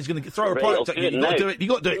 Catherine is going to throw a product at you. You got to do it. You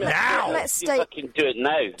got to do it now. Let's see if I can do it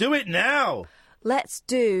now. Do it now. Let's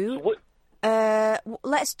do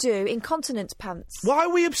incontinence pants. Why are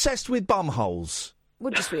we obsessed with bum holes?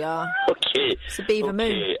 Well, just we are. Okay. It's a beaver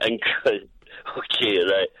moon. Okay,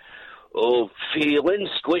 right. Oh, feeling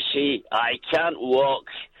squishy. I can't walk.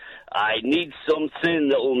 I need something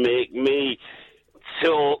that'll make me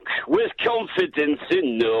talk with confidence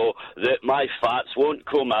and know that my fats won't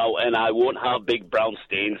come out and I won't have big brown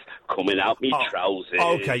stains coming out me trousers.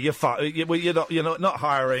 Okay, you're fine. You're not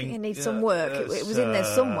hiring. You need some work. It was in there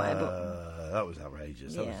somewhere, but that was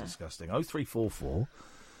outrageous. That was disgusting. 0344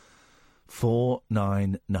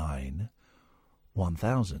 499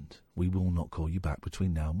 1000. We will not call you back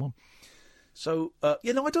between now and 1. So, I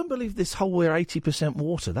don't believe this whole we're 80%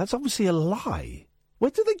 water. That's obviously a lie. Where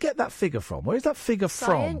do they get that figure from? Where is that figure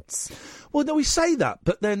Science. from? Well, no, we say that,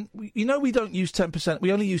 but then, we don't use 10%.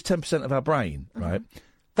 We only use 10% of our brain, right?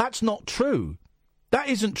 That's not true. That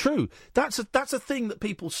isn't true. That's a thing that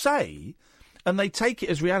people say, and they take it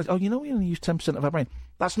as reality. Oh, we only use 10% of our brain.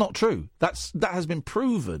 That's not true. That has been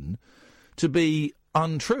proven to be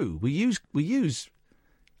untrue. We use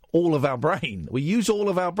all of our brain. We use all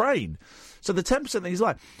of our brain. So the 10% thing is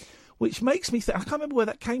like, which makes me think. I can't remember where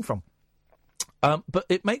that came from. But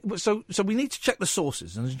so we need to check the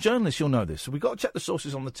sources, and as journalists, you'll know this. So we've got to check the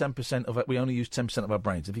sources on the 10% of it. We only use 10% of our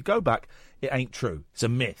brains. If you go back, it ain't true. It's a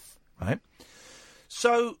myth, right?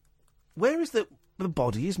 So where is the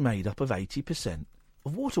body is made up of 80%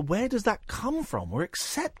 of water? Where does that come from? We're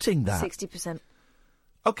accepting that. 60%.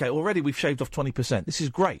 Okay, already we've shaved off 20%. This is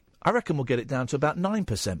great. I reckon we'll get it down to about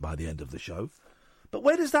 9% by the end of the show. But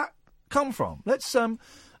where does that come from? Let's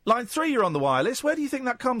line 3. You're on the wireless. Where do you think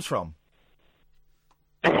that comes from?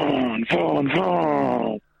 Okay,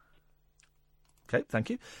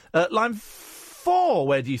 thank you. Line 4,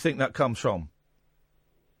 where do you think that comes from?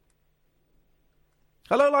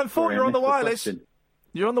 Hello, line 4, Sorry, you're on the wireless.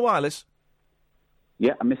 You're on the wireless.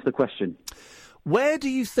 Yeah, I missed the question. Where do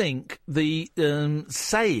you think the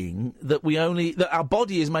saying that our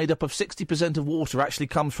body is made up of 60% of water actually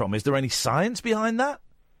comes from? Is there any science behind that?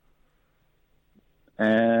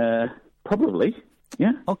 Probably.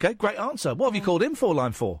 Yeah. Okay, great answer. What have you called in for,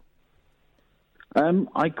 line 4?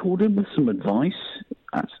 I called in with some advice.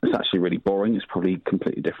 It's actually really boring. It's probably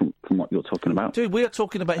completely different from what you're talking about. Dude, we are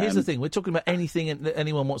talking about... Here's the thing. We're talking about anything that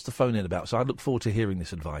anyone wants to phone in about, so I look forward to hearing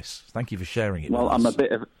this advice. Thank you for sharing it with us.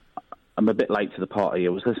 I'm a bit late to the party. I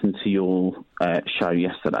was listening to your show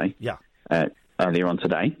yesterday. Yeah. Earlier on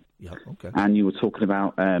today. Yeah, okay. And you were talking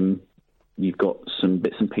about... you've got some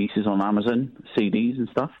bits and pieces on Amazon, CDs and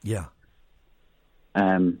stuff. Yeah.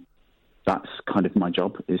 That's kind of my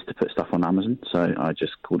job, is to put stuff on Amazon. So I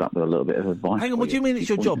just called up with a little bit of advice. Hang on, what do you mean it's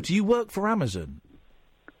your job? Do you work for Amazon?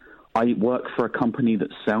 I work for a company that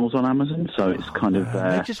sells on Amazon, so it's kind of.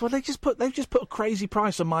 They've just put a crazy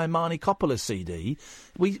price on my Imani Coppola CD.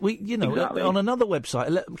 Exactly. On another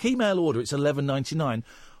website, email order, it's $11.99.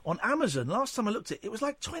 On Amazon, last time I looked at it, it was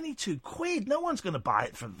like £22. No one's going to buy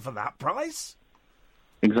it for that price.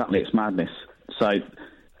 Exactly, it's madness. So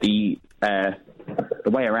the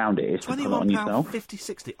way around it is to put it on yourself. £21.50,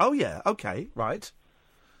 60. Oh yeah, okay, right.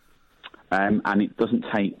 And it doesn't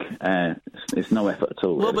take. It's no effort at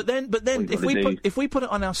all. Well, really. but then if we put it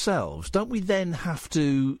on ourselves, don't we then have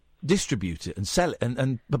to distribute it and sell it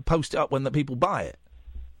and post it up when the people buy it?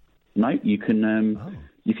 No, you can.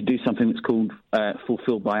 You can do something that's called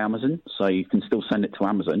fulfilled by Amazon. So you can still send it to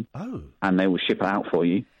Amazon. And they will ship it out for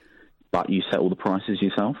you, but you set all the prices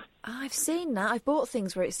yourself. I've seen that. I've bought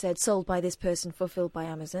things where it said sold by this person, fulfilled by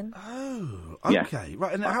Amazon. Oh, okay, yeah.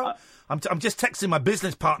 Right. And how? I'm just texting my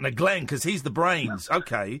business partner Glenn because he's the brains.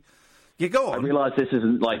 Okay, you go on. I realise this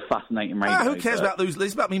isn't like fascinating radio. Who cares about those?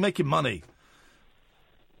 It's about me making money.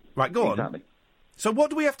 Right, go on. So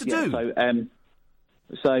what do we have to do?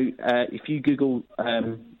 So if you Google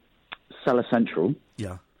Seller Central,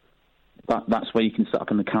 that's where you can set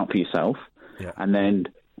up an account for yourself, and then.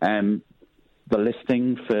 The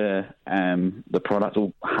listing for the product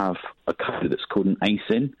will have a code that's called an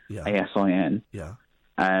ASIN, ASIN. Yeah.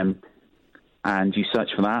 And you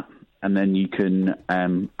search for that, and then you can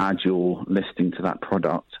add your listing to that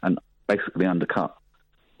product and basically undercut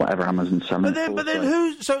whatever Amazon's selling. But then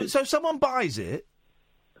who? So someone buys it,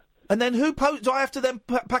 and then who posts? Do I have to then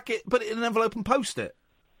pack it, put it in an envelope, and post it?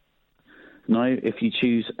 No, if you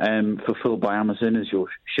choose fulfilled by Amazon as your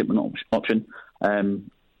shipment option.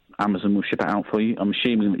 Amazon will ship it out for you. I'm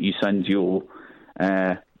assuming that you send your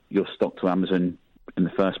stock to Amazon in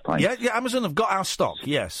the first place. Yeah, Amazon have got our stock,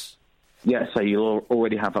 yes. Yeah, so you'll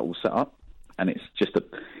already have that all set up, and it's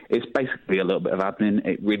basically a little bit of admin.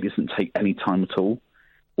 It really doesn't take any time at all.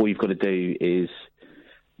 All you've got to do is,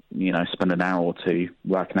 spend an hour or two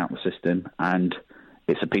working out the system, and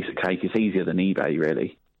it's a piece of cake. It's easier than eBay,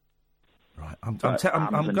 really. Right, Amazon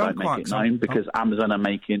don't make it known because Amazon are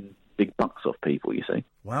making big bucks off people, you see.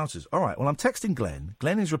 Wowzers. All right, well, I'm texting Glenn.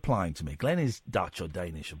 Glenn is replying to me. Glenn is Dutch or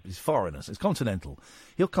Danish. He's foreigner, so it's continental.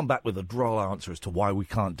 He'll come back with a droll answer as to why we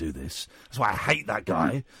can't do this. That's why I hate that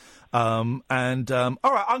guy. All right,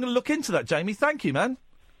 I'm going to look into that, Jamie. Thank you, man.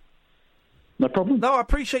 No problem. No, I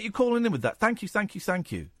appreciate you calling in with that. Thank you.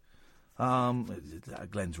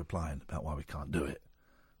 Glenn's replying about why we can't do it.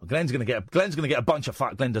 Well, Glenn's going to get a bunch of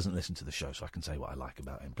fire. Glenn doesn't listen to the show, so I can say what I like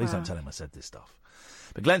about him. Please don't tell him I said this stuff.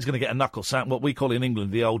 But Glenn's going to get a what we call in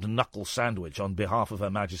England the old knuckle sandwich on behalf of Her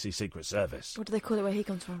Majesty's Secret Service. What do they call it where he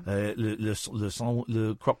comes from? Le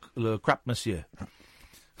crap monsieur.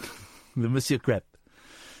 The Monsieur Crepe.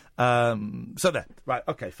 So there. Right,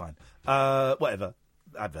 OK, fine. Whatever.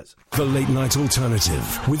 Adverts. The Late Night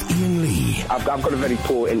Alternative with Iain Lee. I've got a very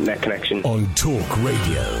poor internet connection. On Talk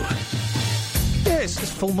Radio. Yes,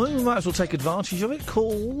 it's full moon. We might as well take advantage of it.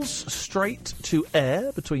 Calls straight to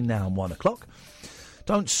air between now and 1 o'clock.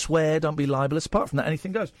 Don't swear, don't be libelous. Apart from that,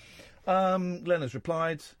 anything goes. Glenn has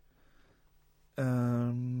replied. Hang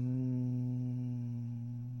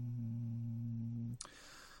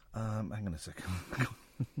on a second.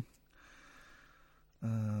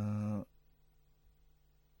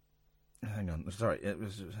 Hang on. Sorry, it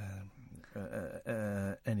was...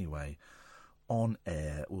 anyway, on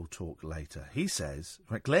air, we'll talk later. He says...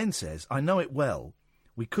 Right, Glenn says, I know it well.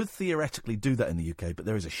 We could theoretically do that in the UK, but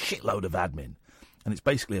there is a shitload of admin. And it's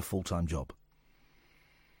basically a full-time job.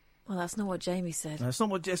 Well, that's not what Jamie said. No, that's not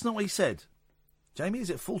what he said. Jamie, is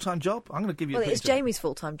it a full-time job? I'm going to give you Well, a it's Jamie's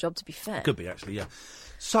full-time job, to be fair. It could be, actually, yeah.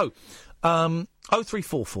 So,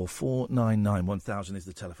 0344 499 1000 is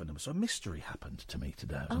the telephone number. So a mystery happened to me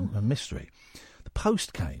today. It was a mystery. The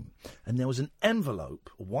post came, and there was an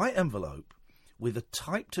envelope, a white envelope, with a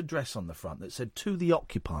typed address on the front that said, to the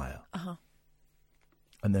occupier. Uh-huh.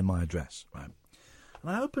 And then my address, right?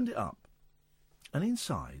 And I opened it up, and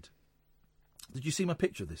inside... Did you see my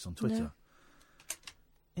picture of this on Twitter? No.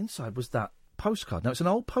 Inside was that postcard. Now, it's an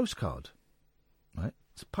old postcard, right?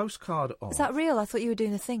 It's a postcard of... Is that real? I thought you were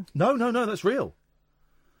doing a thing. No, that's real.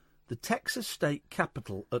 The Texas State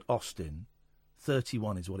Capitol at Austin,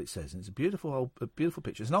 31 is what it says. And it's a beautiful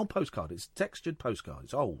picture. It's an old postcard. It's a textured postcard.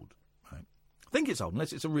 It's old, right? I think it's old,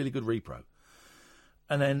 unless it's a really good repro.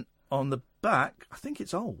 And then on the back, I think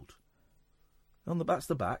it's old. That's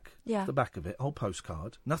the back. Yeah. The back of it, old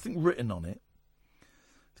postcard. Nothing written on it.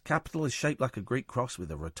 The Capitol is shaped like a Greek cross with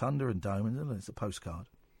a rotunda and dome, and it's a postcard.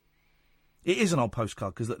 It is an old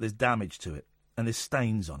postcard because there's damage to it, and there's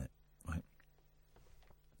stains on it, right?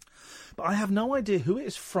 But I have no idea who it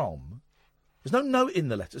is from. There's no note in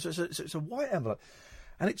the letter, so it's a white envelope,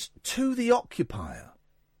 and it's to the occupier.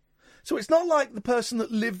 So it's not like the person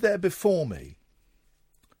that lived there before me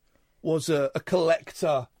was a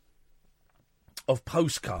collector of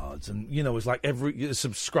postcards and, was like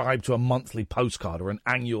subscribed to a monthly postcard or an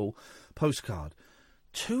annual postcard.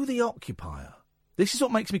 To the occupier. This is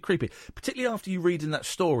what makes me creepy, particularly after you read in that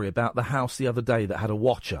story about the house the other day that had a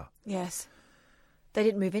watcher. Yes. They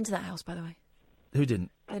didn't move into that house, by the way. Who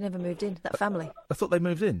didn't? They never moved in, that family. I thought they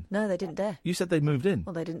moved in. No, they didn't dare. You said they moved in.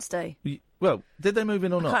 Well, they didn't stay. Well, did they move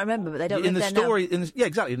in or not? I can't remember, but they don't live there story, now. Yeah,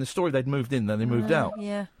 exactly. In the story, they'd moved in, then they moved out.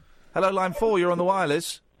 Yeah. Hello, line 4, you're on the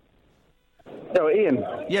wireless. Hello, Ian.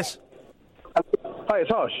 Yes. Hi, it's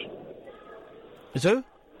Harsh. It's who?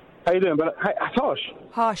 How you doing, brother? Hi, it's Harsh.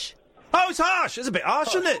 Harsh. Oh, it's harsh. It's a bit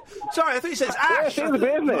harsh, isn't it? Sorry, I thought you said it's ash. Yeah, it is a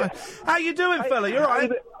bit, isn't it? How you doing, fella? You all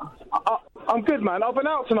right? I'm good, man. I've been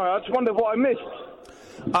out tonight. I just wondered what I missed.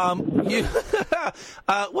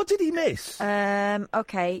 What did he miss?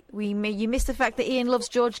 Okay, you missed the fact that Ian loves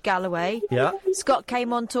George Galloway. Yeah. Scott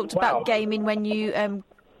came on, talked about gaming when you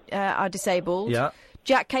are disabled. Yeah.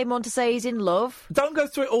 Jack came on to say he's in love. Don't go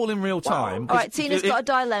through it all in real time. All right, Tina's got a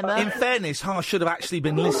dilemma. In fairness, Harsh should have actually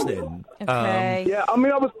been listening. Okay. Yeah, I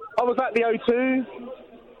mean, I was at the O2.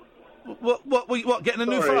 What? Getting a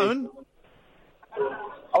new phone?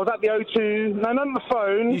 I was at the O2. No, not the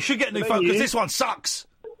phone. You should get a new phone because this one sucks.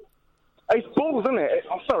 It's balls, isn't it?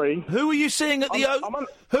 I'm sorry. Who were you seeing at the O2?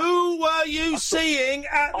 Who were you seeing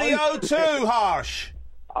at the O2, Harsh?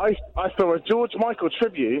 I saw a George Michael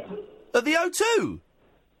tribute at the O2.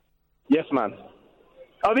 Yes, man.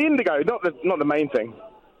 Oh, the Indigo, not the main thing.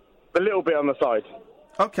 The little bit on the side.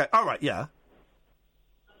 Okay, all right, yeah.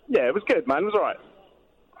 Yeah, it was good, man. It was all right.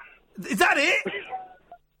 Is that it?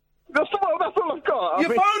 That's all I've got. You're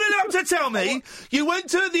phoning up to tell me you went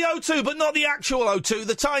to the O2, but not the actual O2,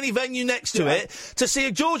 the tiny venue next to it, to see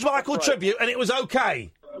a George Michael tribute, and it was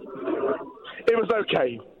okay. It was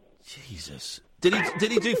okay. Jesus. Did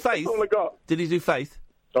he do Faith? That's all I got. Did he do Faith?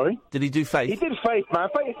 Sorry? Did he do Faith? He did Faith, man.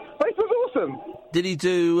 Faith was awesome. Did he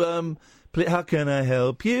do, how can I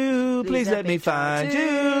help you? Please let me find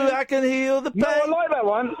you. I can heal the pain. No, I like that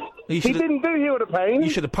one. He didn't do heal the pain. You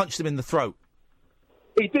should have punched him in the throat.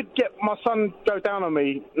 He did get my son go down on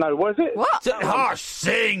me. No, was it? What? Harsh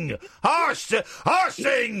sing! Harsh sing!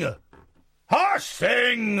 Harsh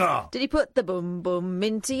sing! Did he put the boom boom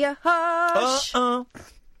into your harsh?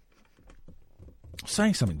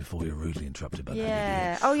 Saying something before you were rudely interrupted by that.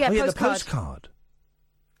 Yeah. Oh, yeah, the postcard.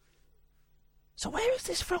 So where is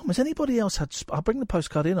this from? Has anybody else had... I'll bring the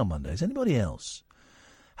postcard in on Monday. Has anybody else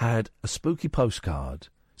had a spooky postcard?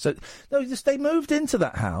 So, no, they moved into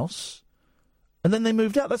that house, and then they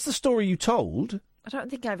moved out. That's the story you told. I don't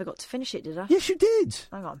think I ever got to finish it, did I? Yes, you did.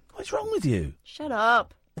 Hang on. What's wrong with you? Shut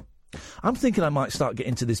up. I'm thinking I might start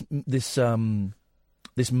getting into this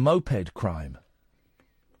moped crime.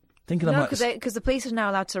 Thinking I No, might. because the police are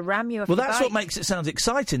now allowed to ram you off Well, your that's bike. what makes it sound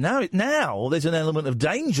exciting. Now there's an element of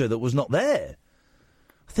danger that was not there.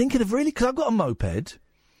 Thinking of really, because I've got a moped.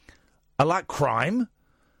 I like crime.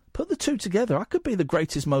 Put the two together. I could be the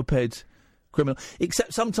greatest moped criminal.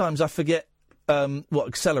 Except sometimes I forget what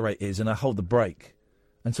accelerate is and I hold the brake.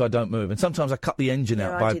 And so I don't move. And sometimes I cut the engine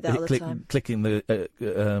out I by do that all the time. clicking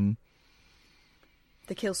the...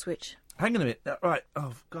 The kill switch. Hang on a minute. Right.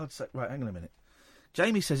 Oh, for God's sake. Right, hang on a minute.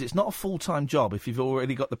 Jamie says it's not a full-time job if you've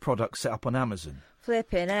already got the product set up on Amazon.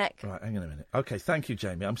 Flipping heck. Right, hang on a minute. OK, thank you,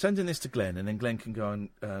 Jamie. I'm sending this to Glenn, and then Glenn can go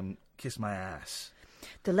and kiss my ass.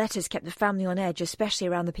 The letters kept the family on edge, especially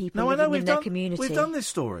around the people No, I living know, in their community. we've done this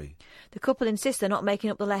story. The couple insists they're not making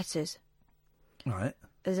up the letters. Right.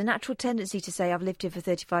 There's a natural tendency to say, I've lived here for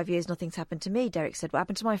 35 years, nothing's happened to me, Derek said. What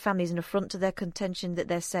happened to my family is an affront to their contention that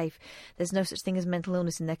they're safe. There's no such thing as mental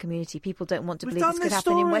illness in their community. People don't want to We've believe done this could this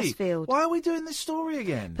happen in story. Westfield. Why are we doing this story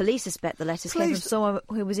again? Police suspect the letters came from someone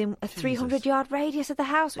who was in a 300-yard radius of the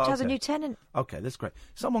house, which has a Okay. new tenant. OK, that's great.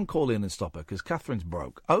 Someone call in and stop her, because Catherine's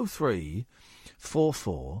broke.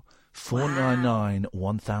 0344 499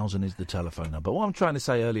 1000 is the telephone number. What I'm trying to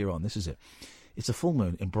say earlier on, this is it. It's a full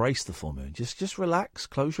moon. Embrace the full moon. Just relax.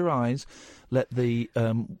 Close your eyes. Let the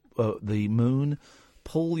moon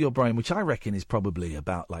pull your brain, which I reckon is probably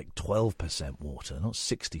about like 12% water, not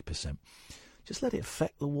 60%. Just let it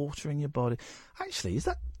affect the water in your body. Actually,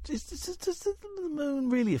 does the moon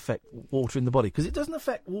really affect water in the body? Because it doesn't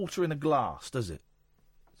affect water in a glass, does it?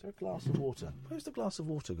 Is there a glass of water? Where's the glass of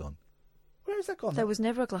water gone? Where has that gone? There was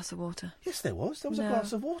never a glass of water. Yes, there was. There was a No.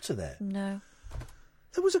 glass of water there. No.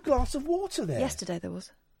 There was a glass of water there. Yesterday there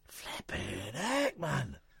was. Flipping heck,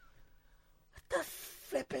 man. What the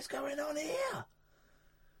flip is going on here?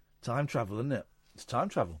 Time travel, isn't it? It's time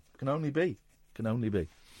travel. Can only be.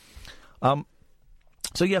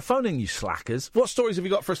 So, yeah, phone in, you slackers. What stories have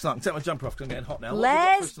you got for us tonight? I can take my jumper off because I'm getting hot now. What have you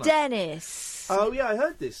got for us Les tonight? Dennis. Oh, yeah, I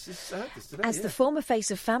heard this. Today. As the former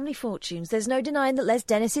face of family fortunes, there's no denying that Les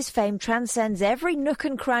Dennis's fame transcends every nook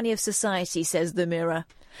and cranny of society, says the Mirror.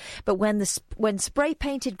 But when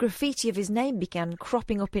spray-painted graffiti of his name began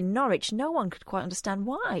cropping up in Norwich, no one could quite understand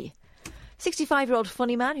why. 65-year-old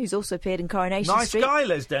funny man, who's also appeared in Coronation Street... Nice guy,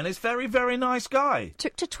 Les Dennis. Very, very nice guy.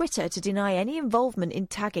 ...took to Twitter to deny any involvement in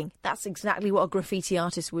tagging. That's exactly what a graffiti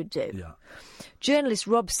artist would do. Yeah. Journalist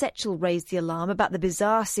Rob Setchell raised the alarm about the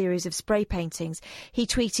bizarre series of spray paintings. He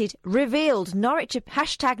tweeted, "Revealed, Norwich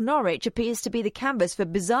appears to be the canvas for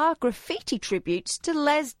bizarre graffiti tributes to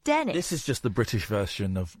Les Dennis." This is just the British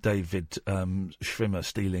version of David Schwimmer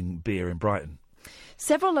stealing beer in Brighton.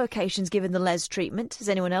 Several locations given the Les treatment. Has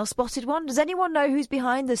anyone else spotted one? Does anyone know who's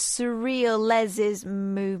behind the surreal Les's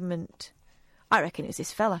movement? I reckon it's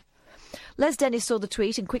this fella. Les Dennis saw the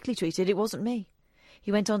tweet and quickly tweeted, "It wasn't me."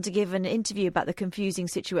 He went on to give an interview about the confusing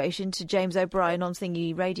situation to James O'Brien on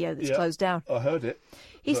Thingy Radio that's closed down. I heard it.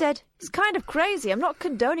 He said, "It's kind of crazy. I'm not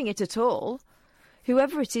condoning it at all.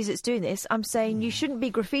 Whoever it is that's doing this, I'm saying you shouldn't be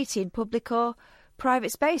graffiti in public or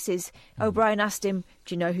private spaces." O'Brien asked him,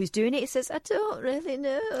 "Do you know who's doing it?" He says, "I don't really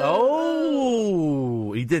know."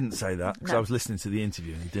 Oh, he didn't say that, because No. I was listening to the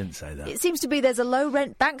interview and he didn't say that. It seems to be there's a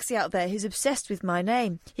low-rent Banksy out there who's obsessed with my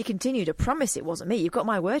name. He continued, "I promise it wasn't me. You've got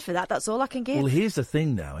my word for that. That's all I can give." Well, here's the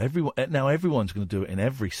thing now. Everyone's going to do it in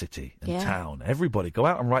every city and Yeah. town. Everybody, go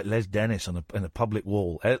out and write Les Dennis on a public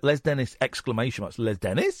wall. Les Dennis, exclamation marks. Les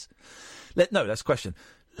Dennis? No, that's a question.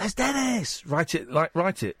 Les Dennis! Write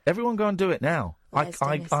it. Everyone go and do it now.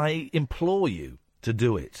 I implore you to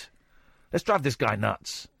do it. Let's drive this guy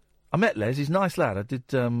nuts. I met Les. He's a nice lad. I did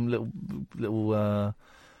I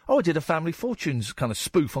did a Family Fortunes kind of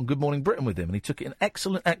spoof on Good Morning Britain with him, and he took it in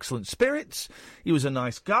excellent spirits. He was a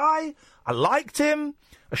nice guy. I liked him.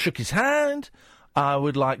 I shook his hand. I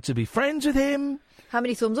would like to be friends with him. How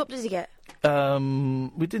many thumbs up does he get?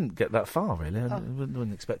 We didn't get that far, really. I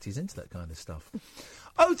wouldn't expect he's into that kind of stuff.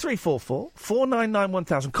 0344 499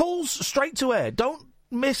 1000. Calls straight to air. Don't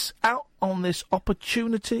miss out on this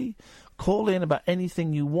opportunity. Call in about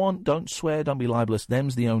anything you want. Don't swear. Don't be libelous.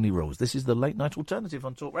 Them's the only rules. This is the Late Night Alternative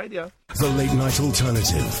on Talk Radio. The Late Night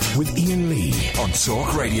Alternative with Iain Lee on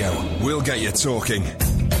Talk Radio. We'll get you talking.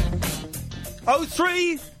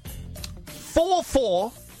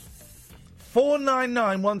 0344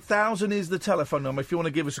 499 1000 is the telephone number if you want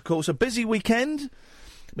to give us a call. It's a busy weekend.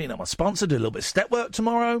 Meeting up my sponsor, do a little bit of step work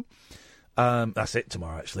tomorrow. That's it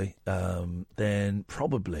tomorrow, actually. Then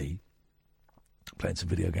probably playing some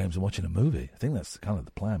video games and watching a movie. I think that's kind of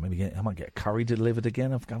the plan. Maybe I might get a curry delivered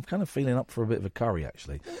again. I'm kind of feeling up for a bit of a curry,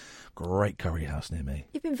 actually. Great curry house near me.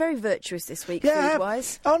 You've been very virtuous this week,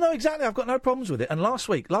 food-wise. Oh, no, exactly. I've got no problems with it. And last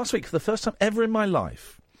week, for the first time ever in my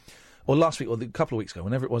life, or last week, or a couple of weeks ago,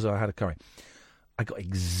 whenever it was I had a curry, I got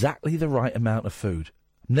exactly the right amount of food.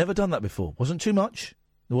 Never done that before. Wasn't too much.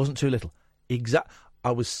 There wasn't too little.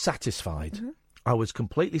 I was satisfied. Mm-hmm. I was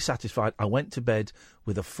completely satisfied. I went to bed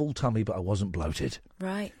with a full tummy, but I wasn't bloated.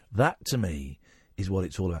 Right. That, to me, is what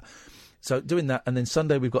it's all about. So doing that, and then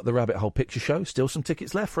Sunday we've got the Rabbit Hole Picture Show. Still some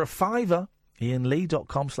tickets left for a £5.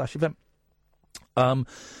 IanLee.com/event. But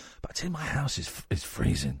I tell you, my house is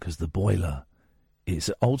freezing because the boiler, it's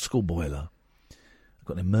an old school boiler. I've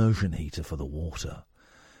got an immersion heater for the water,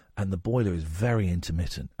 and the boiler is very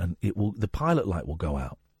intermittent, and the pilot light will go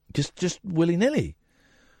out just willy nilly.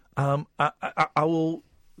 I will.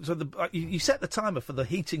 So you set the timer for the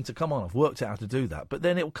heating to come on. I've worked out how to do that, but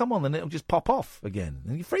then it will come on and it will just pop off again,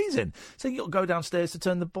 and you're freezing. So you've got to go downstairs to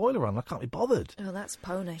turn the boiler on. I can't be bothered. Oh, that's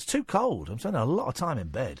pony. It's too cold. I'm spending a lot of time in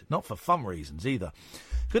bed, not for fun reasons either.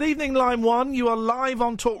 Good evening, Line 1. You are live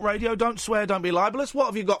on Talk Radio. Don't swear, don't be libelous. What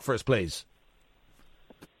have you got for us, please?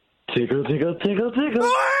 Tickle, tickle, tickle,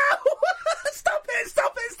 tickle. Stop it!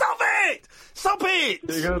 Stop it! Stop it! Stop it!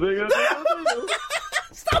 Tickle, tickle, tickle, tickle.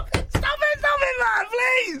 Stop it! Stop it! Stop it, man!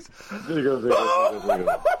 Please! Tickle, tickle, tickle, tickle.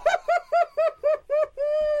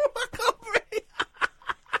 I can't breathe.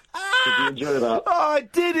 Did you enjoy that? Oh, I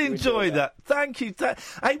did enjoy that. Thank you.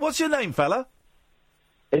 Hey, what's your name, fella?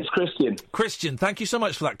 It's Christian. Christian, thank you so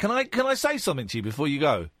much for that. Can I say something to you before you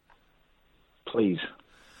go? Please.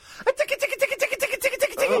 Ticky, ticky, ticky, ticky, ticky, ticky,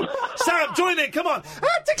 ticky, ticky. Sam, join in, come on.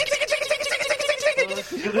 Ticky, ticky, ticky, ticky, ticky, ticky, ticky, ticky.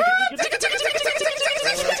 Ticky, ticky, ticky, ticky, ticky,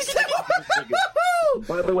 ticky.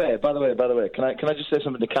 By the way, can I just say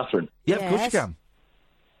something to Catherine? Yeah, of course you can.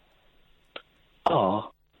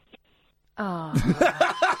 Oh.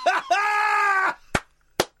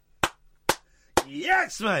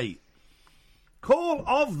 Yes, mate. Call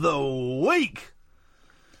of the week.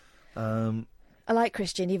 I like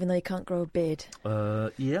Christian, even though he can't grow a beard.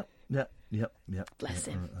 Yep. Bless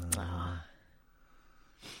him.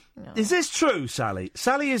 No. Is this true, Sally?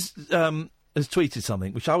 Sally has tweeted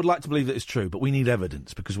something which I would like to believe that is true, but we need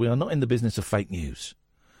evidence because we are not in the business of fake news,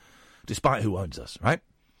 despite who owns us, right?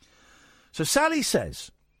 So Sally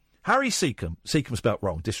says, Harry Seacombe spelt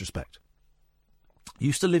wrong, disrespect,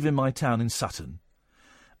 used to live in my town in Sutton,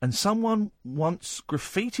 and someone once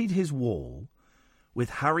graffitied his wall with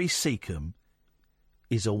Harry Seacombe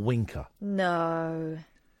is a winker. No.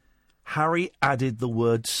 Harry added the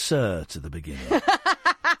word sir to the beginning.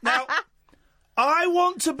 Now, I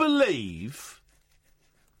want to believe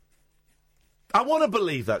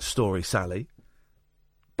that story, Sally,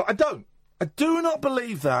 but I don't. I do not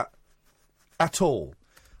believe that at all.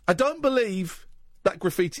 I don't believe that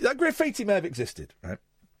graffiti. That graffiti may have existed, right?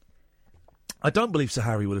 I don't believe Sir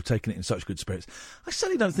Harry would have taken it in such good spirits. I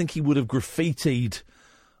certainly don't think he would have graffitied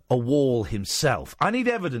a wall himself. I need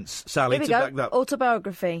evidence, Sally, to back that up.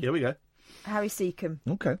 Autobiography. Here we go. Harry Seacombe.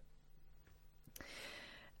 Okay.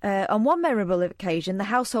 On one memorable occasion, the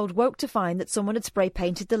household woke to find that someone had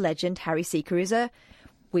spray-painted the legend Harry Seacombe is a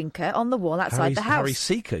winker on the wall outside the house. Harry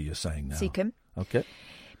Seacombe, you're saying now? Seacombe. Okay.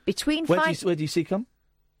 Where do you see come?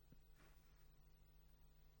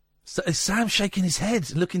 Is Sam shaking his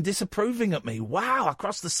head, looking disapproving at me? Wow,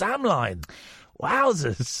 across the Sam line.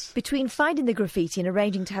 Wowzers. Between finding the graffiti and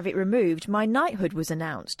arranging to have it removed, my knighthood was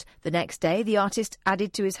announced. The next day, the artist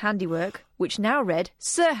added to his handiwork, which now read,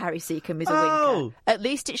 Sir Harry Seacombe is a winker. At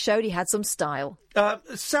least it showed he had some style.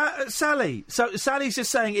 Sally. So Sally's just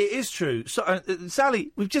saying it is true. So,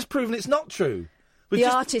 Sally, we've just proven it's not true. The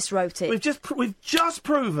artist wrote it. We've just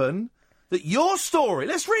proven that your story...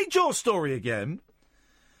 Let's read your story again.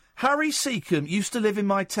 Harry Seacombe used to live in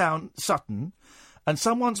my town, Sutton, and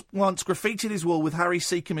someone once graffitied his wall with Harry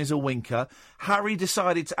Seacombe is a winker. Harry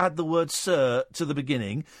decided to add the word sir to the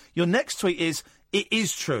beginning. Your next tweet is, it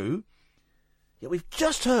is true. Yeah, we've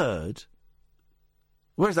just heard...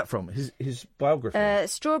 Where's that from? His biography?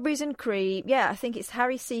 Strawberries and Cream. Yeah, I think it's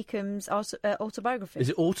Harry Seacombe's autobiography. Is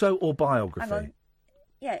it auto or biography? Hang on.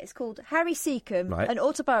 Yeah, it's called Harry Seacombe, right. An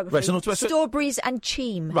autobiography. Right, so Strawberries and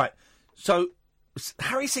Cheam. Right. So,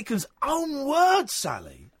 Harry Seacombe's own words,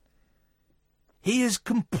 Sally. He has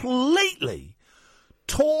completely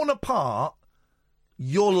torn apart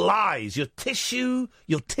your lies, your tissue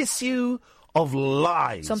of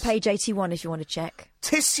lies. It's on page 81 if you want to check.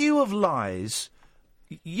 Tissue of lies.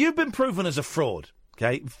 You've been proven as a fraud,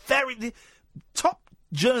 okay? Very top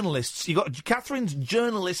journalists. You've got Catherine's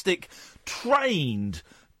trained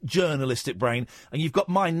journalistic brain, and you've got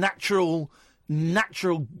my natural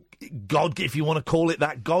natural, if you want to call it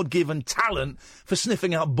that, God-given talent for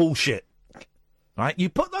sniffing out bullshit. Right? You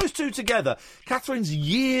put those two together, Catherine's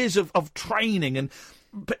years of training and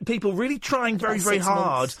people really trying very, very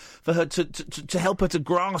hard for her to help her to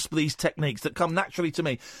grasp these techniques that come naturally to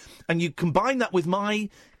me. And you combine that with my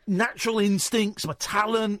natural instincts, my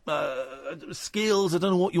talent, skills, I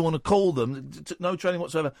don't know what you want to call them, no training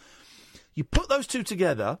whatsoever. You put those two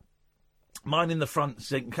together, mine in the front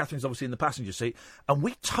seat and Catherine's obviously in the passenger seat, and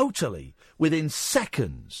we totally, within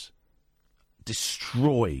seconds,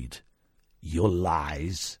 destroyed your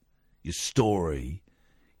lies, your story,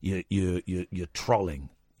 you're trolling.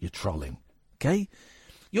 You're trolling. Okay?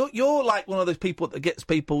 You're like one of those people that gets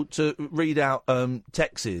people to read out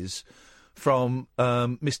texts from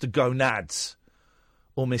Mr. Gonads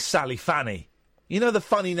or Miss Sally Fanny. You know the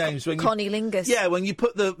funny names when Connie Lingus. Yeah, when you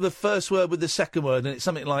put the first word with the second word and it's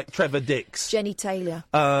something like Trevor Dix. Jenny Taylor.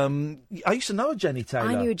 I used to know a Jenny Taylor.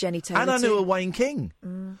 I knew a Jenny Taylor and I too. knew a Wayne King.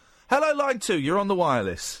 Hello, line 2. You're on the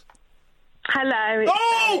wireless. Hello.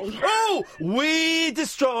 Oh, we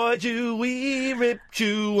destroyed you, we ripped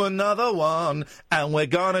you another one, and we're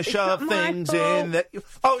gonna shove things in that.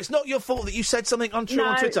 Oh, it's not your fault that you said something untrue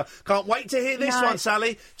on Twitter. Can't wait to hear this one,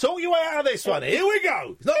 Sally. Talk your way out of this one. Here we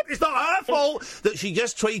go. It's not her fault that she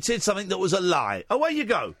just tweeted something that was a lie. Away you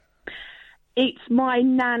go. It's my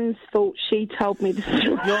nan's fault. She told me the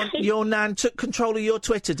story. Your nan took control of your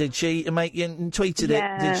Twitter, did she, and tweeted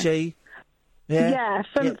it? Did she? Yeah,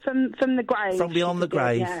 from the grave. From beyond the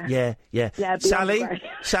grave. Yeah.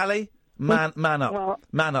 Sally, man up. What?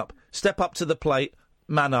 Man up. Step up to the plate.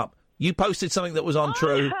 Man up. You posted something that was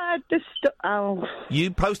untrue. I heard the story.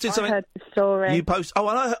 You posted something. I heard the story. You post. Oh,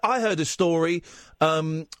 and I heard a story.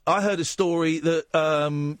 I heard a story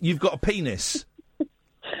that you've got a penis.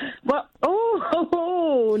 What?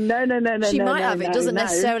 Oh, no. She might have. It doesn't no.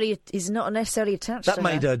 necessarily. Is not necessarily attached. That to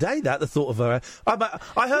made her day. The thought of her.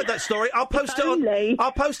 I heard that story. I'll post it.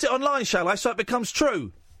 I'll post it online, shall I? So it becomes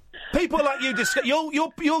true. People like you,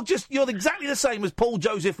 you're exactly the same as Paul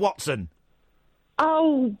Joseph Watson.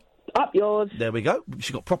 Oh, up yours. There we go.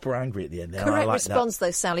 She got proper angry at the end there. Correct I like response,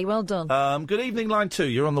 though, Sally. Well done. Good evening, line 2.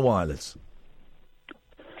 You're on the wireless.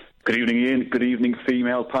 Good evening, Ian. Good evening,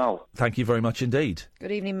 female pal. Thank you very much indeed.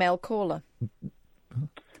 Good evening, male caller.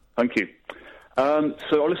 Thank you. So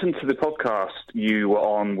I listened to the podcast you were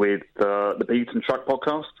on with the Beat and Track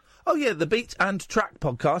podcast. Oh, yeah, the Beat and Track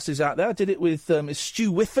podcast is out there. I did it with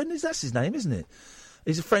Stu Whiffen. That's his name, isn't it?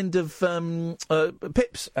 He's a friend of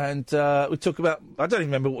Pip's, and we talk about... I don't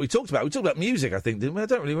even remember what we talked about. We talked about music, I think, didn't we? I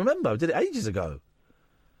don't really remember. I did it ages ago.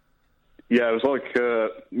 Yeah, it was like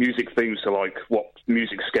music themes to like what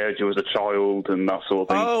music scared you as a child and that sort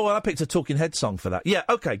of thing. Oh, well, I picked a Talking Head song for that. Yeah,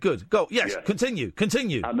 OK, good. Go. Yes, yeah. Continue.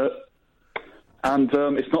 And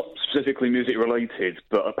it's not specifically music related,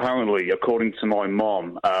 but apparently, according to my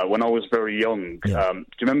mom, when I was very young, do you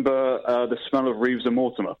remember The Smell of Reeves and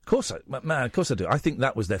Mortimer? Of course I do. I think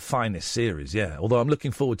that was their finest series, yeah. Although I'm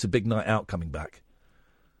looking forward to Big Night Out coming back.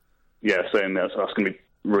 Yeah, same there. So that's going to be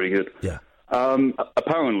really good. Yeah.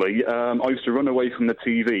 Apparently, I used to run away from the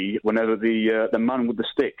TV whenever the man with the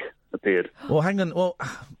stick appeared. Well, hang on. Well,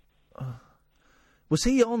 was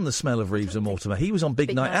he on The Smell of Reeves and Mortimer? He was on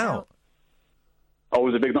Big Night Out. Oh,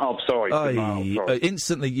 it was a big night. Oh, sorry.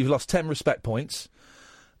 Instantly, you've lost 10 respect points.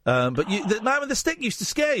 But the man with the stick used to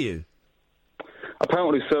scare you.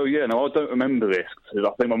 Apparently so, yeah. No, I don't remember this. I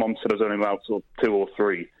think my mum said I was only about sort of 2 or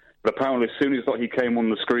 3. But apparently, as soon as he came on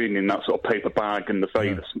the screen in that sort of paper bag and the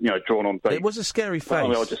face, drawn on face. It was a scary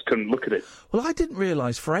face. I just couldn't look at it. Well, I didn't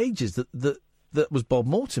realise for ages that was Bob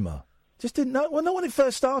Mortimer. Just didn't know. Well, not when it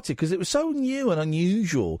first started, because it was so new and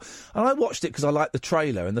unusual. And I watched it because I liked the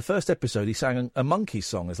trailer. And the first episode, he sang a Monkees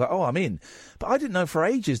song. It's like, oh, I'm in. But I didn't know for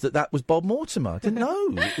ages that was Bob Mortimer. I didn't know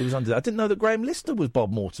it was under that. I didn't know that Graham Lister was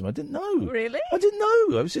Bob Mortimer. I didn't know. Really? I didn't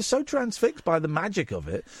know. I was just so transfixed by the magic of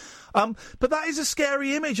it. But that is a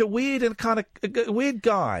scary image, a weird and kind of a weird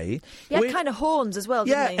guy. He had kind of horns as well,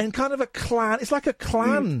 didn't he? Yeah, and kind of a clan. It's like a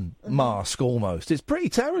clan mask almost. It's pretty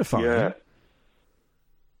terrifying. Yeah.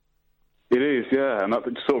 It is, yeah, and that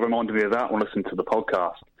sort of reminded me of that when I listened to the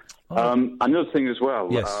podcast. Another thing as well.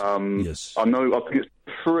 Yes. I think it's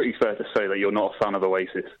pretty fair to say that you're not a fan of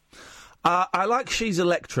Oasis. I like She's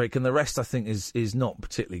Electric, and the rest I think is not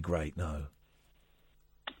particularly great. No.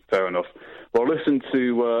 Fair enough. Well, I listened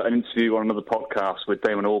to an interview on another podcast with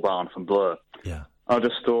Damon Albarn from Blur. Yeah. I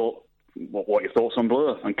just thought what your thoughts on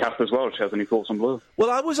Blur, and Kath as well. If she has any thoughts on Blur? Well,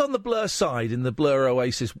 I was on the Blur side in the Blur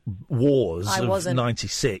Oasis wars I of wasn't.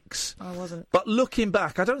 '96. I wasn't. But looking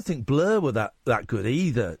back, I don't think Blur were that good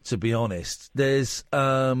either. To be honest, there's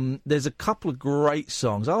a couple of great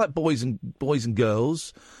songs. I like Boys and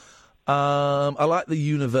Girls. I like the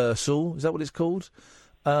Universal. Is that what it's called?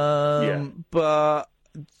 Yeah. But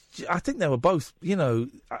I think they were both.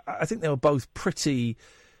 I think they were both pretty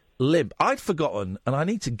limp. I'd forgotten, and I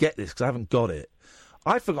need to get this because I haven't got it.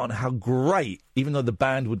 I'd forgotten how great, even though the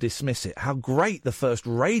band would dismiss it, how great the first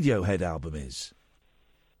Radiohead album is.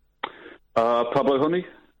 Pablo Honey.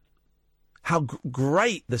 How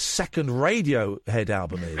great the second Radiohead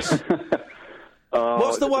album is.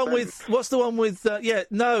 What's the one with? What's the one with?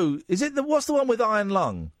 Is it what's the one with Iron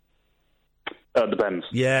Lung? The Bends.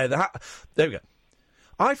 Yeah, there we go.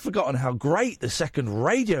 I'd forgotten how great the second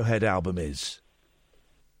Radiohead album is.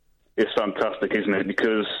 It's fantastic, isn't it?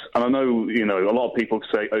 Because, and I know, a lot of people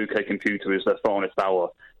say OK Computer is their finest hour,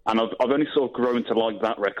 and I've only sort of grown to like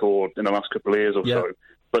that record in the last couple of years or so.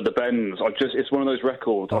 But the Bends, it's one of those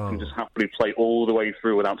records I can just happily play all the way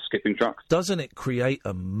through without skipping tracks. Doesn't it create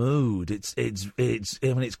a mood? It's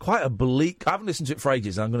it's quite a bleak. I haven't listened to it for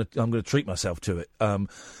ages. I'm gonna treat myself to it.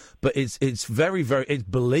 But it's very, very, it's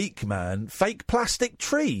bleak, man. Fake Plastic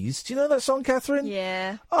Trees. Do you know that song, Catherine?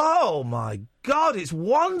 Yeah. Oh, my God, it's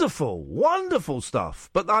wonderful. Wonderful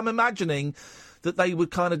stuff. But I'm imagining that they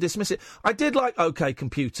would kind of dismiss it. I did like OK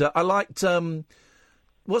Computer. I liked,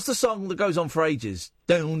 what's the song that goes on for ages?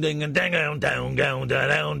 Down, ding, and ding, down, down, down,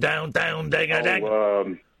 down, down, down, ding, and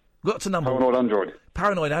ding. Got to number Paranoid Android.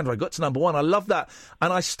 Paranoid Android got to number one. I love that.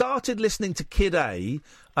 And I started listening to Kid A,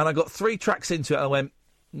 and I got 3 tracks into it, and I went,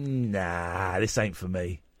 nah, this ain't for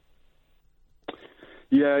me.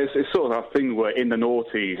 Yeah, it's sort of that thing where in the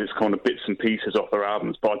noughties it's kind of bits and pieces off their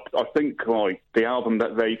albums. But I think like the album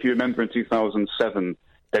that if you remember in 2007,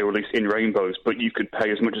 they released In Rainbows, but you could pay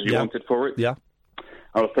as much as you wanted for it. Yeah.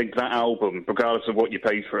 And I think that album, regardless of what you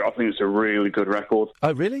paid for it, I think it's a really good record.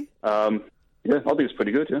 Oh, really? Yeah, I think it's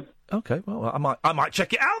pretty good. Yeah. Okay, well, I might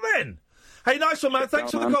check it out then. Hey, nice one, man.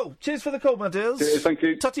 Thanks for the call. Cheers for the call, my dears. Cheers, thank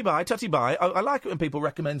you. Tutty bye, tutty bye. I like it when people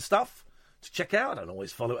recommend stuff to check out. I don't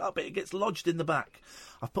always follow it up, but it gets lodged in the back.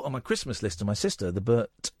 I've put on my Christmas list to my sister the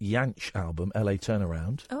Bert Jansch album, LA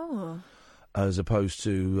Turnaround. Oh. As opposed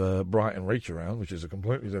to Brighton Reach Around, which is a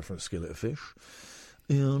completely different skillet of fish.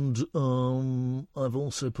 And I've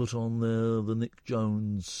also put on there the Nick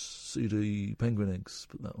Jones CD, Penguin Eggs.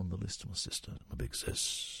 Put that on the list to my sister. My big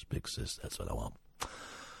sis, that's what I want.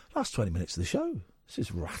 Last 20 minutes of the show. This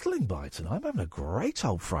is rattling by tonight. I'm having a great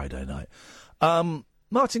old Friday night.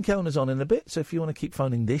 Martin Kellner's on in a bit, so if you want to keep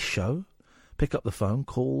phoning this show, pick up the phone,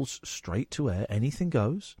 calls straight to air, anything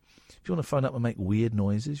goes. If you want to phone up and make weird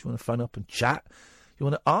noises, you want to phone up and chat, you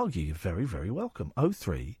want to argue, you're very, very welcome.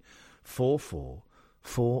 0344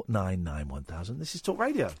 499 1000. This is Talk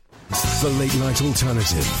Radio. The Late Night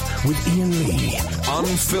Alternative with Iain Lee.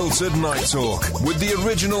 Unfiltered Night Talk with the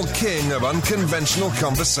original king of unconventional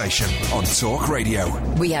conversation on Talk Radio.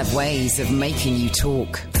 We have ways of making you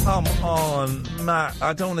talk. Come on, Matt.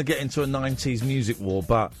 I don't want to get into a 90s music war,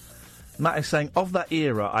 but Matt is saying, of that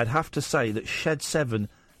era, I'd have to say that Shed 7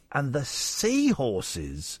 and the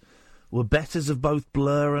Seahorses were betters of both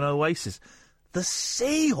Blur and Oasis. The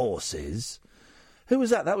Seahorses? Who was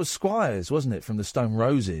that? That was Squires, wasn't it, from the Stone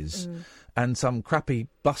Roses? And some crappy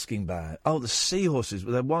busking band. Oh, the Seahorses.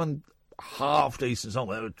 They one half-decent song.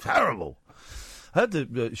 They were terrible. I heard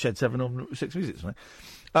the Shed 7 on 6 Music tonight.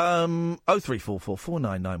 0344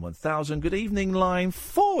 499 1000. Good evening, line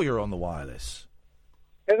 4. You're on the wireless.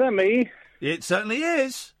 Is that me? It certainly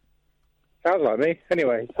is. Sounds like me.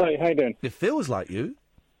 Anyway, hi, how you doing? It feels like you.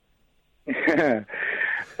 A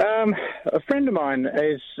friend of mine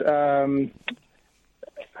has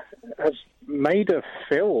made a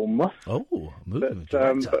film. Oh,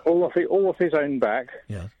 but all off his own back.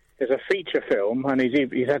 Yeah. It's a feature film, and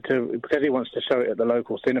he's had to, because he wants to show it at the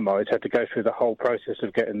local cinema, he's had to go through the whole process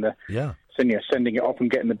of getting the sending it off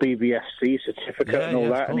and getting the BBFC certificate and all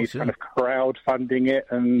that, and he's kind of crowdfunding it,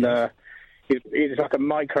 and it's like a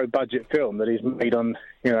micro-budget film that he's made on,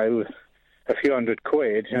 a few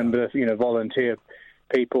 £100, and volunteer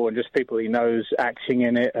people and just people he knows acting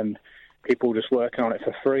in it, and people just working on it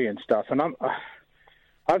for free and stuff. And I'm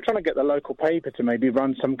trying to get the local paper to maybe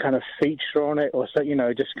run some kind of feature on it, or so,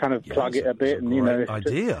 just kind of plug it a bit, and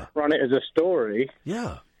idea. Run it as a story.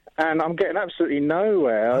 Yeah. and I'm getting absolutely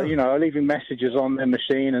nowhere. You know, leaving messages on their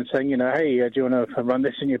machine and saying, you know, hey, do you want to run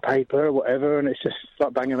this in your paper or whatever? And it's just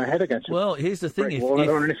like banging my head against it. Well, here's the thing. I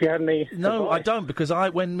wonder if you had any. No, advice. I don't, because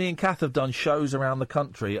when me and Kath have done shows around the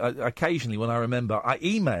country, occasionally when I remember, I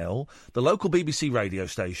email the local BBC radio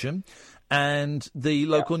station and the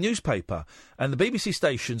local newspaper. And the BBC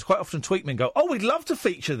stations quite often tweet me and go, oh, we'd love to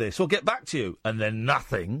feature this, we'll get back to you. And then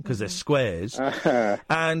nothing, because they're squares.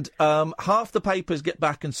 And half the papers get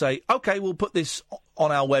back and say, OK, we'll put this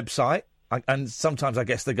on our website. And sometimes I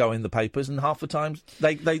guess they go in the papers, and half the times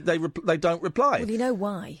they don't reply. Well, you know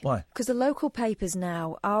why? Why? Because the local papers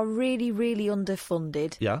now are really, really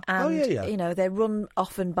underfunded. Yeah. And, yeah. you know, they're run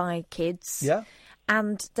often by kids. Yeah.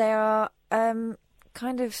 And they are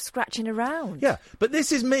kind of scratching around. Yeah, but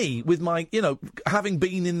this is me with my, you know, having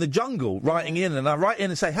been in the jungle, writing in, and I write in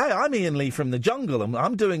and say, hey, I'm Iain Lee from the jungle, and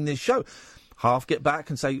I'm doing this show. Half get back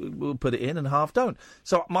and say, we'll put it in, and half don't.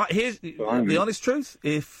 So here's the honest truth.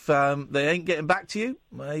 If they ain't getting back to you,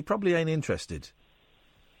 they probably ain't interested.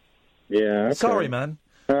 Yeah. Okay. Sorry, man.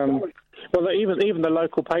 Well, even the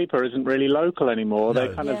local paper isn't really local anymore. No.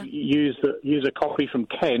 They kind of use a copy from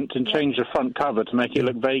Kent and change the front cover to make it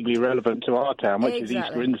look vaguely relevant to our town, which is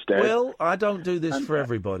East Grinstead. Well, I don't do this for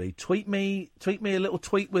everybody. Tweet me a little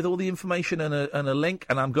tweet with all the information and a link,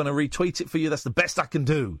 and I'm going to retweet it for you. That's the best I can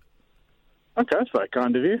do. Okay, that's very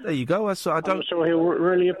kind of you. There you go. I'm sure he'll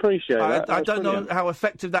really appreciate that. I don't know how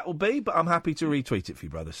effective that will be, but I'm happy to retweet it for you,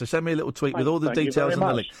 brother. So send me a little tweet with all the details and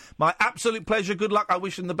the link. My absolute pleasure. Good luck. I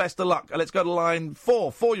wish him the best of luck. Let's go to line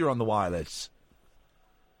 4. 4, you're on the wireless.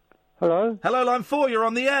 Hello? Hello, line 4, you're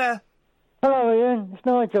on the air. Hello, Iain. It's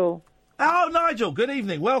Nigel. Oh, Nigel, good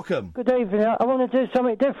evening. Welcome. Good evening. I want to do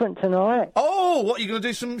something different tonight. Oh, what, are you going to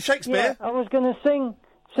do some Shakespeare? Yeah, I was going to sing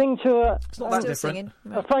to it's not that different.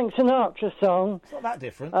 A Frank Sinatra song. It's not that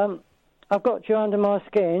different. I've got you under my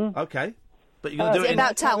skin. Okay, but you're going to do it in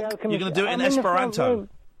You're going to do it in Esperanto.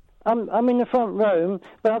 I'm in the front room,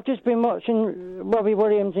 but I've just been watching Robbie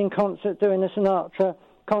Williams in concert doing the Sinatra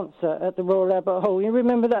concert at the Royal Albert Hall. You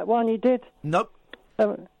remember that one he did? Nope.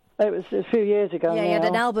 It was a few years ago. Yeah, now. he had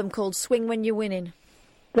an album called Swing When You're Winning.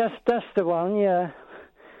 That's the one. Yeah.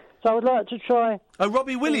 So I would like to try. Oh,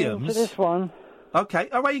 Robbie Williams. For this one. Okay,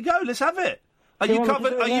 away you go. Let's have it. Are you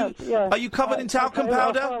covered? Are you covered in talcum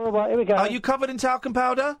powder? Here we go. Are you covered in talcum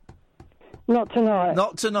powder? Not tonight.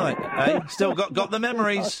 Not tonight. Eh? Still got the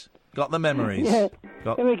memories. Got the memories. Yeah.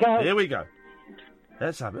 Here we go. Here we go.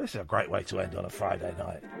 Let's have it. This is a great way to end on a Friday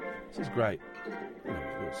night. This is great.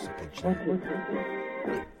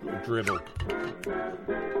 Dribble.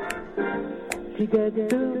 She gets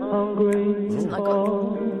too hungry.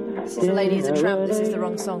 This is a Lady is a Tramp. This is the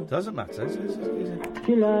wrong song. Doesn't matter.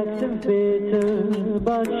 She likes them bitter,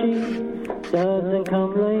 but she doesn't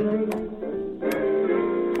come late.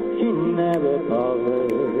 She never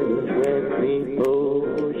bothers with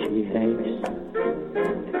people she hates.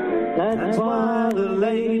 That's why the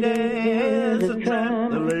lady is a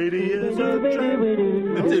tramp. The lady is a tramp.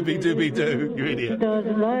 Dooby-dooby-doo, you idiot. She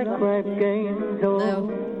doesn't like rap games or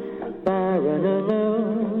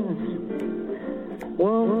Baronos.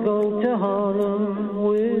 Won't go to Harlem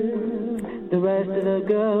with the rest of the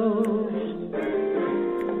girls.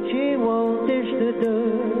 She won't dish the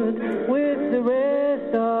dirt with the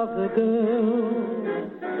rest of the girls.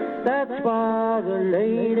 That's why the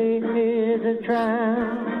lady is a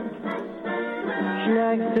tramp. She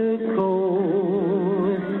likes the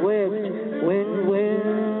cold, swift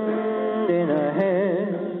wind in her hair.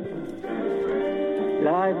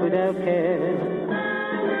 Life without care.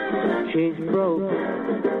 She's broke,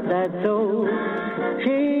 that's all.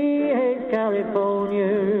 She hates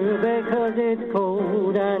California because it's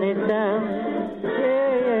cold and it's damp.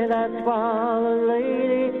 Yeah, that's why the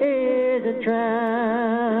lady is a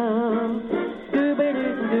tramp.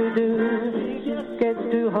 Scooby-Doo-Doo-Doo, she just gets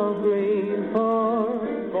too hungry for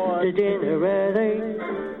the dinner ready.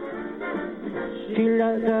 She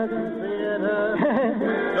loves us.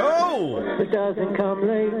 No! But doesn't come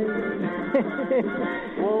late.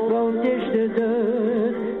 Won't dish the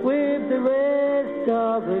dirt with the rest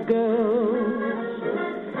of the girls.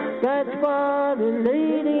 That's why the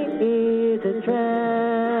lady is a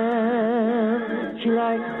tramp. She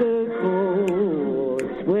likes the cold,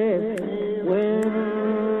 swift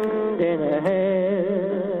wind in her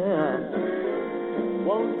hair.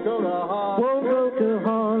 Won't go to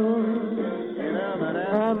Harlem.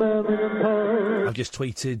 I've just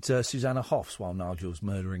tweeted Susanna Hoffs while Nigel's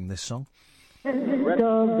murdering this song. Of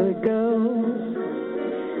the girls.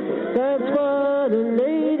 That's why the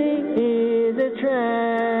lady is a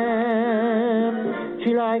tramp.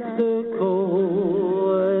 She likes the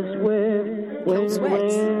cold, swift wind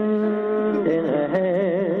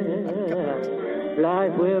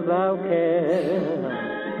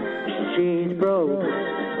She's broke,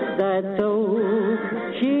 that's all.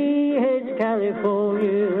 She hates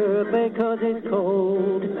California because it's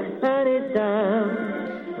cold and it's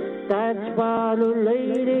damp. That's what a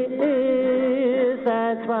lady is.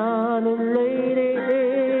 That's what a lady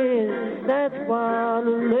is. That's what a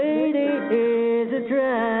lady is, a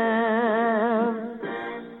tramp.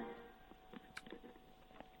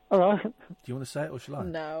 All right. Do you want to say it or shall I?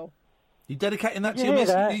 No. You dedicating that to You your hear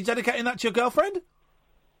miss? that? You dedicating that to your girlfriend?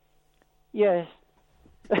 Yes.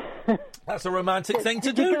 That's a romantic thing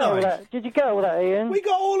to Did you do, get all Nige. that? Did you get all that, Ian? We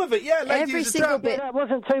got all of it, yeah. Lady is a Tramp. Yeah, that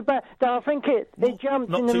wasn't too bad. I think it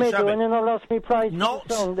jumped not in the too middle, shabby. and then I lost my place. Not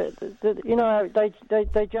the song. You know how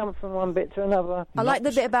they jump from one bit to another. I like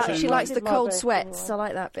the bit about too- she likes the Did my cold best, sweats. I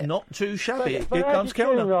like that bit. Not too shabby. But Here I had comes the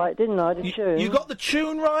tune Kellner. right, didn't I? The tune. You got the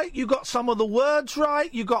tune right. You got some of the words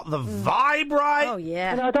right. You got the vibe right. Oh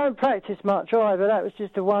yeah. And I don't practice much either. That was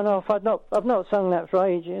just a one-off. I've not sung that for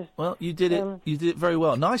ages. Well, you did it. You did it very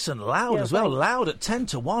well. Nice and loud yeah, as well. thanks. Loud at 10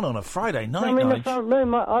 to 1 on a Friday night. I'm in the Nige. front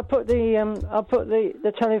room. I put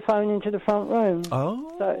the telephone into the front room.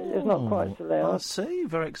 Oh. So it's not quite so loud. I see.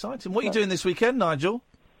 Very exciting. What are you doing this weekend, Nigel?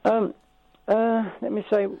 Let me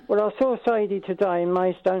say. Well, I saw Sadie today in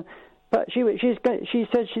Maidstone, but she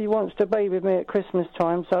said she wants to be with me at Christmas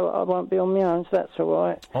time, so I won't be on my own. So that's all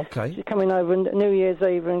right. Okay. She's coming over New Year's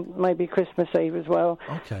Eve and maybe Christmas Eve as well.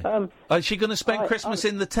 Okay. Is she going to spend Christmas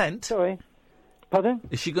in the tent? Sorry. Pardon?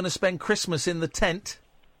 Is she going to spend Christmas in the tent?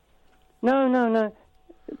 No.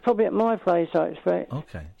 Probably at my place, I expect.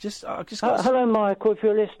 Okay. Hello, Michael, if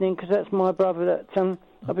you're listening, because that's my brother that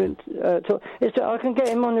I've been talking. I can get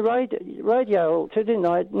him on the radio too, didn't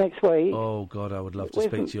I, next week? Oh, God, I would love to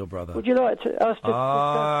speak to your brother. Would you like us to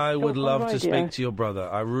I would talk on love to radio? speak to your brother.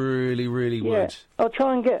 I really, really Yeah, would. I'll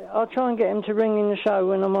try and get him to ring in the show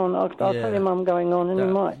when I'm on. I'll tell him I'm going on, and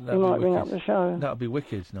he might ring up the show. That would be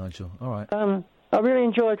wicked, Nigel. All right. I really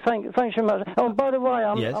enjoyed. Thanks very much. Oh, by the way,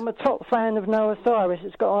 I'm a top fan of Noah Cyrus.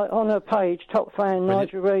 It's got on her page, top fan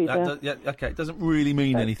Nigel Reid. Okay, it doesn't really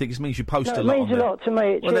mean anything. It just means you post No, a it lot. means on a there. lot to me.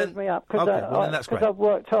 It Well, cheers then- me up because okay, well, then that's great. I've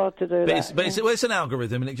worked hard to do that. It's an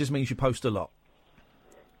algorithm, and it just means you post a lot.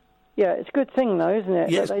 Yeah, it's a good thing though, isn't it?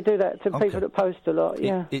 Yes. That they do that to Okay. people that post a lot.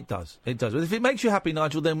 Yeah. It does. It does. Well, if it makes you happy,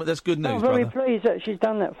 Nigel, then that's good news, I'm very brother. pleased that she's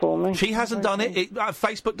done that for me. She hasn't done it.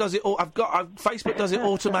 Facebook does it. Facebook does it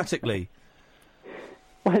automatically.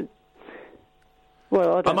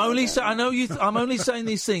 Well, I don't I'm only saying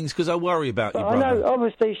these things because I worry about you, But brother. I know,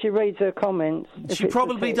 obviously, she reads her comments. if She it's a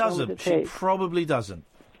probably text, doesn't. it's a She text. probably doesn't.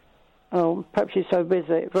 Oh, perhaps she's so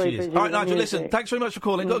busy. Very She is. busy. All right, with Nigel, music. listen, thanks very much for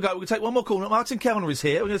calling. Got to go. We're going to take one more call. Martin Kellner is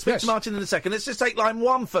here. We're going to speak to Martin in a second. Let's just take line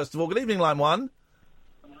 1 first of all. Good evening, line 1.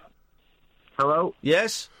 Hello?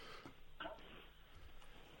 Yes?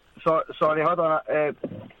 Sorry, hold on.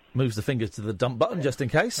 Moves the finger to the dump button just in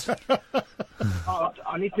case.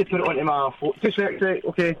 I need to put it onto my phone. 2 seconds, right?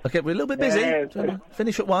 Okay. Okay, we're a little bit busy.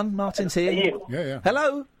 Finish at 1. Martin's here. Yeah.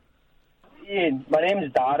 Hello? Ian, my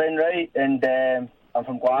name's Darren, right? And I'm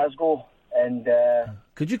from Glasgow. And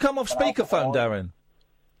Could you come off speakerphone, Darren?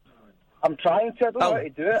 I'm trying to. I don't know how to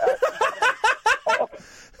do it.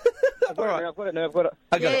 I've got it now.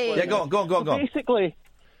 I got it. Yeah, go on. Basically,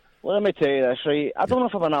 let me tell you this, right? I don't know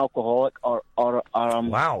if I'm an alcoholic or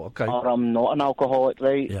I'm or I'm not an alcoholic,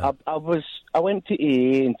 right? Yeah. I went to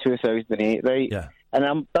AA in 2008, right? Yeah. And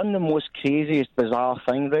I've done the most craziest, bizarre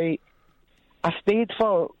thing, right? I stayed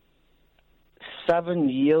for 7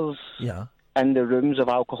 years in the rooms of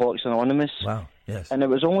Alcoholics Anonymous. Wow. Yes. And it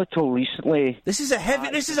was only till recently. This is a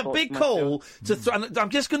big call to. And I'm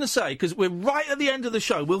just going to say, because we're right at the end of the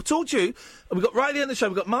show. We'll talk to you. We've got right at the end of the show.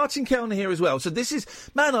 We've got Martin Kellner here as well. So this is,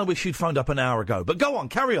 man, I wish you'd phoned up an hour ago. But go on,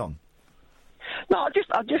 carry on. No,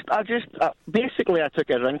 I basically I took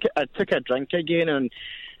a drink again, and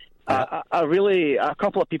I really, a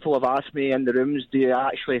couple of people have asked me in the rooms, do you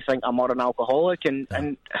actually think I'm more an alcoholic? And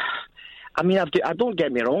I mean, I don't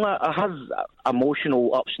get me wrong, I have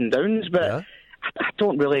emotional ups and downs, but I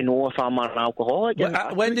don't really know if I'm an alcoholic.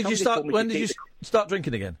 When did you start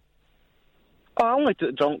drinking again? I only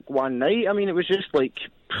drunk one night. I mean, it was just like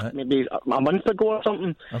maybe a month ago or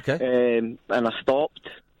something. Okay. And I stopped.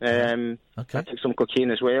 I took some cocaine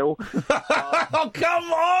as well. Oh, come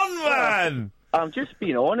on, man! I'm just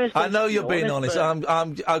being honest. I know you're being honest. but,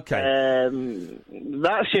 I'm okay.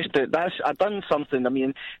 That's just it. I've done something. I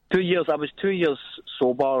mean, 2 years. I was 2 years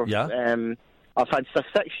sober. Yeah. I've had 6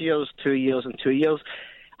 years, 2 years, and 2 years.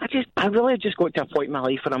 I really just got to a point in my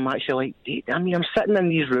life where I'm actually like, I mean, I'm sitting in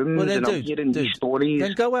these rooms and I'm hearing these stories.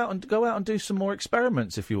 Then go out and do some more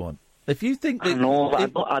experiments if you want. If you think that... No,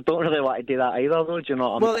 I don't really want to do that either, though, do you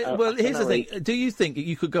know what I mean? Well, here's the thing. Do you think that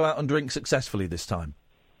you could go out and drink successfully this time?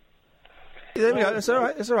 There we go. It's all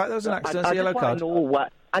right. It's all right. That was an accident. It's a yellow card.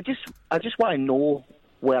 I just want to know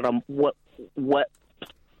where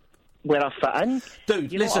where I fit in.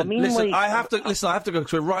 Dude, you know listen, what I mean? listen. Like, I have to go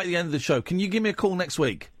to right at the end of the show. Can you give me a call next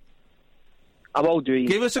week? I will do.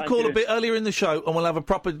 Give us a Thank call you. a bit earlier in the show, and we'll have a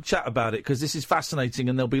proper chat about it because this is fascinating,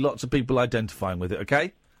 and there'll be lots of people identifying with it.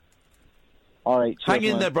 Okay. All right. Hang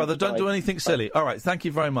in there, brother. Don't do anything silly. All right. Thank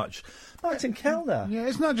you very much. Martin Kellner. Yeah,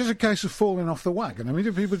 it's not just a case of falling off the wagon. I mean,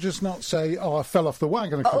 do people just not say, "Oh, I fell off the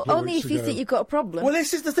wagon a couple of Only weeks if you ago"? think you've got a problem. Well,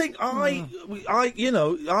 this is the thing. I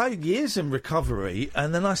had years in recovery,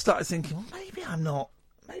 and then I started thinking, well, maybe I'm not.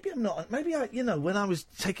 Maybe I, when I was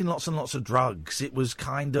taking lots and lots of drugs, it was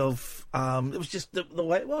kind of, it was just the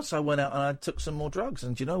way it was. So I went out and I took some more drugs,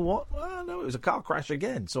 and do you know what? Well, no, it was a car crash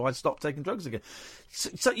again. So I stopped taking drugs again.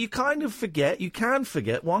 So you kind of forget.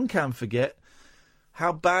 One can forget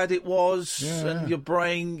how bad it was, and your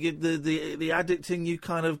brain, the addict in you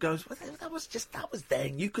kind of goes, well, that was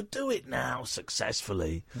then. You could do it now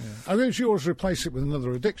successfully. Yeah. I mean, you always replace it with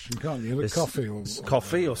another addiction, can't you? Like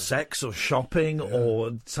Coffee or sex or shopping,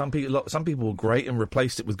 or some people were great and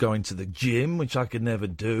replaced it with going to the gym, which I could never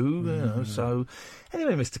do. So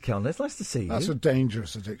anyway, Mr. Kellner, it's nice to see you. That's a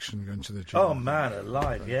dangerous addiction, going to the gym. Oh man,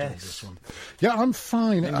 alive, yes. Yeah, I'm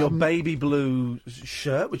fine. And your baby blue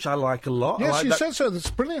shirt, which I like a lot. Yes, I like you that. said so. That's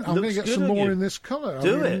brilliant. I'm going to get good some on more you. in this colour.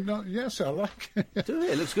 Do it. Yes, I like it. Do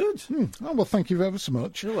it. It looks good. Oh, well, thank you ever so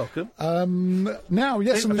much. You're welcome. Now,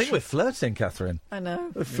 yes, I think we're flirting, Catherine. I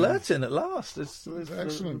know. We're flirting at last. It's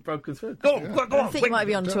excellent. Broken through. Go on. I think you might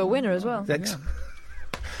be on to a winner as well.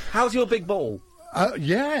 How's your big ball?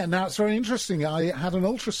 Yeah, now it's very interesting. I had an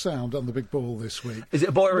ultrasound on the big ball this week. Is it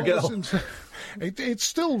a boy or a girl? It's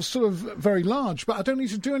still sort of very large, but I don't need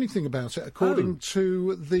to do anything about it. According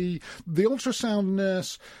to the ultrasound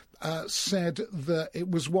nurse, said that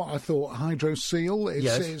it was what I thought, hydroseal.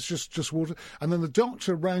 It's just water. And then the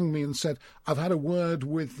doctor rang me and said, I've had a word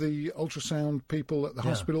with the ultrasound people at the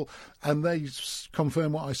hospital, and they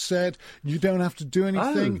confirm what I said. You don't have to do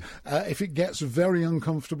anything. If it gets very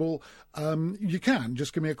uncomfortable, you can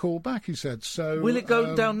just give me a call back, he said. So will it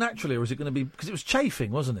go down naturally, or is it going to be... Because it was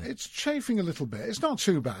chafing, wasn't it? It's chafing a little bit. It's not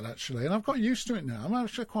too bad, actually, and I've got used to it now. I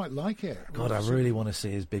actually quite like it. God, I really want to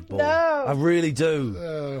see his big ball. No! I really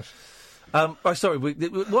do. Sorry,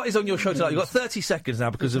 what is on your show tonight? You've got 30 seconds now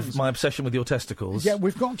because of my obsession with your testicles. Yeah,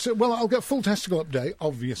 we've got to... Well, I'll get a full testicle update,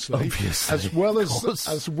 obviously. As well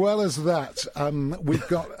as that, we've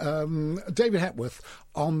got David Hepworth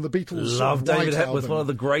on the Beatles' Love David White Hepworth, album. one of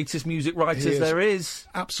the greatest music writers there is.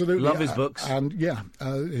 Absolutely. Love his books. And,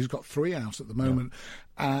 he's got 3 out at the moment.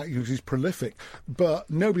 He's prolific, but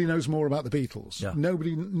nobody knows more about the Beatles. Yeah.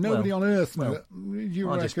 Nobody on earth knows.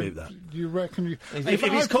 I dispute that. You reckon? If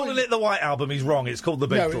he's calling it the White Album, he's wrong. It's called the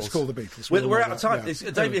Beatles. No, it's called the Beatles. We're out of time.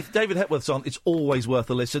 David Hepworth's on. It's always worth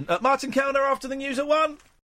a listen. Martin Kellner after the news at 1.